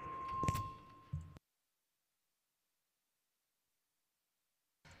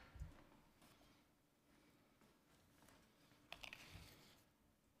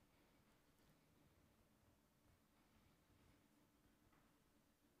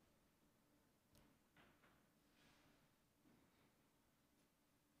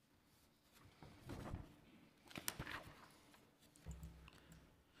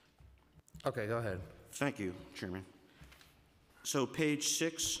 Okay, go ahead. Thank you, Chairman. So page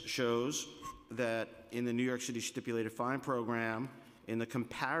 6 shows that in the New York City stipulated fine program, in the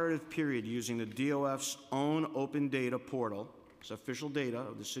comparative period using the DOF's own open data portal, it's official data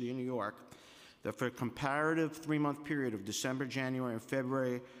of the City of New York, that for a comparative 3-month period of December, January, and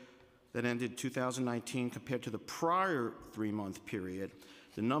February that ended 2019 compared to the prior 3-month period,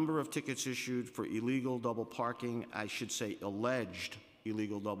 the number of tickets issued for illegal double parking, I should say alleged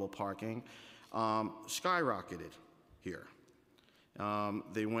illegal double parking, skyrocketed here.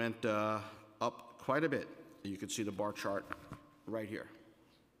 They went up quite a bit. You can see the bar chart right here.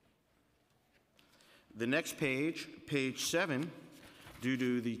 The next page, page 7, due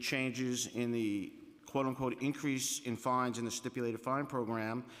to the changes in the quote-unquote increase in fines in the stipulated fine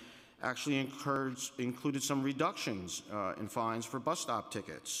program, actually included some reductions in fines for bus stop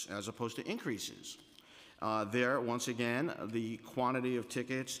tickets as opposed to increases. There, once again, the quantity of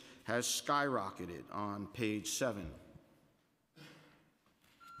tickets has skyrocketed on page 7.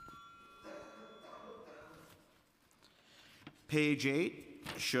 Page 8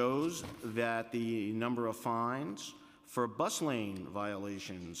 shows that the number of fines for bus lane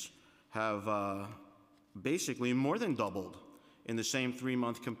violations have basically more than doubled in the same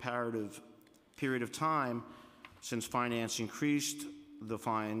 3-month comparative period of time since finance increased the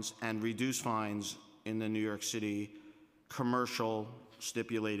fines and reduced fines in the New York City commercial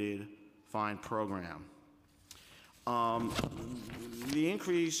stipulated fine program. The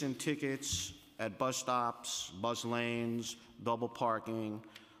increase in tickets at bus stops, bus lanes, double parking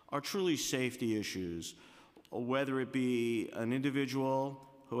are truly safety issues, whether it be an individual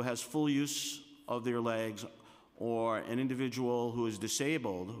who has full use of their legs or an individual who is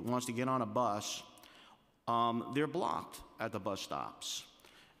disabled who wants to get on a bus. They're blocked at the bus stops.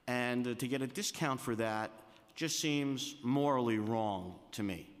 And to get a discount for that just seems morally wrong to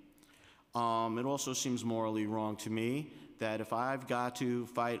me. It also seems morally wrong to me that if I've got to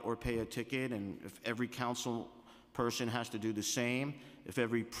fight or pay a ticket, and if every council person has to do the same, if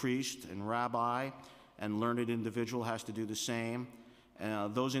every priest and rabbi and learned individual has to do the same,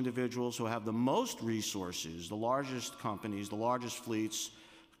 those individuals who have the most resources, the largest companies, the largest fleets,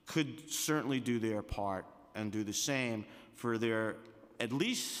 could certainly do their part and do the same for their, at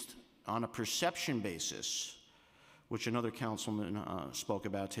least on a perception basis, which another councilman spoke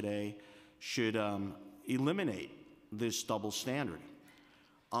about today, should eliminate this double standard.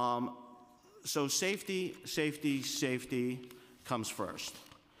 So safety, safety, safety comes first.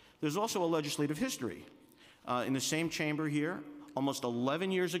 There's also a legislative history. In the same chamber here, almost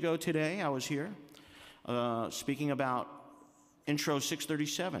 11 years ago today, I was here speaking about Intro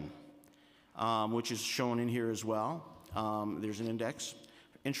 637, which is shown in here as well. There's an index.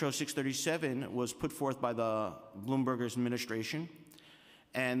 Intro 637 was put forth by the Bloomberg administration,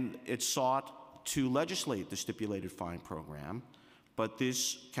 and it sought to legislate the stipulated fine program, but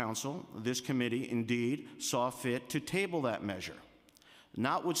this council, this committee, indeed saw fit to table that measure.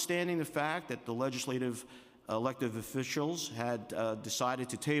 Notwithstanding the fact that the legislative elected officials had decided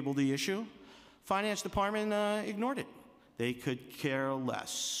to table the issue, Finance Department ignored it. They could care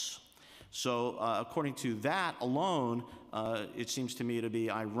less. So according to that alone, it seems to me to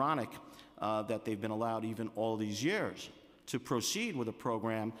be ironic that they've been allowed even all these years to proceed with a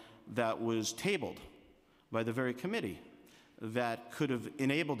program that was tabled by the very committee that could have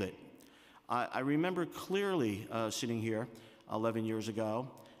enabled it. I remember clearly sitting here 11 years ago,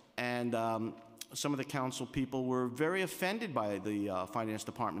 and some of the council people were very offended by the Finance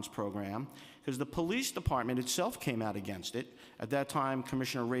Department's program because the police department itself came out against it. At that time,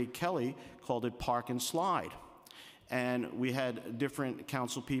 Commissioner Ray Kelly called it park and slide. And we had different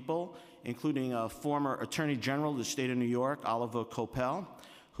council people, including a former Attorney General of the state of New York, Oliver Coppell,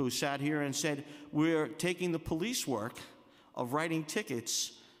 who sat here and said, we're taking the police work of writing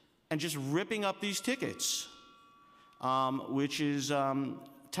tickets and just ripping up these tickets, which is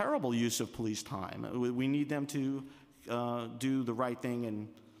terrible use of police time. We need them to do the right thing,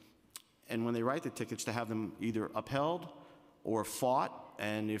 and when they write the tickets, to have them either upheld or fought,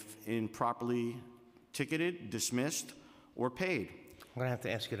 and if improperly ticketed, dismissed, or paid. I'm going to have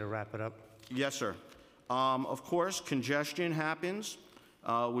to ask you to wrap it up. Yes, sir. Of course, congestion happens,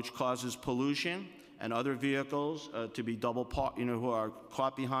 which causes pollution, and other vehicles to be double parked, who are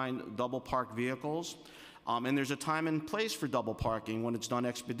caught behind double parked vehicles. And there's a time and place for double parking when it's done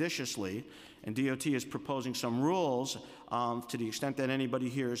expeditiously. And DOT is proposing some rules. To the extent that anybody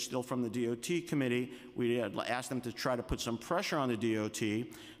here is still from the DOT committee, we asked them to try to put some pressure on the DOT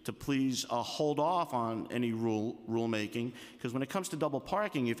to please hold off on any rulemaking. Because when it comes to double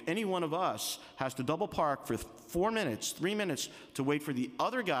parking, if any one of us has to double park for 4 minutes, 3 minutes to wait for the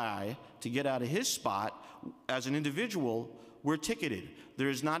other guy to get out of his spot, as an individual, we're ticketed. There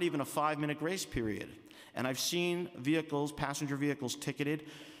is not even a 5-minute grace period. And I've seen vehicles, passenger vehicles, ticketed.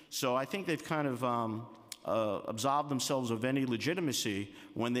 So I think they've kind of absolved themselves of any legitimacy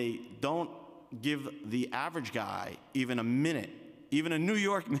when they don't give the average guy even a minute, even a New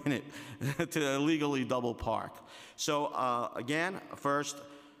York minute, to illegally double park. So again, first,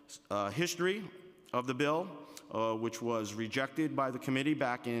 history of the bill, which was rejected by the committee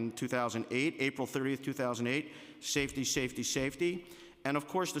back in 2008, April 30th, 2008, safety, safety, safety. And of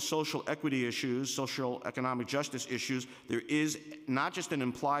course, the social equity issues, social economic justice issues. There is not just an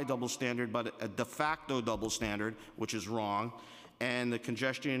implied double standard, but a de facto double standard, which is wrong. And the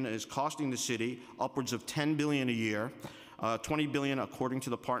congestion is costing the city upwards of $10 billion a year, $20 billion according to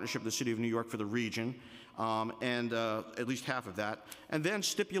the partnership of the City of New York for the region, and at least half of that. And then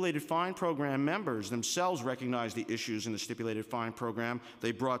stipulated fine program members themselves recognized the issues in the stipulated fine program.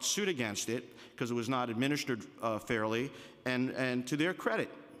 They brought suit against it because it was not administered fairly, and to their credit,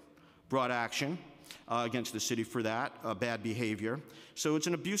 brought action against the city for that bad behavior. So it's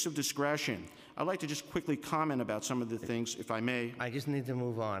an abuse of discretion. I'd like to just quickly comment about some of the things, if I may. I just need to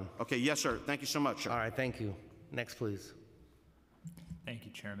move on. Okay, yes, sir. Thank you so much, sir. All right, thank you. Next, please. Thank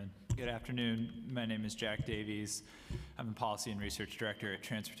you, Chairman. Good afternoon. My name is Jack Davies. I'm the Policy and Research Director at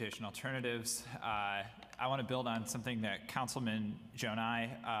Transportation Alternatives. I want to build on something that Councilman Jonai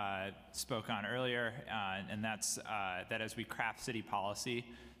spoke on earlier, and that's that as we craft city policy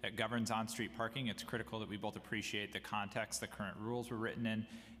that governs on-street parking, it's critical that we both appreciate the context the current rules were written in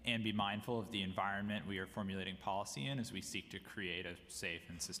and be mindful of the environment we are formulating policy in as we seek to create a safe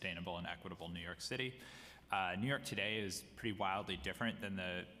and sustainable and equitable New York City. New York today is pretty wildly different than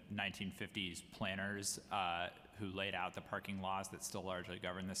the 1950s planners who laid out the parking laws that still largely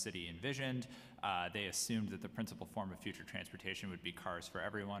govern the city envisioned. They assumed that the principal form of future transportation would be cars for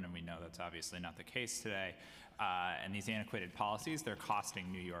everyone, and we know that's obviously not the case today. And these antiquated policies, they're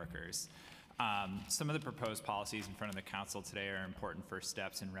costing New Yorkers. Some of the proposed policies in front of the council today are important first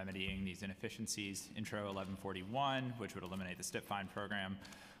steps in remedying these inefficiencies. Intro 1141, which would eliminate the STIP fine program,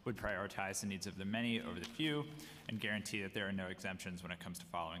 would prioritize the needs of the many over the few and guarantee that there are no exemptions when it comes to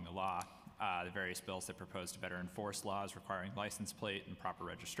following the law. The various bills that propose to better enforce laws requiring license plate and proper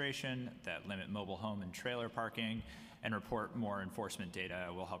registration, that limit mobile home and trailer parking, and report more enforcement data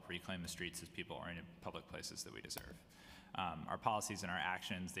will help reclaim the streets as people-oriented public places that we deserve. Our policies and our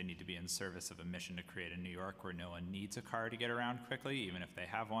actions, they need to be in service of a mission to create a New York where no one needs a car to get around quickly, even if they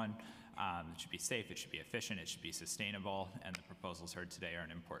have one. It should be safe, it should be efficient, it should be sustainable, and the proposals heard today are an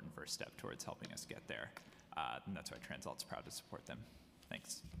important first step towards helping us get there. And that's why TransAlt's proud to support them.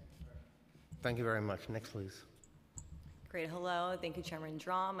 Thanks. Thank you very much. Next, please. Great. Hello. Thank you, Chairman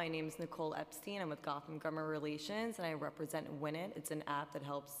Drum. My name is Nicole Epstein. I'm with Gotham Government Relations, and I represent WinIt. It's an app that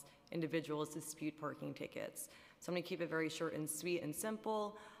helps individuals dispute parking tickets. So I'm going to keep it very short and sweet and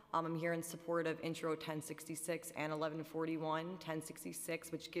simple. I'm here in support of Intro 1066 and 1141.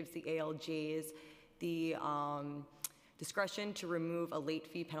 1066, which gives the ALJs the discretion to remove a late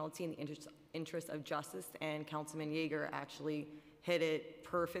fee penalty in the interest of justice, and Councilman Yeager actually hit it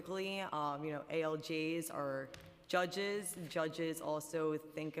perfectly. ALJs are judges. Judges also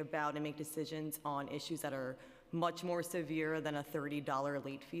think about and make decisions on issues that are much more severe than a $30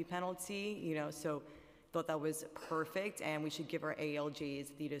 late fee penalty, so thought that was perfect, and we should give our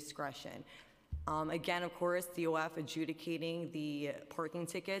ALJs the discretion. Again, of course, DOF adjudicating the parking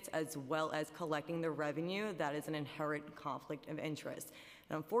tickets as well as collecting the revenue, that is an inherent conflict of interest.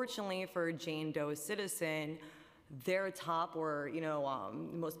 And unfortunately for Jane Doe citizen, their top or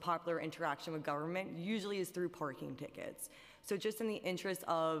most popular interaction with government usually is through parking tickets. So just in the interest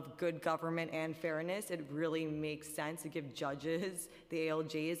of good government and fairness, it really makes sense to give judges, the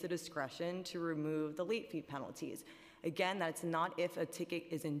ALJs, the discretion to remove the late fee penalties. Again, that's not if a ticket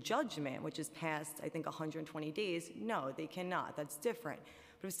is in judgment, which is past, I think, 120 days. No, they cannot. That's different.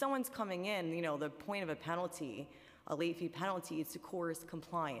 But if someone's coming in, the point of a penalty, a late fee penalty, is to coerce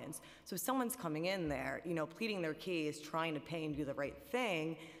compliance. So if someone's coming in there, pleading their case, trying to pay and do the right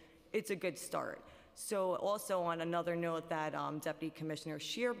thing, it's a good start. So also on another note that Deputy Commissioner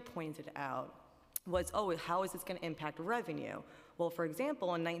Scheer pointed out was, how is this going to impact revenue? Well, for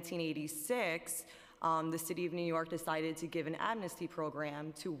example, in 1986, the city of New York decided to give an amnesty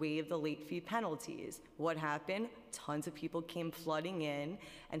program to waive the late fee penalties. What happened? Tons of people came flooding in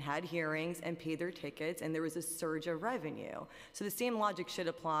and had hearings and paid their tickets, and there was a surge of revenue. So the same logic should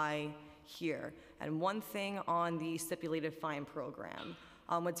apply here. And one thing on the stipulated fine program.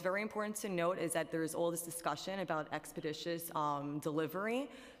 What's very important to note is that there's all this discussion about expeditious delivery.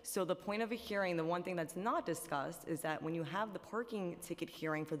 So the point of a hearing, the one thing that's not discussed is that when you have the parking ticket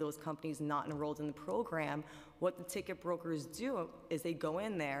hearing for those companies not enrolled in the program, what the ticket brokers do is they go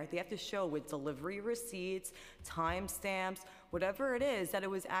in there, they have to show with delivery receipts, timestamps, whatever it is, that it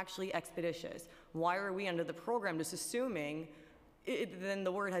was actually expeditious. Why are we under the program just assuming then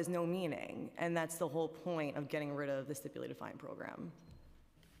the word has no meaning? And that's the whole point of getting rid of the stipulated fine program.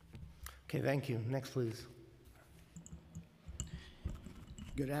 Okay, thank you. Next, please.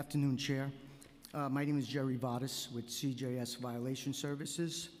 Good afternoon, Chair. My name is Jerry Vadas with CJS Violation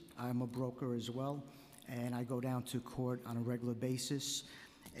Services. I'm a broker as well, and I go down to court on a regular basis.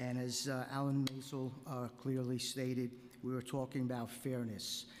 And as Alan Maisel clearly stated, we were talking about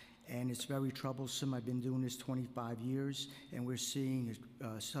fairness. And it's very troublesome. I've been doing this 25 years, and we're seeing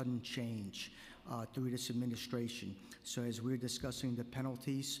a sudden change through this administration. So as we're discussing the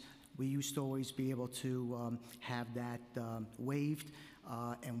penalties, we used to always be able to have that waived,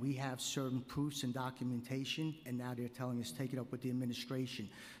 and we have certain proofs and documentation, and now they're telling us take it up with the administration.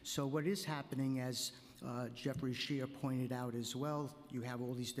 So what is happening, as Jeffrey Scheer pointed out as well, you have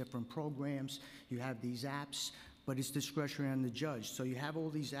all these different programs, you have these apps, but it's discretionary on the judge. So you have all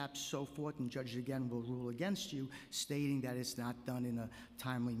these apps, so forth, and judges again will rule against you, stating that it's not done in a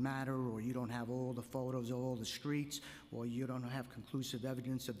timely manner, or you don't have all the photos of all the streets, or you don't have conclusive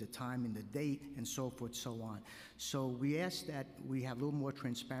evidence of the time and the date, and so forth, so on. So we ask that we have a little more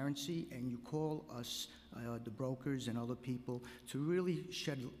transparency, and you call us, the brokers and other people, to really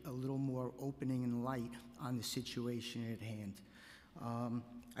shed a little more opening and light on the situation at hand.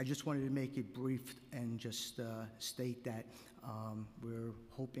 I just wanted to make it brief and just state that we're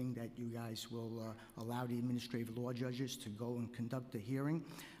hoping that you guys will allow the administrative law judges to go and conduct a hearing.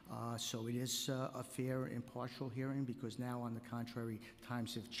 So it is a fair, impartial hearing, because now, on the contrary,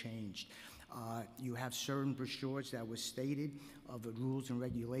 times have changed. You have certain brochures that was stated of the rules and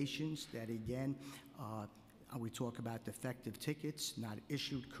regulations that, again, we talk about defective tickets not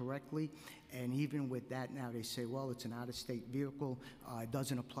issued correctly, and even with that now they say, well, it's an out-of-state vehicle, it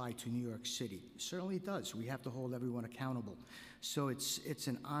doesn't apply to New York City. It certainly does. We have to hold everyone accountable. So it's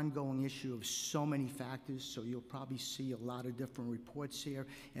an ongoing issue of so many factors, so you'll probably see a lot of different reports here,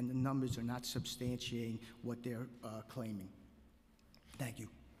 and the numbers are not substantiating what they're claiming. Thank you.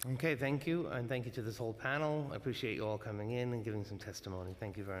 Okay, thank you, and thank you to this whole panel. I appreciate you all coming in and giving some testimony.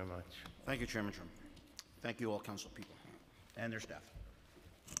 Thank you very much. Thank you, Chairman Trump. Thank you all, council people and their staff.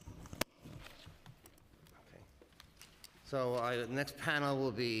 Okay. So next panel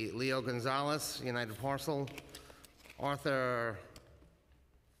will be Leo Gonzalez, United Parcel, Arthur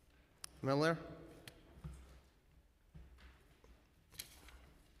Miller,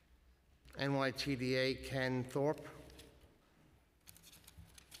 NYTDA Ken Thorpe,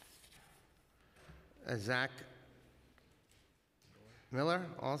 Zach Miller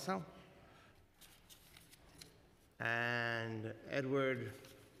also, and Edward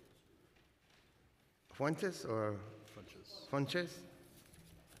Fuentes or Funches.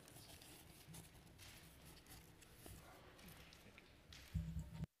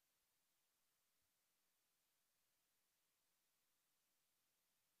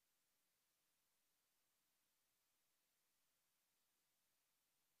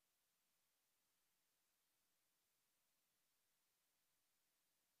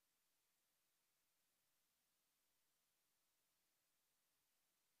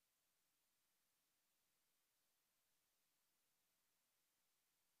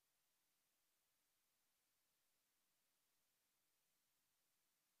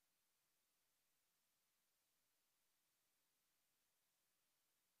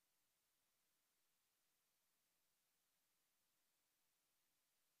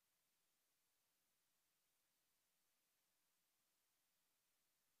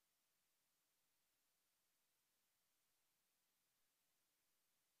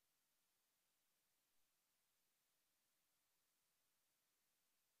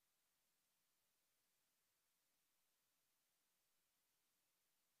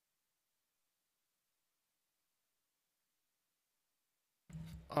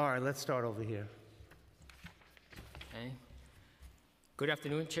 All right, let's start over here. Okay. Good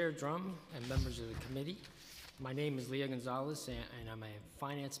afternoon, Chair Drum and members of the committee. My name is Leo Gonzalez, and I'm a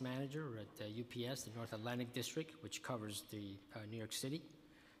finance manager at UPS, the North Atlantic District, which covers the New York City.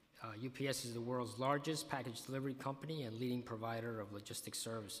 UPS is the world's largest package delivery company and leading provider of logistics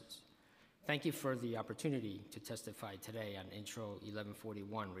services. Thank you for the opportunity to testify today on Intro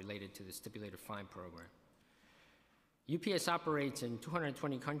 1141 related to the stipulated fine program. UPS operates in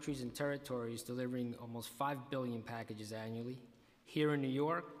 220 countries and territories, delivering almost 5 billion packages annually. Here in New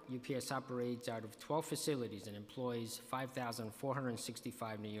York, UPS operates out of 12 facilities and employs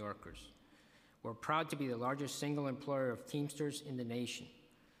 5,465 New Yorkers. We're proud to be the largest single employer of Teamsters in the nation.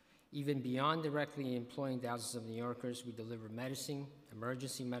 Even beyond directly employing thousands of New Yorkers, we deliver medicine,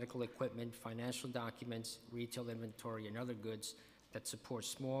 emergency medical equipment, financial documents, retail inventory, and other goods that support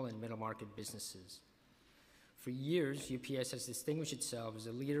small and middle market businesses. For years, UPS has distinguished itself as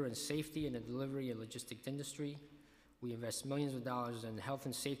a leader in safety in the delivery and logistics industry. We invest millions of dollars in health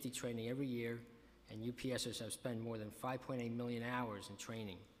and safety training every year, and UPSers have spent more than 5.8 million hours in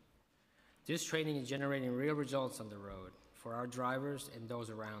training. This training is generating real results on the road for our drivers and those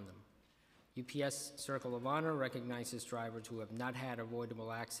around them. UPS Circle of Honor recognizes drivers who have not had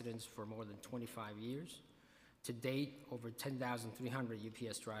avoidable accidents for more than 25 years. To date, over 10,300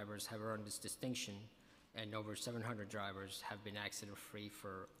 UPS drivers have earned this distinction, and over 700 drivers have been accident-free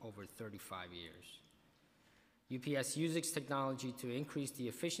for over 35 years. UPS uses technology to increase the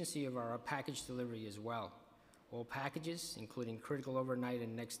efficiency of our package delivery as well. All packages, including critical overnight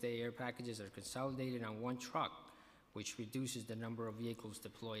and next-day air packages, are consolidated on one truck, which reduces the number of vehicles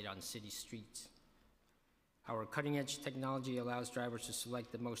deployed on city streets. Our cutting-edge technology allows drivers to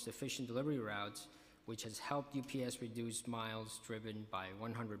select the most efficient delivery routes, which has helped UPS reduce miles driven by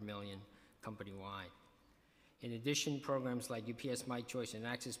 100 million company-wide. In addition, programs like UPS My Choice and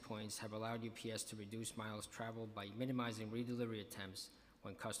Access Points have allowed UPS to reduce miles traveled by minimizing redelivery attempts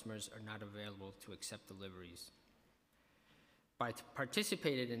when customers are not available to accept deliveries. By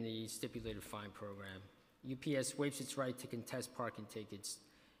participating in the stipulated fine program, UPS waives its right to contest parking tickets,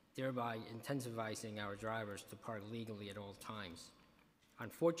 thereby incentivizing our drivers to park legally at all times.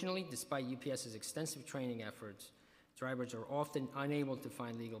 Unfortunately, despite UPS's extensive training efforts, drivers are often unable to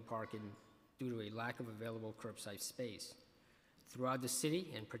find legal parking due to a lack of available curbside space. Throughout the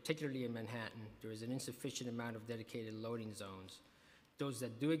city, and particularly in Manhattan, there is an insufficient amount of dedicated loading zones. Those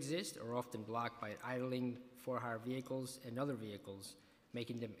that do exist are often blocked by idling for-hire vehicles and other vehicles,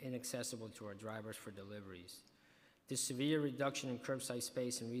 making them inaccessible to our drivers for deliveries. This severe reduction in curbside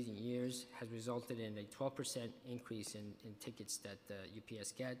space in recent years has resulted in a 12% increase in tickets that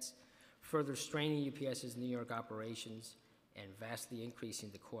UPS gets, further straining UPS's New York operations and vastly increasing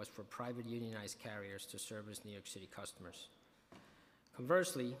the cost for private unionized carriers to service New York City customers.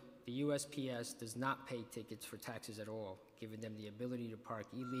 Conversely, the USPS does not pay tickets for taxes at all, giving them the ability to park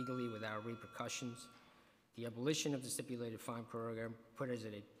illegally without repercussions. The abolition of the stipulated fine program put us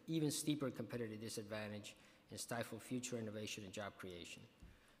at an even steeper competitive disadvantage and stifle future innovation and job creation.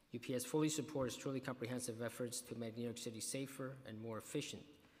 UPS fully supports truly comprehensive efforts to make New York City safer and more efficient.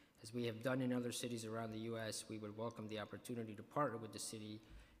 As we have done in other cities around the U.S., we would welcome the opportunity to partner with the city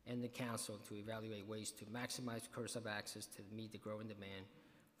and the council to evaluate ways to maximize curbside access to meet the growing demand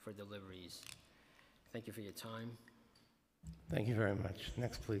for deliveries. Thank you for your time. Thank you very much.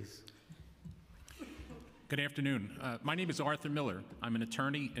 Next, please. Good afternoon. My name is Arthur Miller. I'm an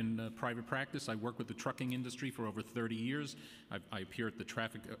attorney in private practice. I work with the trucking industry for over 30 years. I appear at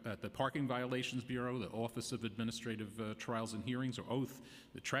the Parking Violations Bureau, the Office of Administrative Trials and Hearings, or OATH,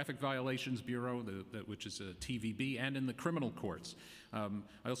 the Traffic Violations Bureau, which is a TVB, and in the criminal courts. I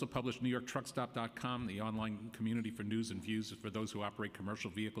also publish NewYorkTruckStop.com, the online community for news and views for those who operate commercial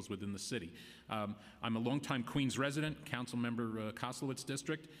vehicles within the city. I'm a longtime Queens resident, council member Koslowitz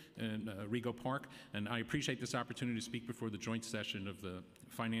District in Rego Park, and I appreciate this opportunity to speak before the joint session of the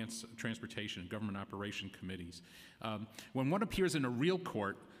Finance, Transportation, and Government Operation Committees. When one appears in a real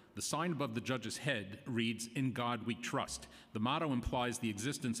court, the sign above the judge's head reads, "In God we trust." The motto implies the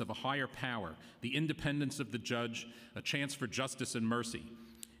existence of a higher power, the independence of the judge, a chance for justice and mercy.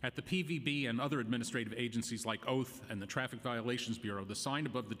 At the PVB and other administrative agencies like OATH and the Traffic Violations Bureau, the sign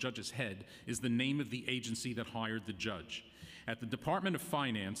above the judge's head is the name of the agency that hired the judge. At the Department of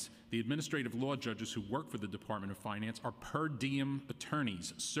Finance, the administrative law judges who work for the Department of Finance are per diem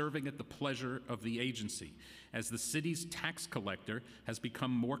attorneys serving at the pleasure of the agency. As the city's tax collector has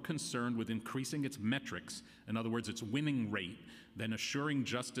become more concerned with increasing its metrics, in other words, its winning rate, than assuring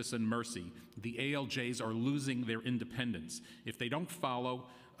justice and mercy, the ALJs are losing their independence. If they don't follow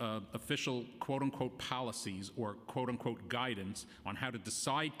official quote-unquote policies or quote-unquote guidance on how to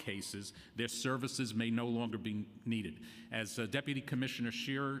decide cases, their services may no longer be needed. As Deputy Commissioner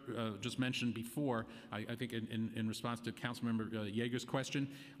Shearer just mentioned before, I think in response to Councilmember Yeager's question,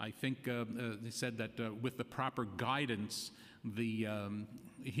 I think they said that with the proper guidance, the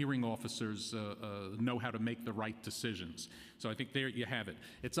hearing officers know how to make the right decisions. So I think there you have it.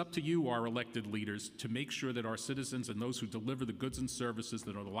 It's up to you, our elected leaders, to make sure that our citizens and those who deliver the goods and services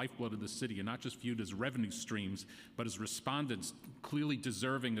that are the lifeblood of the city are not just viewed as revenue streams, but as respondents clearly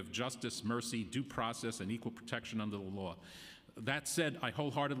deserving of justice, mercy, due process, and equal protection under the law. That said, I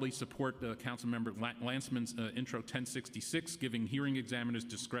wholeheartedly support Councilmember Lanceman's Intro 1066, giving hearing examiners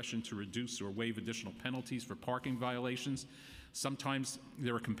discretion to reduce or waive additional penalties for parking violations. Sometimes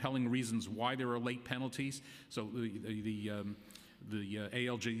there are compelling reasons why there are late penalties, so the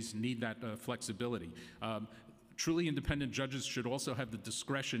ALJs need that flexibility. Truly independent judges should also have the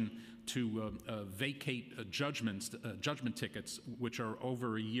discretion to vacate judgment tickets which are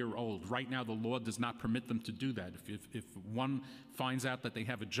over a year old. Right now, the law does not permit them to do that. If one finds out that they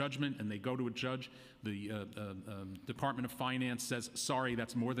have a judgment and they go to a judge, the Department of Finance says, sorry,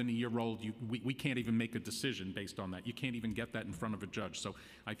 that's more than a year old. We can't even make a decision based on that. You can't even get that in front of a judge. So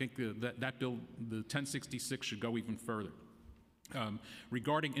I think that bill, the 1066, should go even further.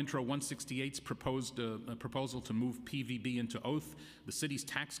 Regarding Intro 168's proposal to move PVB into oath, the city's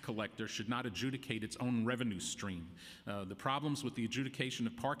tax collector should not adjudicate its own revenue stream. The problems with the adjudication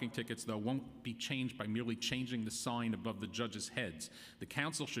of parking tickets, though, won't be changed by merely changing the sign above the judges' heads. The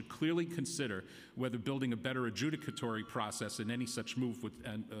council should clearly consider whether building a better adjudicatory process in any such move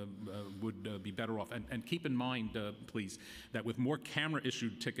would be better off. And keep in mind, please, that with more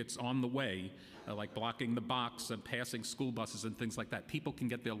camera-issued tickets on the way, like blocking the box and passing school buses and things like that, people can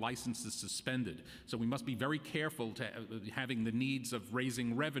get their licenses suspended. So we must be very careful to having the needs of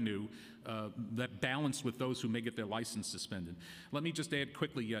raising revenue that balance with those who may get their license suspended. Let me just add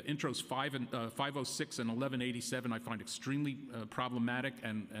quickly, intros 506 and 1187 I find extremely problematic,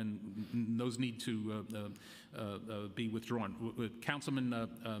 and those need to be withdrawn. Councilman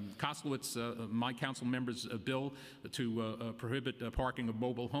Koslowitz, my council member's bill to prohibit parking of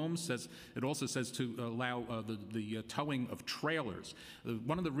mobile homes it also says to allow the towing of trailers.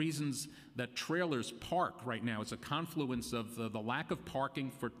 One of the reasons that trailers park right now is a confluence of the lack of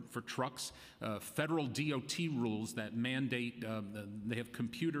parking for trucks, federal DOT rules that mandate, they have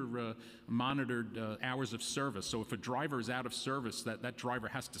computer monitored hours of service. So if a driver is out of service, that driver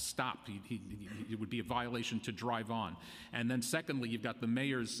has to stop. It would be a violation to drive on. And then secondly, you've got the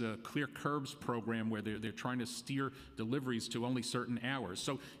mayor's Clear Curbs program where they're trying to steer deliveries to only certain hours.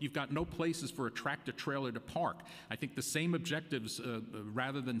 So you've got no places for a tractor trailer to park. I think the same objectives,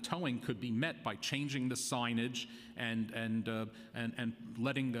 rather than towing, could be met by changing the signage and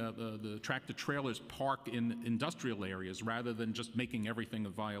letting the tractor trailers park in industrial areas rather than just making everything a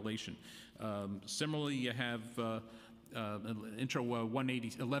violation. Similarly, you have Intro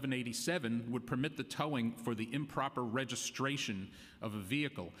 1187 would permit the towing for the improper registration of a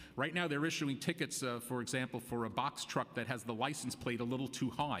vehicle. Right now, they're issuing tickets, for example, for a box truck that has the license plate a little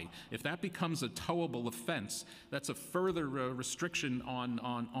too high. If that becomes a towable offense, that's a further restriction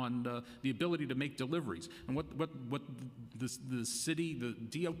on the ability to make deliveries. And what the city, the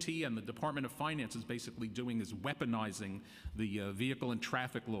DOT, and the Department of Finance is basically doing is weaponizing the vehicle and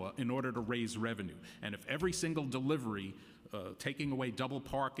traffic law in order to raise revenue. And if every single delivery, taking away double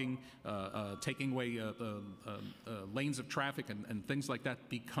parking, taking away lanes of traffic and things like that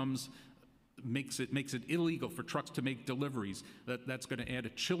makes it illegal for trucks to make deliveries, that's going to add a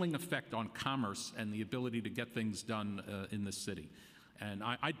chilling effect on commerce and the ability to get things done in the city. And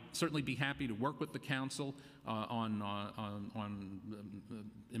I'd certainly be happy to work with the council on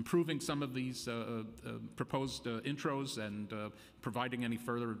improving some of these proposed intros and providing any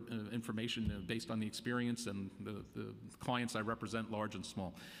further information based on the experience and the clients I represent, large and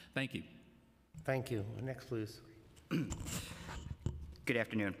small. Thank you. Thank you. Next, please. Good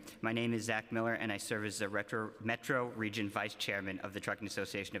afternoon. My name is Zach Miller, and I serve as the Metro Region Vice Chairman of the Trucking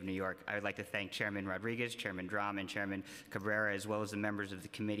Association of New York. I would like to thank Chairman Rodriguez, Chairman Drum, and Chairman Cabrera, as well as the members of the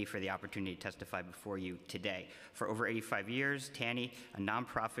committee for the opportunity to testify before you today. For over 85 years, TANI, a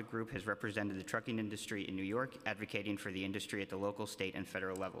nonprofit group, has represented the trucking industry in New York, advocating for the industry at the local, state, and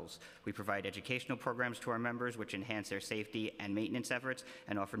federal levels. We provide educational programs to our members, which enhance their safety and maintenance efforts,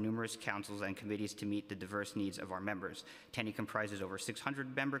 and offer numerous councils and committees to meet the diverse needs of our members. TANI comprises over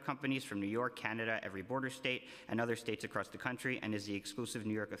 600 member companies from New York, Canada, every border state, and other states across the country, and is the exclusive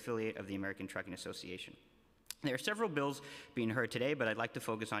New York affiliate of the American Trucking Association. There are several bills being heard today, but I'd like to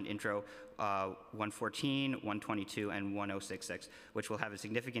focus on Intro 114, 122, and 1066, which will have a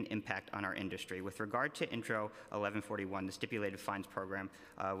significant impact on our industry. With regard to Intro 1141, the stipulated fines program,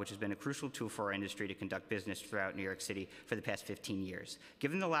 which has been a crucial tool for our industry to conduct business throughout New York City for the past 15 years.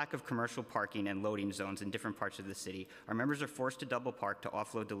 Given the lack of commercial parking and loading zones in different parts of the city, our members are forced to double park to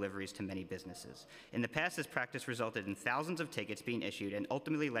offload deliveries to many businesses. In the past, this practice resulted in thousands of tickets being issued and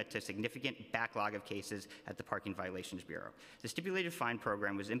ultimately led to a significant backlog of cases at the Parking Violations Bureau. The stipulated fine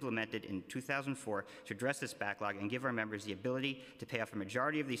program was implemented in 2004 to address this backlog and give our members the ability to pay off a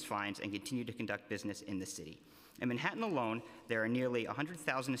majority of these fines and continue to conduct business in the city. In Manhattan alone, there are nearly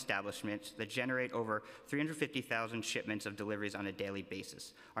 100,000 establishments that generate over 350,000 shipments of deliveries on a daily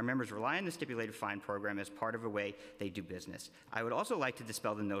basis. Our members rely on the stipulated fine program as part of a way they do business. I would also like to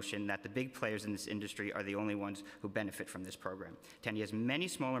dispel the notion that the big players in this industry are the only ones who benefit from this program. Tandy has many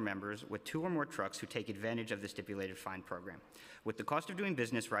smaller members with 2 or more trucks who take advantage of the stipulated fine program. With the cost of doing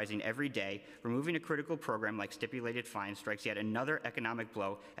business rising every day, removing a critical program like stipulated fines strikes yet another economic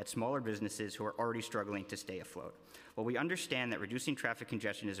blow at smaller businesses who are already struggling to stay afloat. While we understand that reducing traffic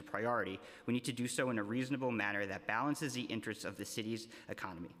congestion is a priority, we need to do so in a reasonable manner that balances the interests of the city's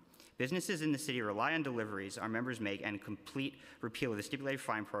economy. Businesses in the city rely on deliveries our members make, and complete repeal of the stipulated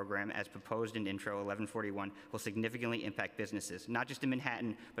fine program as proposed in Intro 1141 will significantly impact businesses, not just in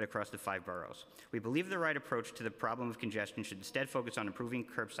Manhattan, but across the 5 boroughs. We believe the right approach to the problem of congestion should instead focus on improving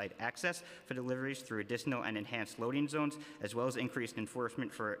curbside access for deliveries through additional and enhanced loading zones, as well as increased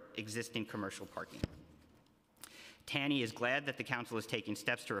enforcement for existing commercial parking. Tanny is glad that the council is taking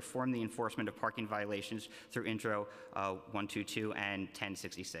steps to reform the enforcement of parking violations through Intro 122 and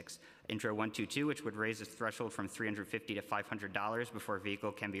 1066. Intro 122, which would raise the threshold from $350 to $500 before a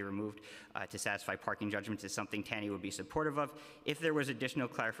vehicle can be removed to satisfy parking judgments, is something Tanny would be supportive of if there was additional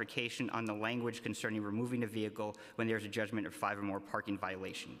clarification on the language concerning removing a vehicle when there's a judgment of 5 or more parking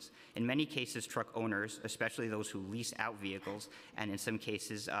violations. In many cases, truck owners, especially those who lease out vehicles, and in some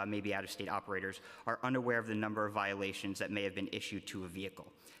cases maybe out-of-state operators, are unaware of the number of violations that may have been issued to a vehicle.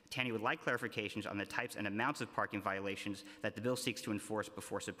 Tanny would like clarifications on the types and amounts of parking violations that the bill seeks to enforce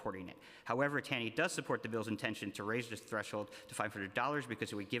before supporting it. However, Tanny does support the bill's intention to raise this threshold to $500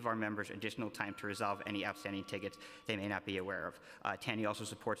 because it would give our members additional time to resolve any outstanding tickets they may not be aware of. Tanny also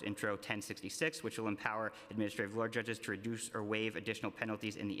supports Intro 1066, which will empower administrative law judges to reduce or waive additional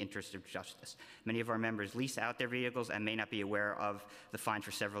penalties in the interest of justice. Many of our members lease out their vehicles and may not be aware of the fine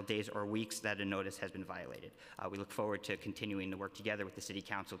for several days or weeks that a notice has been violated. We look forward to continuing to work together with the City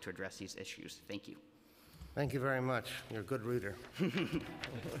Council to address these issues. Thank you. Thank you very much. You're a good reader.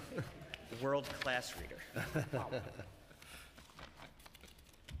 World-class reader.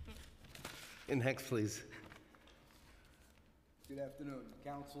 In next, please. Good afternoon,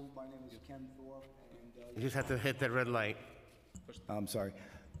 Council. My name is Ken Thorpe, and You just have to hit that red light. I'm sorry.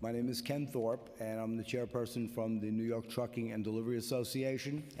 My name is Ken Thorpe, and I'm the chairperson from the New York Trucking and Delivery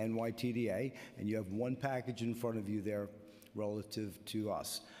Association, NYTDA, and you have one package in front of you there relative to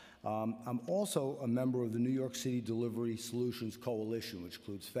us. I'm also a member of the New York City Delivery Solutions Coalition, which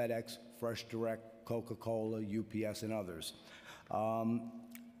includes FedEx, Fresh Direct, Coca-Cola, UPS, and others. And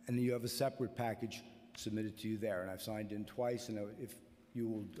you have a separate package submitted to you there, and I've signed in twice, and if you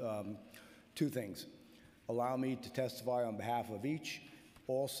will, 2 things. Allow me to testify on behalf of each.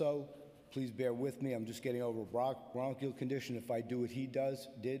 Also, please bear with me, I'm just getting over a bronchial condition. If I do what he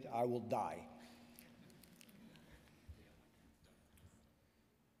did, I will die.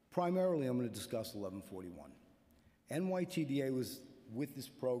 Primarily, I'm going to discuss 1141. NYTDA was with this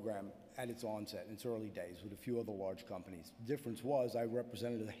program at its onset, in its early days, with a few other large companies. The difference was I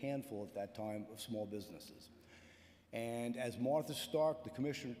represented a handful at that time of small businesses. And as Martha Stark, the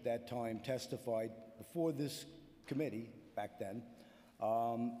commissioner at that time, testified before this committee back then,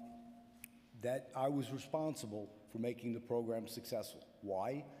 that I was responsible for making the program successful.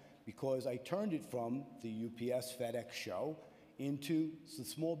 Why? Because I turned it from the UPS FedEx show into the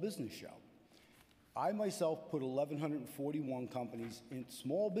small business show. I myself put 1,141 companies, in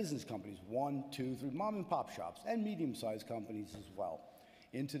small business companies, 1, 2, 3, mom and pop shops, and medium-sized companies as well,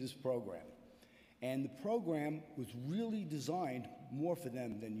 into this program. And the program was really designed more for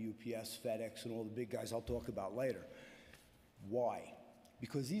them than UPS, FedEx, and all the big guys I'll talk about later. Why?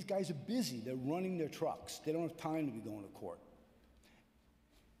 Because these guys are busy. They're running their trucks. They don't have time to be going to court.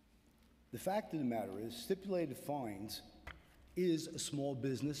 The fact of the matter is, stipulated fines is a small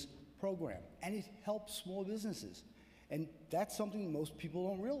business program, and it helps small businesses. And that's something most people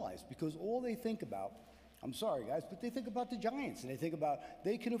don't realize, because all they think about, I'm sorry guys, but they think about the giants, and they think about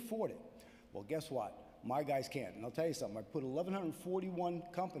they can afford it. Well, guess what? my guys can't. And I'll tell you something, I put 1,141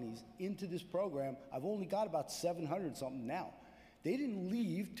 companies into this program. I've only got about 700 something now. They didn't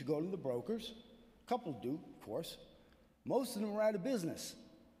leave to go to the brokers. A couple do, of course. Most of them are out of business.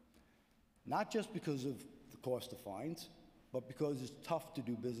 Not just because of the cost of fines, but because it's tough to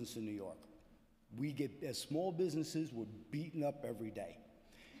do business in New York. We get, as small businesses, we're beaten up every day.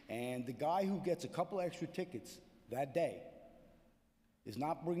 And the guy who gets a couple extra tickets that day is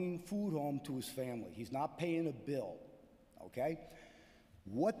not bringing food home to his family. He's not paying a bill, okay?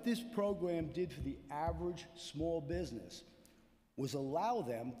 What this program did for the average small business was allow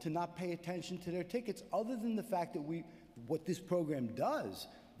them to not pay attention to their tickets, other than the fact that what this program does,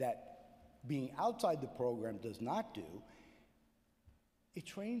 that being outside the program does not do, it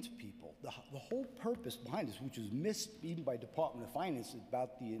trains people. The whole purpose behind this, which was missed even by Department of Finance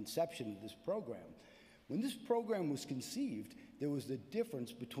about the inception of this program, when this program was conceived, there was the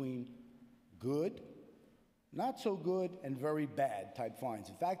difference between good, not so good, and very bad type fines.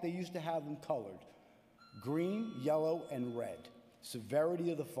 In fact, they used to have them colored: green, yellow, and red.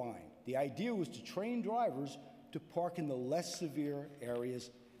 Severity of the fine. The idea was to train drivers to park in the less severe areas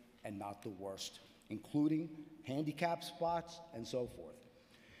and not the worst, including handicap spots and so forth.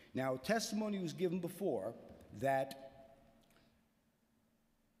 Now, testimony was given before that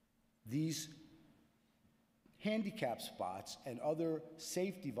these handicap spots and other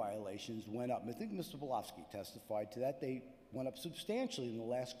safety violations went up. And I think Mr. Belofsky testified to that. They went up substantially in the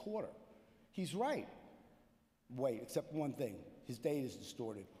last quarter. He's right. Wait, except one thing. His data is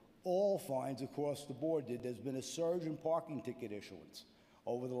distorted. All fines across the board did. There's been a surge in parking ticket issuance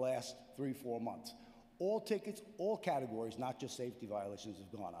over the last 3-4 months. All tickets, all categories, not just safety violations,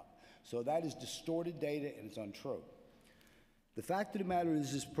 have gone up. So that is distorted data, and it's untrue. The fact of the matter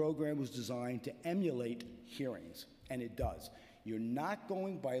is this program was designed to emulate hearings, and it does. You're not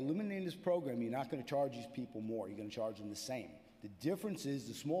going, by eliminating this program, you're not going to charge these people more. You're going to charge them the same. The difference is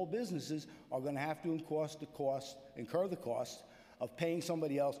the small businesses are going to have to incur the cost of paying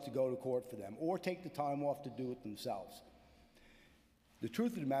somebody else to go to court for them, or take the time off to do it themselves. The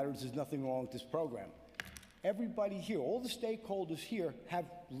truth of the matter is there's nothing wrong with this program. Everybody here, all the stakeholders here, have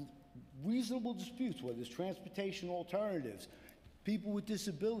reasonable disputes, whether it's transportation alternatives, people with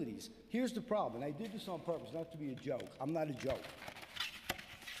disabilities. Here's the problem, and I did this on purpose, not to be a joke. I'm not a joke.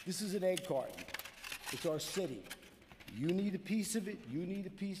 This is an egg carton. It's our city. You need a piece of it, you need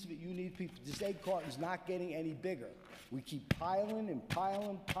a piece of it, you need a piece of it. This egg carton's not getting any bigger. We keep piling and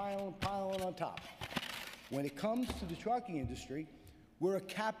piling on top. When it comes to the trucking industry, we're a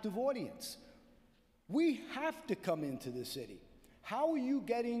captive audience. We have to come into the city. How are you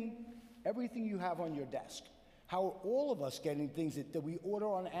getting everything you have on your desk? How are all of us getting things that we order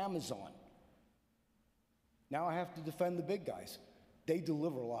on Amazon? Now I have to defend the big guys. They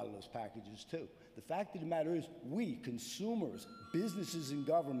deliver a lot of those packages too. The fact of the matter is, we, consumers, businesses and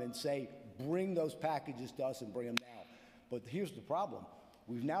government say, bring those packages to us and bring them now. But here's the problem.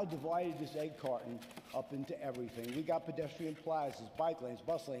 We've now divided this egg carton up into everything. We got pedestrian plazas, bike lanes,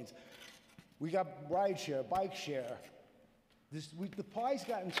 bus lanes. We got ride share, bike share. The pie's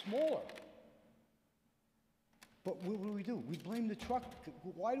gotten smaller. But what do? We blame the truck.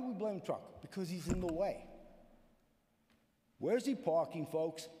 Why do we blame the truck? Because he's in the way. Where's he parking,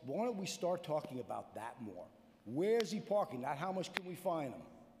 folks? Why don't we start talking about that more? Where's he parking? Not how much can we fine him?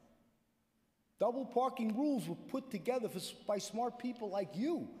 Double parking rules were put together by smart people like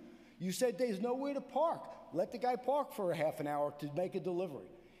you. You said there's nowhere to park. Let the guy park for a half an hour to make a delivery.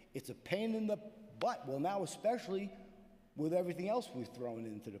 It's a pain in the butt. Well, now especially with everything else we've thrown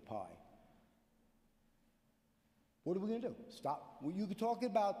into the pie. What are we going to do? Stop. Well, you could talk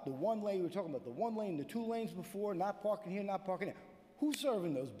about the one lane. We were talking about the one lane, the 2 lanes before, not parking here, not parking there. Who's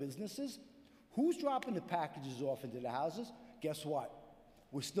serving those businesses? Who's dropping the packages off into the houses? Guess what?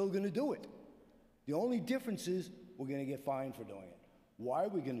 We're still going to do it. The only difference is we're going to get fined for doing it. Why are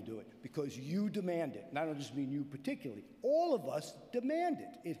we going to do it? Because you demand it. And I don't just mean you particularly. All of us demand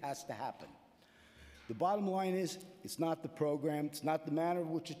it. It has to happen. The bottom line is, it's not the program, it's not the manner in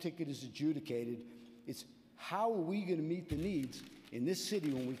which a ticket is adjudicated, it's how are we going to meet the needs in this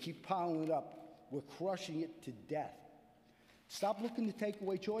city when we keep piling it up? We're crushing it to death. Stop looking to take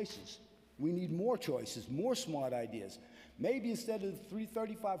away choices. We need more choices, more smart ideas. Maybe instead of the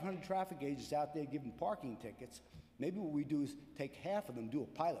 3,500 traffic agents out there giving parking tickets, maybe what we do is take half of them, do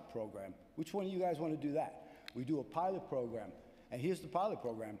a pilot program. Which one of you guys want to do that? We do a pilot program. And here's the pilot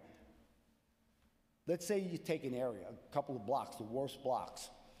program. Let's say you take an area, a couple of blocks, the worst blocks,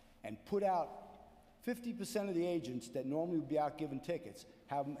 and put out 50% of the agents that normally would be out giving tickets,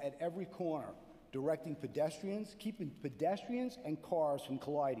 have them at every corner, directing pedestrians, keeping pedestrians and cars from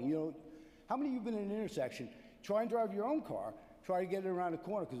colliding. You know, How many of you have been in an intersection, try and drive your own car, try to get it around the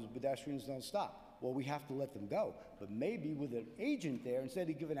corner because the pedestrians don't stop? Well, we have to let them go. But maybe with an agent there, instead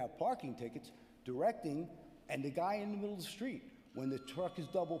of giving out parking tickets, directing, and the guy in the middle of the street, when the truck is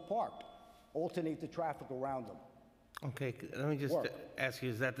double parked, alternate the traffic around them. Okay, let me just ask you,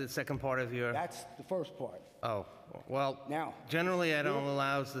 is that the second part of your? That's the first part. Oh, well, now, generally I don't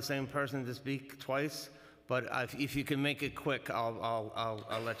allow the same person to speak twice, but if you can make it quick,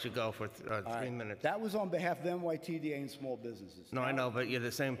 I'll let you go for 3 minutes. That was on behalf of NYTDA and small businesses. No, I know, but you're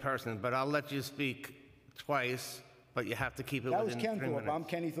the same person, but I'll let you speak twice, but you have to keep it That was within Ken 3 Thorpe. minutes. I'm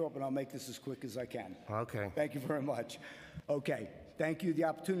Kenny Thorpe, and I'll make this as quick as I can. Okay. Thank you very much. Okay. Thank you. The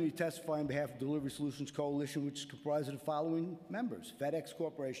opportunity to testify on behalf of Delivery Solutions Coalition, which is comprised of the following members: FedEx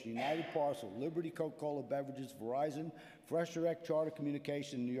Corporation, United Parcel, Liberty Coca-Cola Beverages, Verizon, Fresh Direct, Charter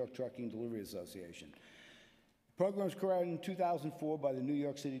Communication, and New York Trucking and Delivery Association. The program was created in 2004 by the New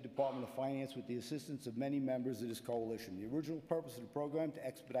York City Department of Finance with the assistance of many members of this coalition. The original purpose of the program to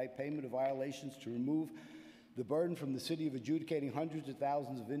expedite payment of violations, to remove the burden from the city of adjudicating hundreds of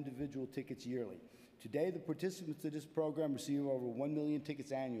thousands of individual tickets yearly. Today, the participants of this program receive over 1 million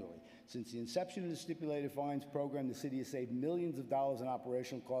tickets annually. Since the inception of the stipulated fines program, the city has saved millions of dollars in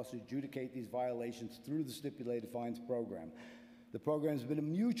operational costs to adjudicate these violations through the stipulated fines program. The program has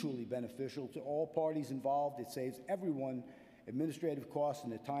been mutually beneficial to all parties involved. It saves everyone administrative costs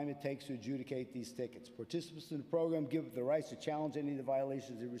and the time it takes to adjudicate these tickets. Participants in the program give up the rights to challenge any of the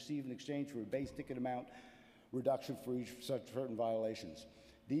violations they receive in exchange for a base ticket amount reduction for each such certain violations.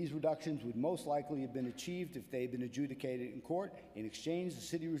 These reductions would most likely have been achieved if they had been adjudicated in court. In exchange, the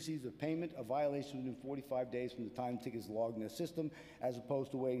city receives a payment of violation within 45 days from the time the ticket is logged in the system, as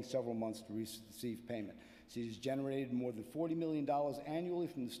opposed to waiting several months to receive payment. The city has generated more than $40 million annually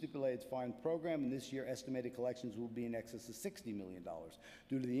from the stipulated fine program, and this year estimated collections will be in excess of $60 million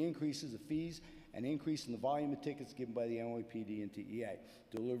due to the increases of fees and increase in the volume of tickets given by the NYPD and TEA.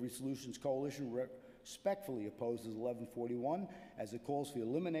 Delivery Solutions Coalition respectfully opposes 1141 as it calls for the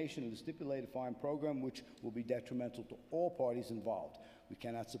elimination of the stipulated fine program, which will be detrimental to all parties involved. We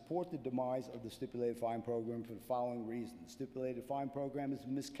cannot support the demise of the stipulated fine program for the following reasons. The stipulated fine program is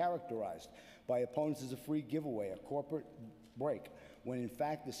mischaracterized by opponents as a free giveaway, a corporate break, when in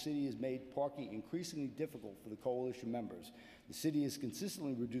fact the city has made parking increasingly difficult for the coalition members. The city has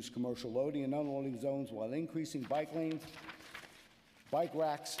consistently reduced commercial loading and unloading zones while increasing bike lanes, bike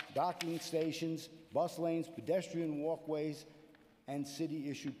racks, docking stations, bus lanes, pedestrian walkways, and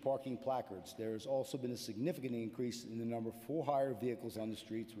city-issued parking placards. There has also been a significant increase in the number of for-hire vehicles on the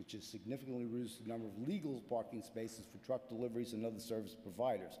streets, which has significantly reduced the number of legal parking spaces for truck deliveries and other service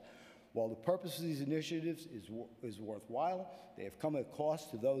providers. While the purpose of these initiatives is worthwhile, they have come at a cost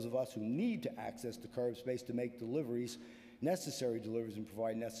to those of us who need to access the curb space to make necessary deliveries and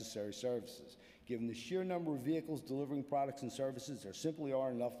provide necessary services. Given the sheer number of vehicles delivering products and services, there simply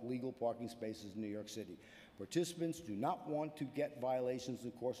aren't enough legal parking spaces in New York City. Participants do not want to get violations in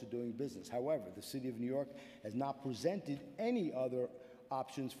the course of doing business. However, the City of New York has not presented any other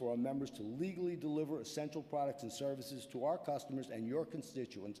options for our members to legally deliver essential products and services to our customers and your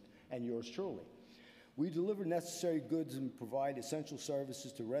constituents, and yours truly. We deliver necessary goods and provide essential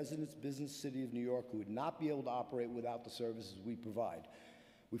services to residents, business, City of New York who would not be able to operate without the services we provide.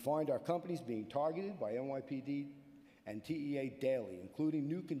 We find our companies being targeted by NYPD and TEA daily, including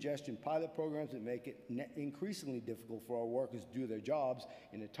new congestion pilot programs that make it increasingly difficult for our workers to do their jobs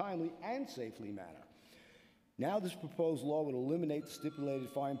in a timely and safely manner. Now this proposed law would eliminate the stipulated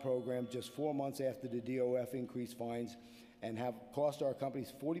fine program just 4 months after the DOF increased fines and have cost our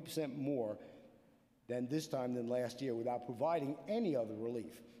companies 40% more than last year without providing any other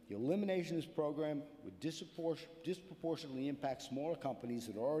relief. The elimination of this program would disproportionately impact smaller companies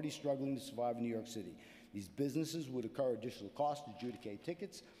that are already struggling to survive in New York City. These businesses would incur additional costs to adjudicate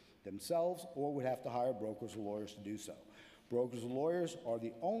tickets themselves or would have to hire brokers or lawyers to do so. Brokers and lawyers are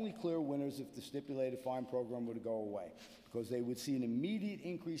the only clear winners if the stipulated fine program were to go away, because they would see an immediate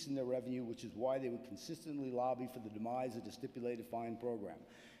increase in their revenue, which is why they would consistently lobby for the demise of the stipulated fine program.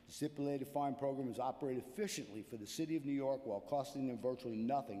 The stipulated fine program is operated efficiently for the City of New York while costing them virtually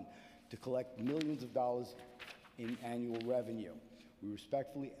nothing to collect millions of dollars in annual revenue. We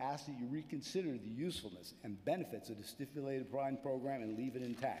respectfully ask that you reconsider the usefulness and benefits of the stipulated fine program and leave it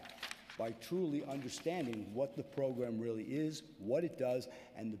intact by truly understanding what the program really is, what it does,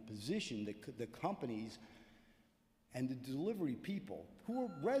 and the position that the companies and the delivery people who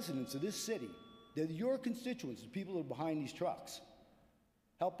are residents of this city, they're your constituents, the people that are behind these trucks.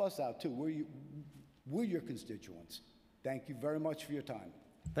 Help us out too. We're your constituents. Thank you very much for your time.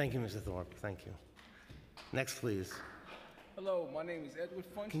 Thank you, Mr. Thorpe. Thank you. Next, please. Hello, my name is Edward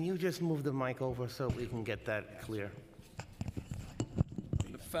Funch. Can you just move the mic over so we can get that clear?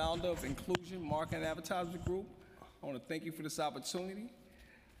 I'm the founder of Inclusion Marketing and Advertising Group. I want to thank you for this opportunity.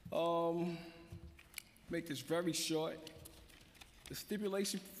 Make this very short. The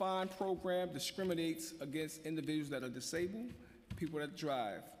stipulation fine program discriminates against individuals that are disabled, people that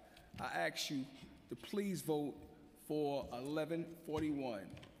drive. I ask you to please vote for 1141.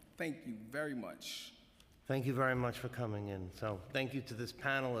 Thank you very much. Thank you very much for coming in. So thank you to this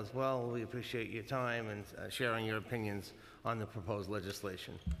panel as well. We appreciate your time and sharing your opinions on the proposed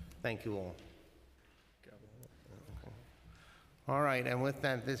legislation. Thank you all. All right, and with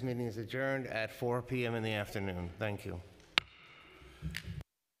that, this meeting is adjourned at 4 p.m. in the afternoon. Thank you.